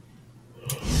 guys.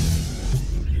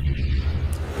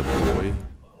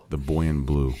 The boy in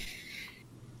blue.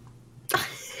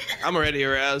 I'm already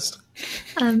aroused.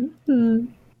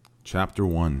 Chapter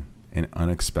 1, an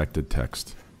unexpected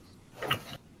text.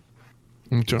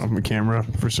 I'm turning off my camera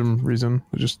for some reason.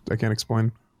 I can't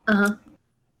explain. Uh-huh.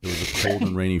 It was a cold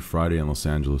and rainy Friday in Los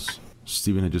Angeles.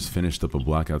 Steven had just finished up a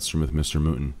blackout stream with Mr.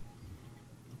 Mooten.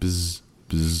 Bzz,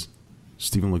 bzz.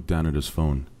 Steven looked down at his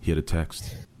phone. He had a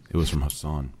text. It was from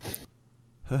Hassan.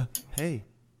 Hey,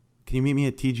 can you meet me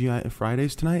at TGI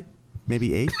Fridays tonight?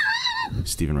 Maybe 8?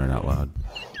 Steven read out loud.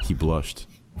 He blushed,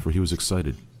 for he was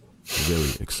excited.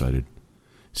 Very excited.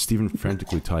 Steven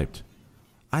frantically typed,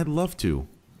 I'd love to.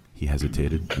 He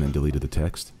hesitated and then deleted the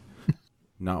text.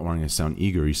 Not wanting to sound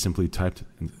eager, he simply typed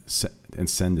and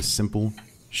sent a simple,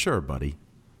 sure, buddy.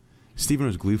 Steven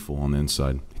was gleeful on the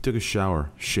inside. He took a shower,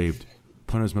 shaved,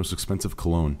 put on his most expensive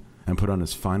cologne, and put on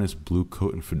his finest blue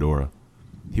coat and fedora.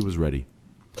 He was ready.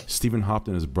 Steven hopped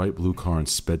in his bright blue car and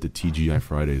sped to TGI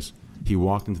Fridays. He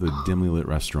walked into the dimly lit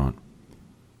restaurant.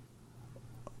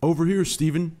 Over here,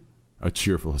 Steven, a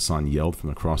cheerful Hassan yelled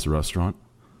from across the restaurant.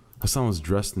 Hassan was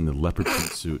dressed in the leopard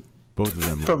print suit. Both of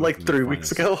them from like 3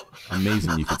 weeks ago.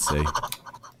 Amazing, you could say.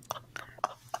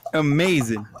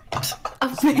 Amazing.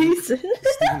 Amazing.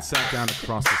 Steven sat down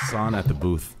across Hassan at the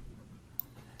booth.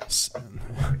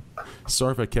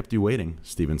 Sorry if I kept you waiting,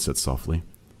 Steven said softly.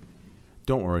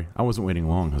 Don't worry, I wasn't waiting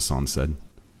long, Hassan said,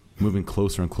 moving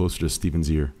closer and closer to Steven's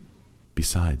ear.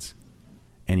 Besides,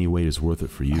 any wait is worth it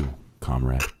for you,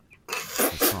 comrade.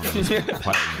 Hassan whispered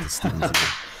quietly into Steven's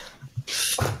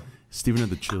ear. Steven had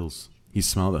the chills. He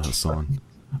smiled at Hassan.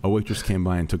 A waitress came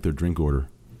by and took their drink order.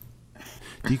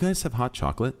 Do you guys have hot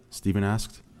chocolate? Steven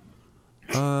asked.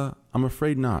 I'm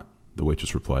afraid not, the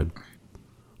waitress replied.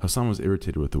 Hassan was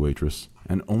irritated with the waitress,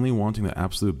 and only wanting the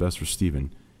absolute best for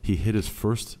Steven, he hit his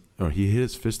fist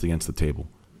against the table.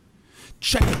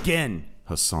 Check again,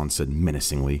 Hassan said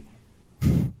menacingly.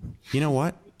 You know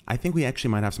what? I think we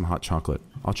actually might have some hot chocolate.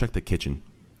 I'll check the kitchen.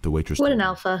 The waitress What told an me.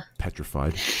 alpha.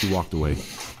 Petrified, she walked away.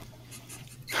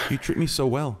 You treat me so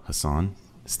well, Hassan,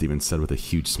 Steven said with a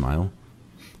huge smile.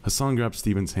 Hassan grabbed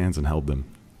Steven's hands and held them.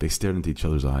 They stared into each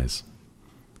other's eyes.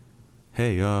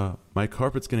 Hey, my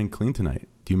carpet's getting clean tonight.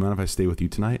 Do you mind if I stay with you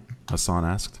tonight? Hassan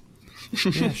asked.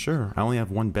 Yeah, sure. I only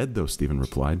have one bed, though, Steven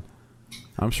replied.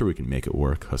 I'm sure we can make it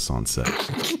work, Hassan said.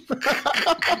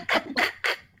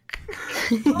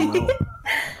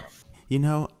 You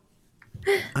know,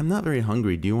 I'm not very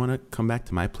hungry. Do you want to come back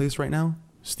to my place right now?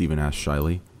 Steven asked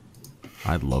shyly.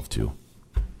 I'd love to.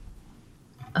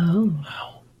 Oh.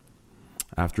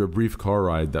 After a brief car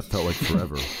ride that felt like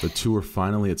forever, the two were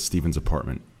finally at Steven's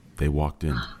apartment. They walked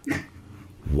in.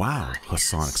 Wow,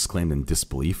 Hassan exclaimed in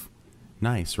disbelief.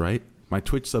 Nice, right? My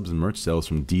Twitch subs and merch sales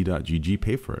from D.GG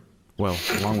pay for it. Well,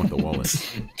 along with the wallet.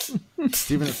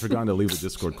 Steven had forgotten to leave the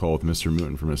Discord call with Mr.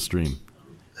 Mooten from his stream.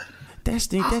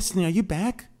 Destiny, are you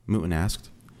back? Mooten asked.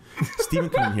 Steven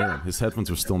couldn't hear him. His headphones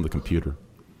were still in the computer.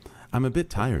 I'm a bit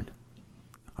tired.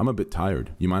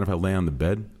 You mind if I lay on the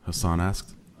bed? Hassan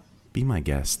asked. Be my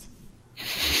guest.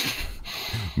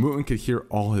 Mooten could hear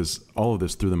all of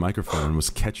this through the microphone and was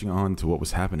catching on to what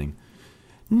was happening.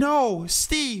 No,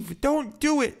 Steve, don't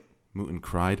do it, Mooten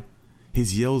cried.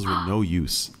 His yells were no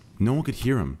use. No one could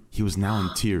hear him. He was now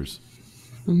in tears.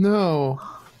 No.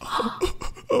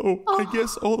 Oh, I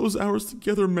guess all those hours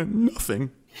together meant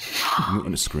nothing,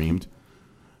 Mooten screamed.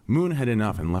 Mooten had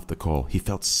enough and left the call. He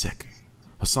felt sick.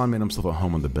 Hassan made himself at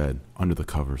home on the bed, under the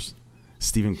covers.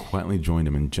 Steven quietly joined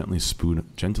him and gently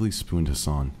spooned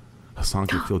Hassan. Hassan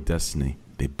could feel destiny.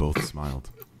 They both smiled.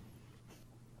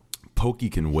 Pokey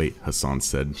can wait, Hassan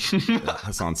said.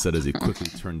 Hassan said as he quickly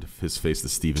turned his face to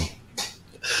Steven.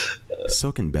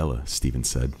 So can Bella, Steven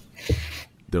said.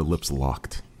 Their lips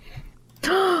locked.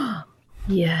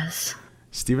 Yes.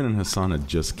 Steven and Hassan had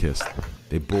just kissed.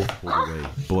 They both pulled away,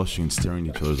 blushing and staring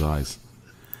into each other's eyes.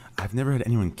 I've never had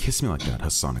anyone kiss me like that,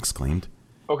 Hassan exclaimed.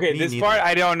 Okay, this part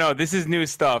I don't know. This is new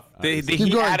stuff. Keep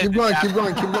going.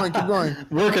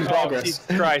 Work in progress. Jesus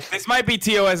Christ. This might be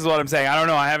TOS is what I'm saying. I don't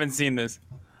know. I haven't seen this.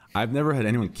 I've never had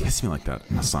anyone kiss me like that,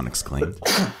 Hassan exclaimed.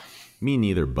 Me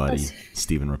neither, buddy,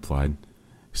 Steven replied.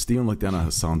 Steven looked down at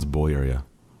Hassan's boy area.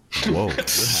 Whoa,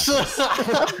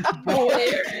 Boy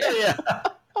area.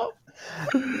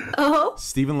 Oh.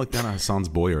 Steven looked down at Hassan's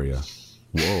boy area.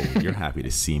 Whoa, you're happy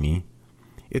to see me.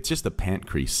 It's just a pant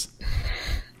crease.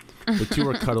 The two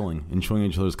were cuddling, enjoying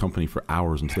each other's company for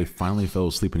hours until they finally fell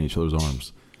asleep in each other's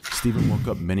arms. Steven woke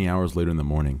up many hours later in the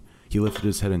morning. He lifted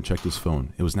his head and checked his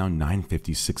phone. It was now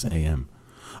 9:56 a.m.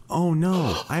 Oh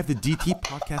no, I have the DT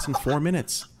podcast in 4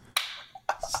 minutes.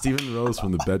 Steven rose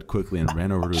from the bed quickly and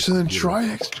ran over to his computer. Try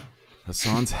extra.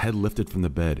 Hassan's head lifted from the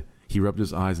bed. He rubbed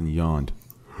his eyes and yawned.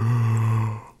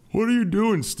 What are you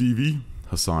doing, Stevie?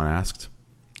 Hassan asked.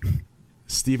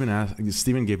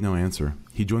 Steven gave no answer.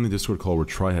 He joined the Discord call where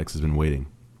Trihex has been waiting.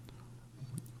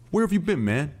 Where have you been,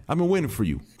 man? I've been waiting for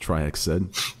you, Trihex said.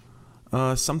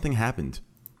 Something happened.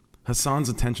 Hassan's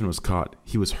attention was caught.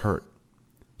 He was hurt.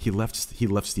 He left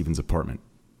Steven's apartment.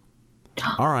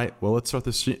 All right, well, let's start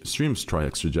the streams,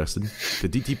 Trihex suggested. The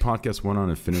DT podcast went on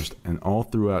and finished, and all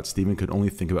throughout, Steven could only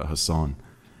think about Hassan.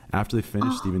 After they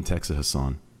finished, Steven texted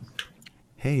Hassan.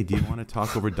 Hey, do you want to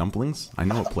talk over dumplings? I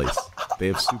know a place. They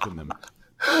have soup in them.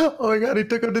 Oh my god, he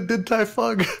took him to Din Tai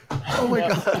Fung. Oh my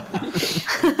god.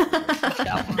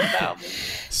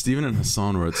 Steven and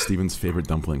Hassan were at Steven's favorite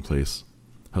dumpling place.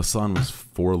 Hassan was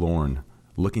forlorn,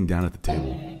 looking down at the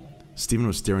table. Steven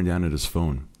was staring down at his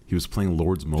phone. He was playing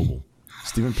Lords Mobile.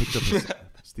 Steven picked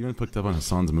up on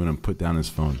Hassan's moon and put down his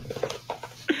phone.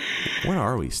 Where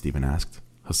are we? Steven asked.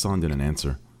 Hassan didn't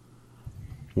answer.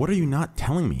 What are you not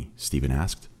telling me? Steven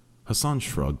asked. Hassan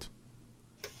shrugged.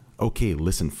 Okay,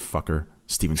 listen, fucker.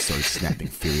 Steven started snapping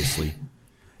furiously.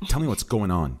 Tell me what's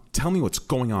going on. Tell me what's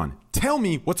going on. Tell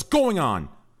me what's going on.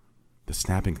 The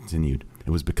snapping continued. It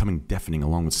was becoming deafening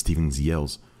along with Steven's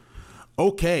yells.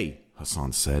 Okay,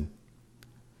 Hassan said.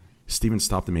 Steven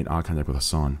stopped and made eye contact with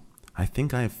Hassan. I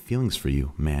think I have feelings for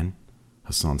you, man,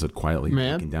 Hassan said quietly,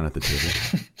 looking down at the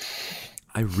table.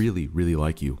 I really, really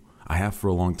like you. I have for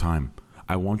a long time.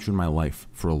 I want you in my life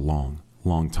for a long,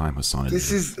 long time, Hassan admitted.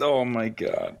 This is, oh my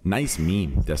god. Nice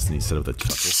meme, Destiny said with a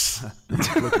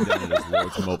chuckle. Looking down at his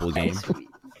Lord's Mobile game.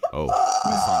 Oh,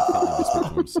 Hassan felt whispered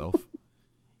to himself.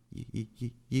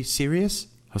 You serious?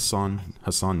 Hassan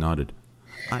nodded.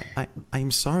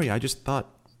 I'm sorry, I just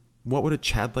thought, what would a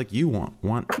Chad like you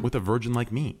want with a virgin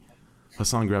like me?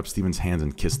 Hassan grabbed Steven's hands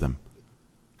and kissed them.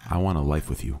 I want a life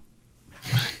with you.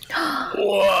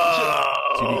 Whoa!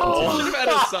 Should have had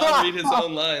Hassan read his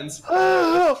own lines.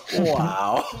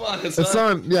 Wow. Come on,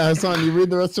 Hassan. Hassan, you read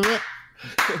the rest of it?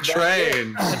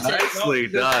 Train. Nicely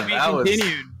done.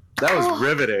 That was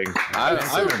riveting. I'm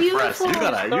impressed. beautiful. You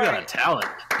got a talent.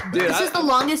 Dude, This is the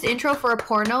longest intro for a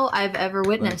porno I've ever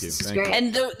witnessed. This is great.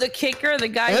 And the kicker, the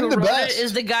guy And who the wrote best. it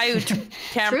is the guy who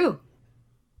True.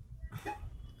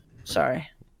 Sorry.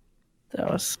 That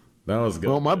was good.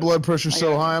 Well, my blood pressure's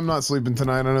so high, I'm not sleeping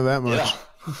tonight. I know that much.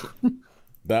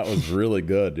 That was really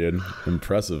good, dude.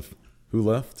 Impressive. Who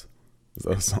left? Is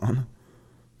that Hassan?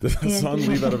 Did Hassan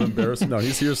leave out of embarrassment? No,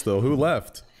 he's here still. Who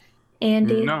left?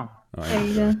 Andy. No. Oh, There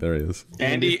you go. There he is.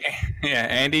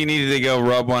 Andy needed to go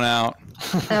rub one out.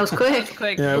 That was quick.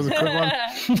 quick. Yeah, it was a quick one.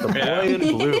 The Boy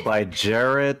in Blue by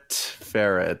Jarrett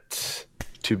Ferret.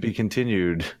 To be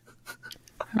continued.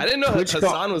 I didn't know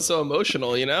Hassan was so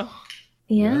emotional, you know?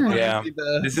 Yeah. Yeah.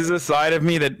 This is a side of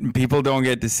me that people don't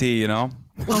get to see, you know?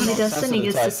 Only Destiny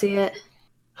gets to see it.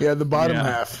 Yeah, the bottom Yeah.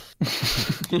 half.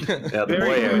 Yeah, the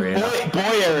boy area. Boy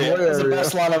area. That's the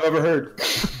best line I've ever heard.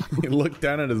 He looked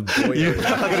down at his boy. You're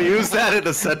not going to use that in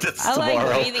a sentence I tomorrow.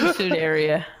 like bathing suit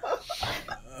area.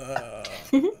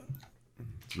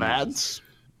 Mads?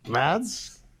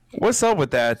 What's up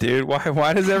with that, dude?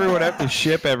 Why does everyone have to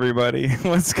ship everybody?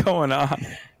 What's going on?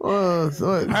 All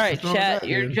right, chat.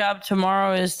 Your job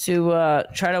tomorrow is to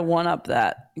try to one up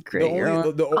that. Create your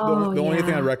own. The only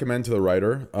thing I recommend to the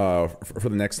writer for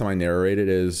the next time I narrate it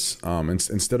is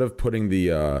instead of putting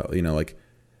the like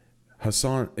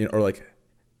Hassan or like,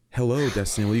 hello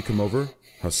Destiny, will you come over?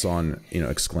 Hassan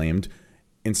exclaimed.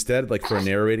 instead, like for a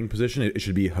narrating position, it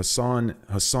should be Hassan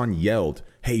yelled,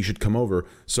 "Hey, you should come over."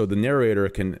 So the narrator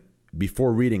can,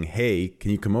 before reading, "Hey,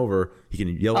 can you come over?" He can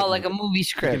yell. Oh, like a movie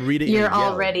script. He can read it. You're and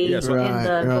yell. already Yeah, so in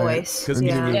the voice.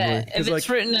 Yeah, if it's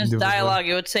written as dialogue,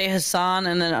 it would say Hassan,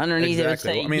 and then underneath it would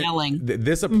say yelling.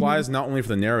 This applies not only for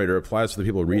the narrator, it applies for the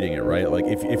people reading it, right? Like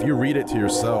if you read it to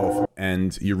yourself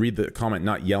and you read the comment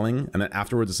not yelling, and then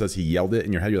afterwards it says he yelled it,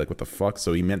 in your head you're like, what the fuck?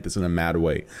 So he meant this in a mad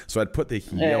way. So I'd put the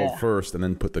he yelled first and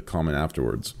then put the comment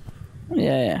afterwards.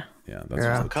 Yeah. Yeah,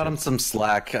 that's cut him some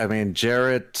slack. I mean,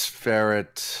 Jarrett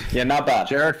Ferret. Yeah, not bad.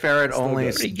 Jarrett Ferret only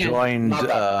joined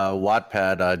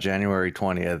Wattpad January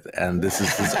 20th, and this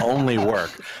is his only work.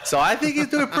 So I think he's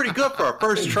doing pretty good for a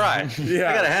first try.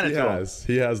 Yeah, I gotta hand it to him.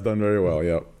 He has done very well.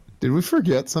 Yep. Did we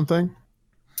forget something?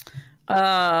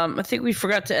 I think we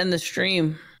forgot to end the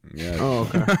stream. Yeah. Oh,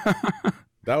 okay.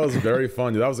 That was very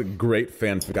fun, dude. That was a great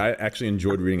fanfic. I actually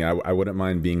enjoyed reading it. I wouldn't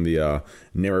mind being the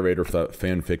narrator for that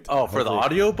fanfic. Oh, for the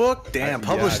audiobook? Damn,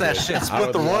 publish that shit.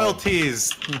 Split the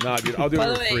royalties. Nah, dude, I'll do By it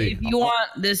the for way, free. if you want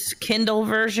this Kindle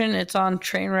version, it's on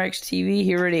Trainwrecks TV.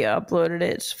 He already uploaded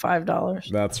it. It's $5.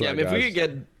 That's Yeah, right, I mean, if we guys.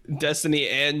 could get Destiny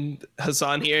and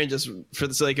Hassan here, and just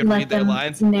so they could Let read their them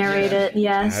lines, narrate it.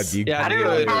 Yes. Yeah, Act dude.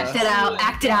 it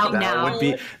out That now. would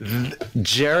be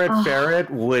Jarrett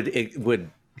Ferret would.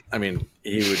 I mean,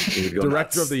 he would go Director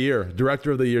nuts. of the year.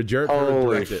 Director of the year. Jarrett Ferret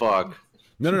Holy directed. fuck.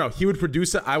 No. He would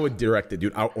produce it. I would direct it,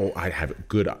 dude. I have it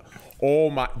good. Oh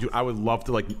my, dude. I would love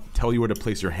to like tell you where to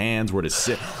place your hands, where to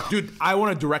sit, dude. I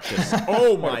want to direct this.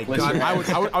 Oh my god,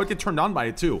 I would get turned on by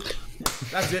it too.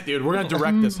 That's it, dude. We're gonna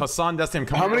direct this. Hassan Destin,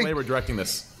 come to LA. We're directing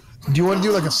this. Do you want to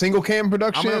do like a single cam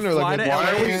production I'm gonna or fly like to a LA.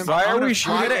 wide cam? Why I'm are gonna we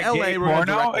fly shooting to at LA, gay we're gonna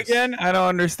porno direct this. again? I don't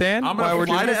understand. I'm why gonna we're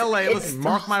fly doing to LA. It's- Listen,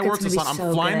 mark my it's words, gonna be Hassan. I'm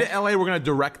so flying good. to LA. We're gonna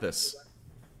direct this.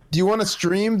 Do you want to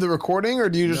stream the recording or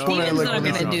do you just want to Steven's like not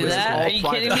release going to it? do that. Are you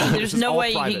kidding me? There's no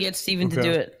way you can get Steven to do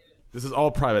it. This is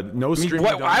all private. No streaming.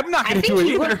 What? I'm not going to do it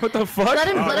either. What the fuck? Let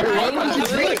him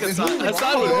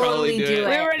Hassan would probably do it.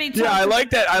 We already Yeah, I like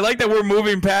that. I like that we're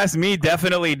moving past me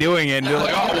definitely doing it. And they're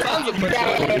like, oh, Hassan's a pretty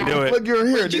definitely do it. Look, you're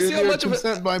here, Did you dude. see how You're much of a-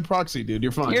 consent by proxy, dude.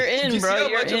 You're fine. You're Did in, you bro. see how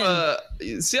You're much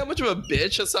in. see how much of a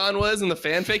bitch Hassan was in the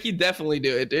fanfic? He'd definitely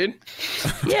do it, dude.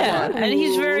 Yeah, and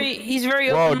he's very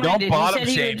Whoa, open-minded. don't bottom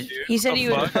he shame, said dude. he said The he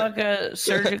would fuck? fuck a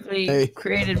surgically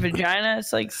created vagina.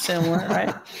 It's like similar,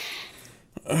 right?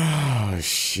 Oh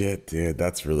shit, dude.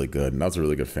 That's really good. That was a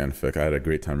really good fanfic. I had a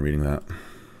great time reading that.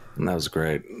 That was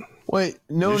great. Wait,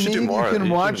 no You should need. do more. You can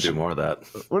You watch. do more of that.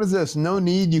 What is this? No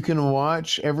need. You can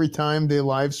watch every time they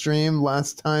live stream.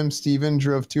 Last time Steven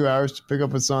drove 2 hours to pick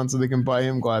up Hassan so they can buy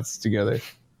him glasses together.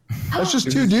 That's just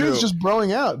two dudes just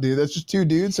broing out, dude. That's just two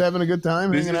dudes having a good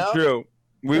time, This hanging is out. true.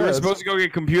 We Yeah, were it's- supposed to go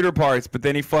get computer parts, but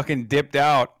then he fucking dipped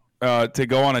out to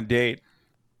go on a date.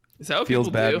 Is that what Feels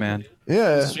people bad, do? man.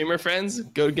 Yeah. Streamer friends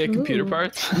go get computer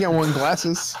parts. You got one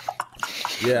glasses.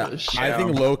 Yeah, I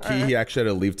think low key he actually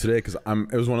had to leave today because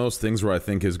it was one of those things where I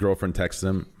think his girlfriend texted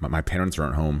him, my parents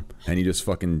aren't home, and he just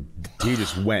went.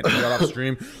 He got off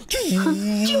stream. You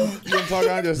know what I'm talking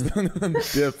about?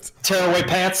 Just dipped. Tearaway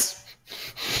pants.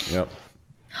 Yep.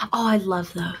 Oh, I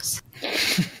love those.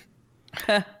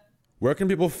 Where can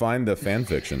people find the fan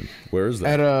fiction? Where is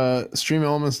that? At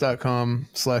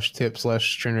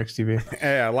streamelements.com/tip/trainwreckstv.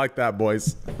 Hey, I like that,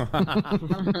 boys.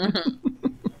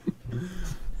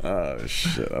 Oh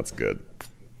shit, that's good.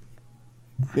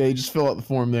 Yeah, you just fill out the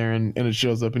form there and it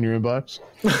shows up in your inbox.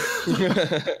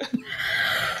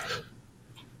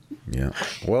 Yeah.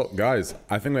 Well, guys,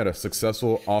 I think we had a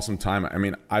successful, awesome time. I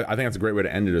mean, I think that's a great way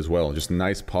to end it as well. Just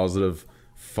nice, positive,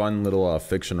 fun little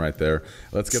fiction right there.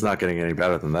 It's not getting any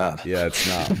better than that. Yeah, it's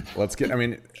not. Let's get. I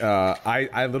mean,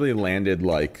 I literally landed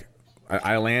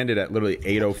I landed at literally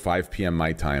 8:05 p.m.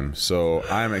 my time, so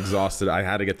I'm exhausted. I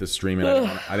had to get this stream in.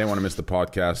 I didn't want to miss the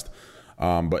podcast,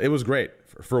 but it was great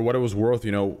for what it was worth.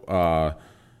 You know,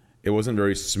 it wasn't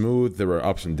very smooth. There were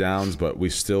ups and downs, but we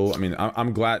still. I mean,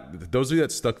 I'm glad. Those of you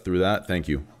that stuck through that, thank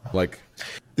you. Like,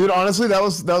 dude, honestly, that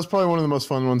was probably one of the most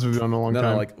fun ones we've done in a long time.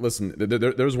 No, like, listen,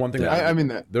 there's one thing. I mean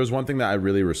that. There's one thing that I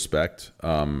really respect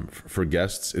for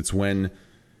guests. It's when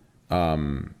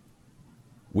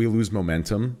we lose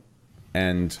momentum.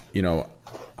 And, you know,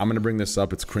 I'm going to bring this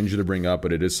up. It's cringy to bring up,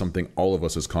 but it is something all of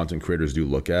us as content creators do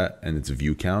look at, and it's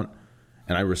view count.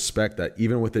 And I respect that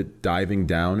even with it diving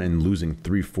down and losing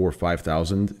 3, 4,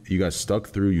 5,000, you guys stuck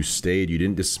through. You stayed. You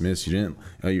didn't dismiss. You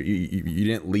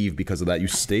didn't leave because of that. You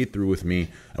stayed through with me,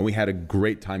 and we had a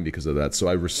great time because of that. So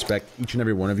I respect each and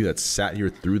every one of you that sat here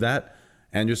through that.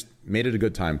 and just made it a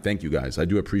good time. Thank you guys. I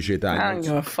do appreciate that. I don't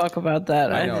give a fuck about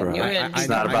that. I know. It's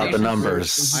not about the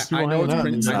numbers. I know it's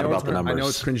cringy. It's not about the I know numbers.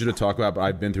 it's cringy to talk about, but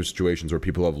I've been through situations where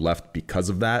people have left because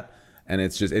of that, and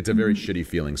it's a very shitty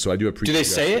feeling. So I do appreciate. Do they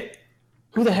say it?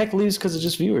 Who the heck leaves because of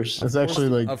just viewers? That's actually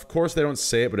like. Of course they don't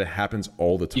say it, but it happens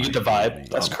all the time. You get the vibe.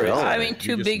 That's crazy. I mean,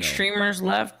 two big streamers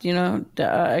left. You know,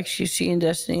 XQC and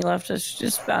Destiny left. It's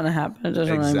just bound to happen. It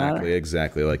doesn't really matter.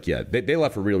 Exactly. Like, yeah, they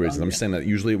left for real reasons. I'm just saying that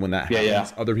usually when that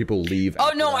happens, other people leave.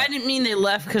 Oh no, I didn't mean they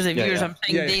left because of viewers. I'm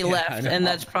saying they left, and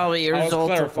that's probably a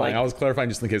result of like. I was clarifying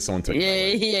just in case someone took.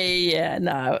 Yeah.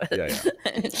 No. Yeah.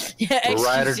 XQC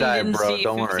Ride or die, didn't bro. see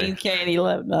Don't worry. 15K and he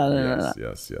left. No.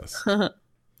 Yes.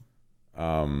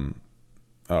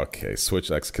 Okay, Switch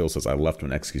X Kill says I left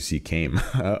when XQC came.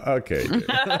 Okay.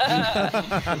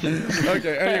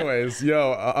 Okay. Anyways,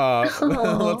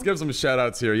 let's give some shout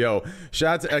outs here.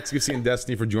 Shout out to XQC and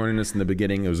Destiny for joining us in the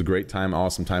beginning. It was a great time,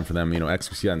 awesome time for them.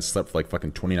 XQC hadn't slept for like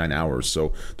fucking 29 hours,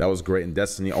 so that was great. And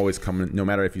Destiny always coming, no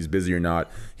matter if he's busy or not.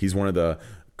 He's one of the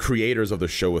creators of the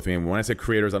show with me. And when I say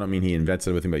creators, I don't mean he invented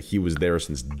it with me, but he was there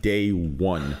since day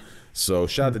one. So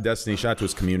shout out to Destiny, shout out to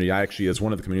his community. It's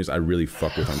one of the communities I really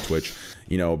fuck with on Twitch,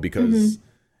 because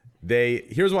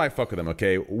here's why I fuck with them,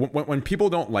 okay? When people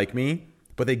don't like me,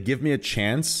 but they give me a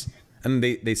chance, and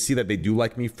they see that they do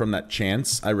like me from that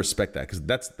chance, I respect that, because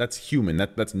that's human.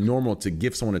 That's normal to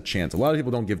give someone a chance. A lot of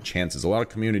people don't give chances. A lot of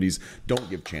communities don't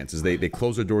give chances. They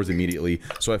close their doors immediately.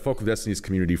 So I fuck with Destiny's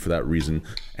community for that reason.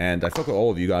 And I fuck with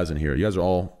all of you guys in here. You guys are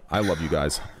all, I love you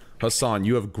guys. Hassan,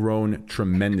 you have grown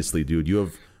tremendously, dude.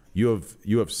 You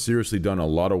have seriously done a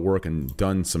lot of work and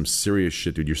done some serious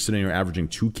shit, dude. You're sitting here averaging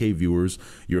 2K viewers.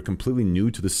 You're completely new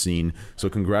to the scene. So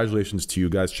congratulations to you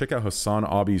guys. Check out Hassan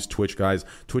Abi's Twitch, guys.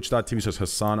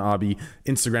 Twitch.tv/Hassan Abi.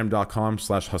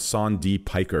 Instagram.com/Hassan D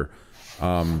Piker.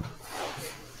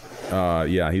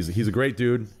 He's a great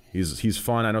dude. He's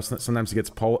fun. I know sometimes he gets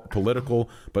political,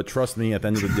 but trust me, at the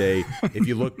end of the day, if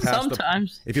you look past other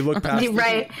times he's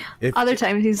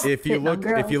if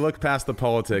you look past the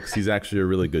politics, he's actually a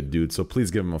really good dude. So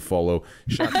please give him a follow.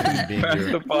 Shout out to him being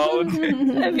here.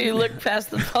 If you look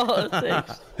past the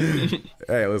politics.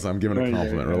 Hey, listen, I'm giving a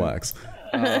compliment. Relax.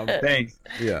 Thanks.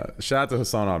 Yeah, shout out to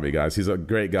Hassan Abi, guys. He's a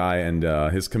great guy, and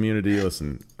his community.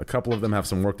 Listen, a couple of them have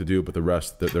some work to do, but the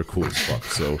rest, they're cool as fuck.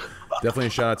 So definitely a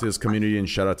shout out to his community and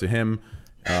shout out to him.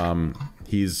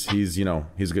 He's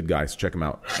a good guy. So check him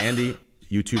out. Andy,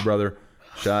 YouTube brother.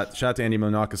 Shout out to Andy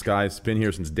Milonakis, guys. Been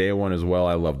here since day one as well.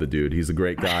 I love the dude. He's a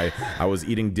great guy. I was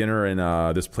eating dinner in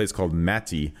this place called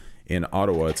Matti in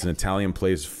Ottawa. It's an Italian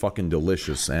place, fucking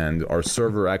delicious. And our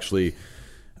server actually.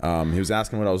 He was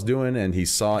asking what I was doing, and he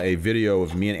saw a video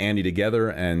of me and Andy together,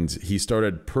 and he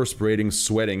started perspirating,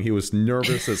 sweating. He was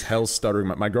nervous as hell,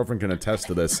 stuttering. My girlfriend can attest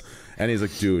to this. And he's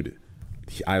like, dude,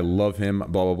 I love him,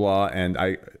 blah, blah, blah. And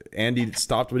Andy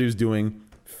stopped what he was doing,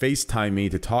 FaceTime me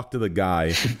to talk to the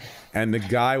guy. And the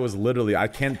guy was literally, I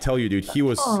can't tell you, dude, he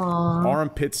was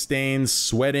armpit stains,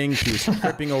 sweating. He was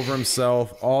tripping over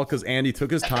himself, all because Andy took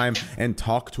his time and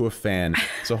talked to a fan.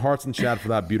 So hearts in chat for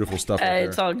that beautiful stuff. Hey,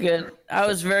 it's all good. I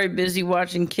was very busy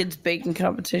watching kids baking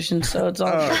competitions, so it's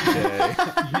all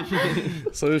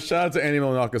good. So shout out to Andy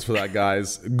Milonakis for that,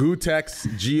 guys. Gutex,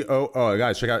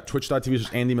 guys, check out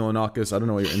twitch.tv/Andy Milonakis. I don't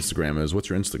know what your Instagram is. What's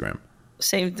your Instagram?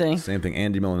 Same thing,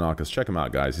 Andy Milonakis. Check him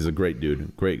out, guys. He's a great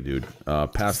dude.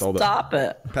 Past all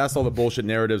the bullshit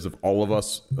narratives of all of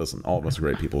us. Listen, all of us are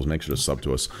great people. Make sure to sub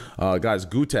to us. Guys,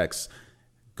 Gutex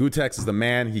is the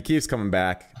man. He keeps coming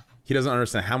back. He doesn't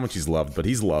understand how much he's loved, but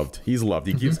he's loved. He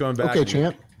keeps going back. Okay,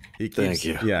 champ. Thank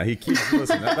you. Yeah, he keeps.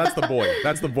 Listen, that's the boy.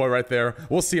 That's the boy right there.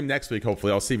 We'll see him next week,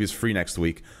 hopefully. I'll see if he's free next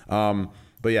week.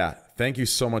 But yeah, thank you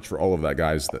so much for all of that,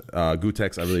 guys.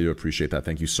 Gutex, I really do appreciate that.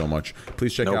 Thank you so much.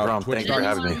 Please check out Twitch. Thank you for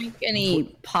having me.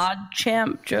 Any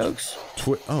PodChamp jokes?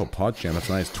 PodChamp, that's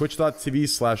nice.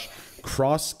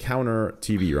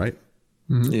 Twitch.tv/CrossCounterTV, right?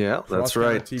 Mm-hmm. Yeah, that's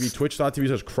right. TV,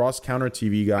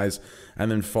 Twitch.tv/CrossCounterTV, guys,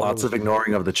 and then follow. Lots of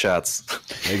ignoring of the chats.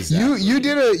 Exactly. You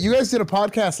guys did a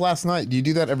podcast last night. Do you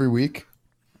do that every week?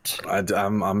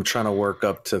 I'm trying to work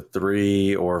up to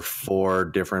 3 or 4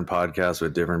 different podcasts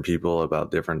with different people about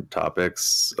different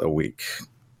topics a week.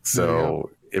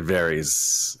 So it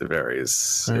varies.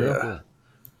 Yeah.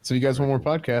 So you guys want more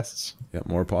podcasts? Yeah,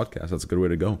 more podcasts. That's a good way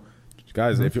to go.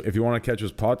 Guys, if you want to catch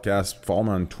his podcast, follow him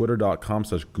on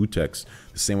twitter.com/Gutex.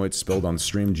 The same way it's spelled on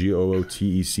stream,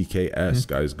 GOOTECKS.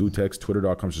 Guys, Gutex,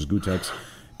 twitter.com/Gutex.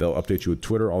 They'll update you with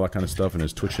Twitter, all that kind of stuff, and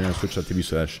his Twitch channel,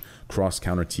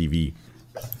 twitch.tv/CrossCounterTV.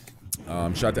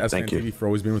 Shout out to SFan TV for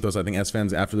always being with us. I think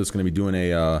SFan's after this going to be doing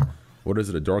a, a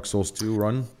Dark Souls 2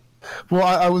 run? Well,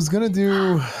 I was gonna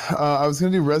do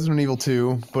Resident Evil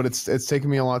 2, but it's taken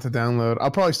me a lot to download.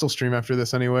 I'll probably still stream after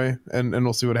this anyway, and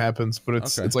we'll see what happens. But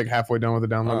it's like halfway done with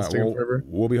the download. It's taking forever.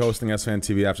 We'll be hosting SFan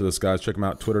TV after this, guys. Check them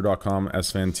out. Twitter.com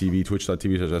SFan TV,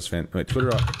 Twitch.tv/SFan. Wait,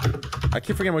 Twitter. I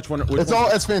keep forgetting which one. It's all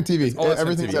SFan TV.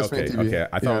 Everything's SFan TV. Okay,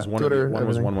 I thought it was one. Twitter, one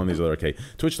was one of these other. Okay,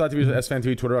 Twitch.tv/SFan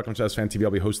TV, Twitter.com/SFan TV.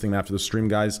 I'll be hosting after the stream,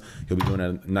 guys. He'll be doing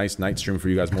a nice night stream for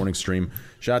you guys, morning stream.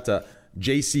 Shout out to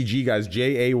JCG, guys.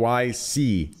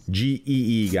 JAYCGEE,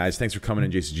 guys. Thanks for coming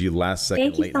in, JCG. Last second.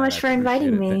 Thank you so much for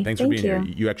inviting me. Thanks for being here.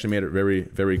 You actually made it very,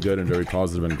 very good and very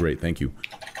positive and great. Thank you.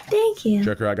 Thank you.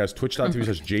 Check her out, guys.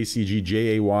 Twitch.tv/JCG,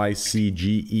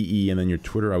 JAYCGEE, and then your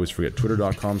Twitter. I always forget.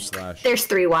 Twitter.com/ There's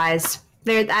 3 Y's.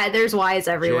 There's Y's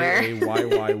everywhere.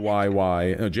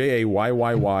 JAYYYY. No,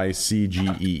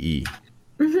 JAYYYCGEE.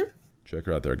 Check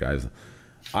her out there, guys.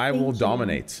 I will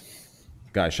dominate.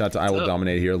 Guys, shout out to I Will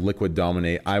Dominate here. Liquid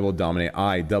Dominate. I Will Dominate.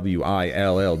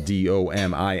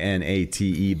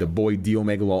 IWILLDOMINATE. The boy D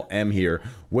Omega Lol M here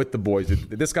with the boys.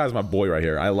 This guy's my boy right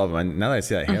here. I love him. Now that I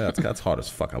see that hair, that's hot as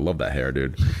fuck. I love that hair,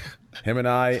 dude. Him and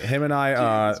I.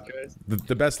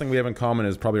 The best thing we have in common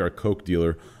is probably our coke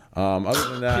dealer.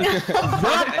 Other than that,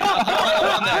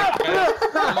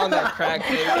 I'm on that crack,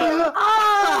 baby.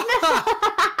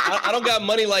 I don't got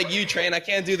money like you, Train. I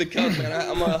can't do the coke, man.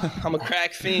 I'm a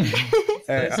crack fiend.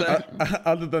 Hey,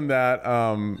 other than that,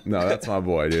 no, that's my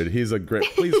boy, dude. He's a great.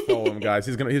 Please follow him, guys.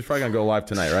 He's probably gonna go live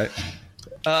tonight, right?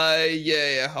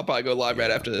 Yeah. I'll probably go live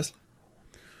right after this.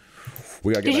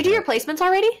 Did you do your placements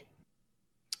already?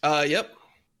 Yep.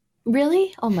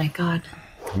 Really? Oh my god.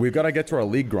 We've got to get to our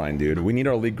league grind, dude. We need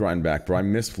our league grind back, bro. I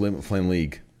miss Flame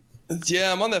League.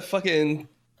 Yeah, I'm on that fucking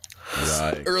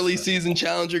early season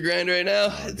challenger grind right now.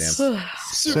 It's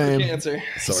super cancer.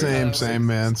 Same,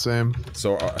 man. Same.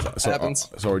 So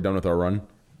we're done with our run?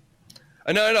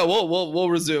 No. We'll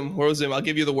resume. I'll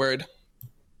give you the word.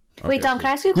 Wait, Dom, can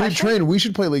I ask you a question? Train, we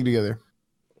should play League together.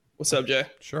 What's up, Jay?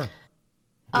 Sure.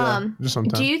 Just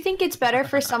sometime. Do you think it's better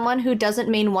for someone who doesn't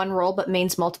main one role but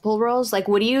mains multiple roles? Like,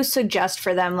 what do you suggest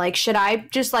for them? Like, should I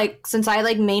just since I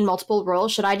main multiple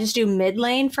roles, should I just do mid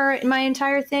lane for my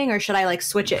entire thing, or should I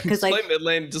switch it? Because play mid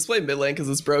lane. Just play mid lane because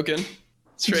it's broken.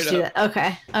 Straight up.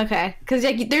 Okay. Because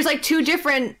there's 2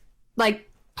 different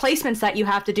placements that you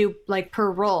have to do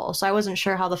per role, so I wasn't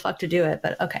sure how the fuck to do it.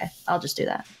 But okay, I'll just do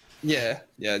that. Yeah.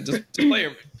 Just play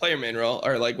your main role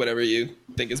or whatever you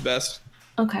think is best.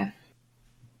 Okay.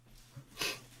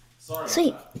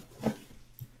 Sweet.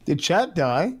 Did chat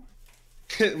die?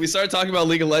 We started talking about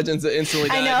League of Legends. It instantly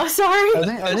died. I know. Sorry.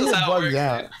 I think it bugged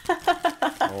out.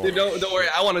 Dude, don't worry.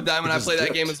 I want to die when I play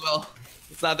that game as well.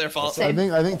 It's not their fault. I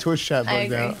think Twitch chat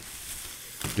bugged out.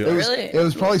 It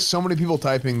was probably so many people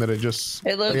typing that it just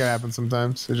happens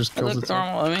sometimes. It just kills itself.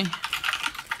 Normal, I mean.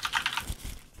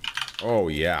 Oh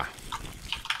yeah.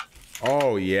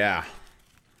 Oh yeah.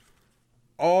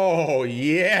 Oh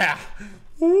yeah.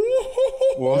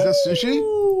 Was that sushi?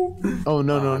 Oh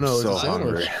no! It's so a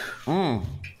sandwich.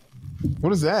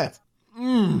 What is that?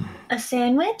 A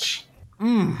sandwich?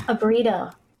 A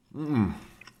burrito.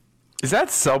 Is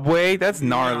that Subway? That's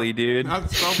gnarly, dude.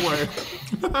 That's Subway.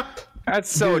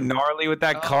 That's so gnarly with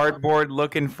that cardboard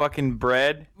looking fucking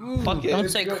bread. Fuck it. Don't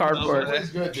say cardboard. It's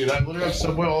good, dude. I literally have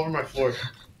Subway all over my floor.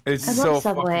 It's I so love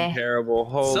Subway. fucking terrible.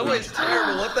 Holy Subway's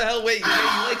terrible. What the hell? Wait, you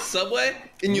like Subway?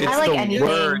 And you I like the anything.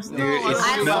 worst, dude. It I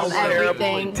love smells terrible.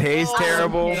 everything. It tastes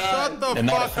terrible. Shut the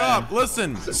fuck up.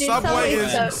 Listen, Subway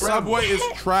is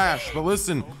trash. But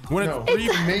listen, when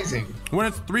it's amazing. When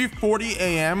it's 3:40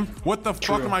 a.m., what the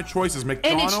fuck are my choices?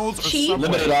 McDonald's or cheap. Subway?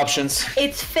 Limited options.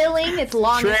 It's filling. It's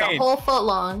long. It's a Train. whole foot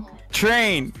long.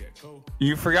 Train.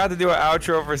 You forgot to do an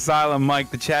outro for Silent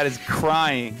Mike. The chat is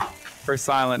crying for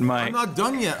Silent Mike. I'm not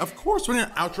done yet. Of course, we're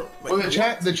gonna outro. Well, the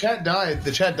chat died.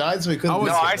 The chat died, so we couldn't.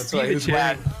 No, I see the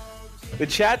chat. The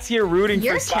chat's here rooting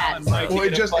Your for Silent chat. Mike. Well,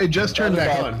 it just turned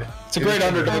back on. It's a great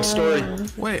underdog story.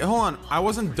 Wait, hold on. I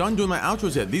wasn't done doing my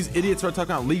outros yet. These idiots are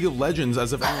talking about League of Legends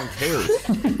as if anyone cares.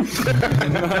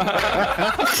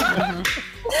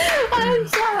 I'm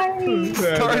sorry.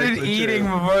 Started eating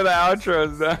before the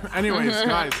outros. Anyways,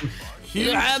 guys.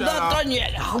 Huge I'm not done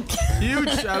yet. Huge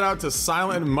shout out to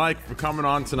Silent Mike for coming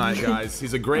on tonight, guys.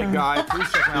 He's a great guy. Please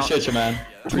check him out. Appreciate you, man.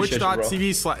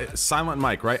 Twitch.tv/Silent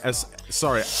Mike, right?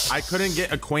 Sorry, I couldn't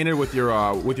get acquainted with your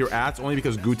ads only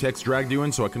because Gutex dragged you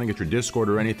in, so I couldn't get your Discord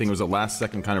or anything. It was a last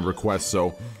second kind of request,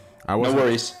 so I wasn't. No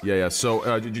worries. Yeah.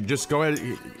 So just go ahead.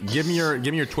 Give me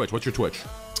your Twitch. What's your Twitch?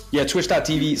 Yeah,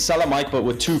 Twitch.tv, Silent Mike, but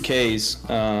with 2 Ks.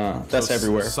 That's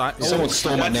everywhere. Someone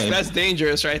stole my name. That's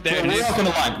dangerous right there. We're walking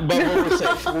the line, but we're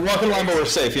safe. We're walking the line, but we're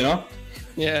safe, you know?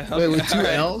 Yeah. Wait, with 2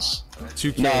 L's?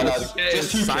 2 Ks. No,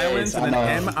 just 2 Ks. Silence and then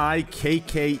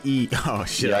M-I-K-K-E. Oh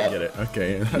shit, I get it.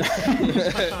 Okay.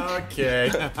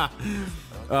 Okay.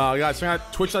 Guys, check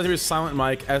out Twitch.tv Silent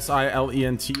Mike,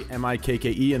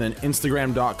 SILENTMIKKE, and then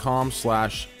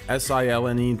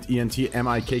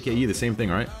Instagram.com/SILENTMIKKE. The same thing,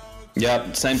 right?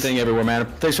 Yep, same thing everywhere, man.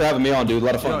 Thanks for having me on, dude. A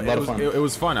lot of fun. It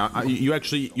was fun.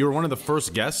 You were one of the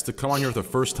first guests to come on here for the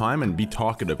first time and be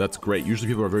talkative. That's great. Usually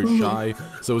people are very shy,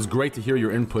 so it was great to hear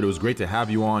your input. It was great to have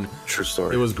you on. True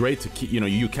story. It was great to keep.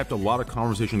 You kept a lot of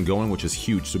conversation going, which is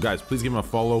huge. So guys, please give him a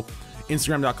follow.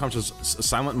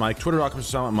 Instagram.com/Silent Mike,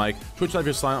 Twitter.com/Silent Mike,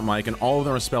 Twitch.tv/Silent Mike, and all of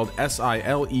them are spelled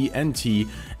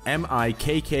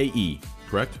SILENTMIKKE.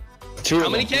 Correct? How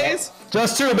many Ks?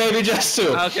 Just 2, baby, just 2.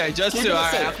 Okay, just 2. All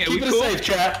right, okay, Keep we it cool. safe,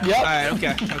 chat. Yep. All right,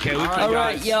 okay, we cool. All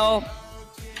right, yo.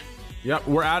 Yep,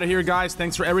 we're out of here, guys.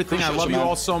 Thanks for everything. I love you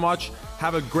all so much.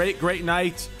 Have a great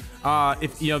night.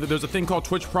 If there's a thing called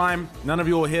Twitch Prime. None of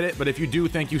you will hit it, but if you do,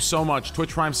 thank you so much.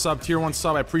 Twitch Prime sub, tier 1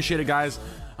 sub. I appreciate it, guys.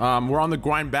 We're on the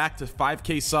grind back to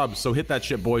 5K subs, so hit that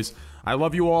shit, boys. I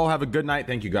love you all. Have a good night.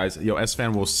 Thank you, guys. Yo,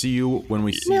 S-Fan, we'll see you when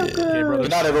we see you. Okay, brothers?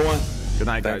 Good night, everyone. Good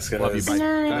night, Thanks, guys. Love you. Bye. Good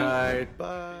night. Good night.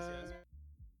 Bye.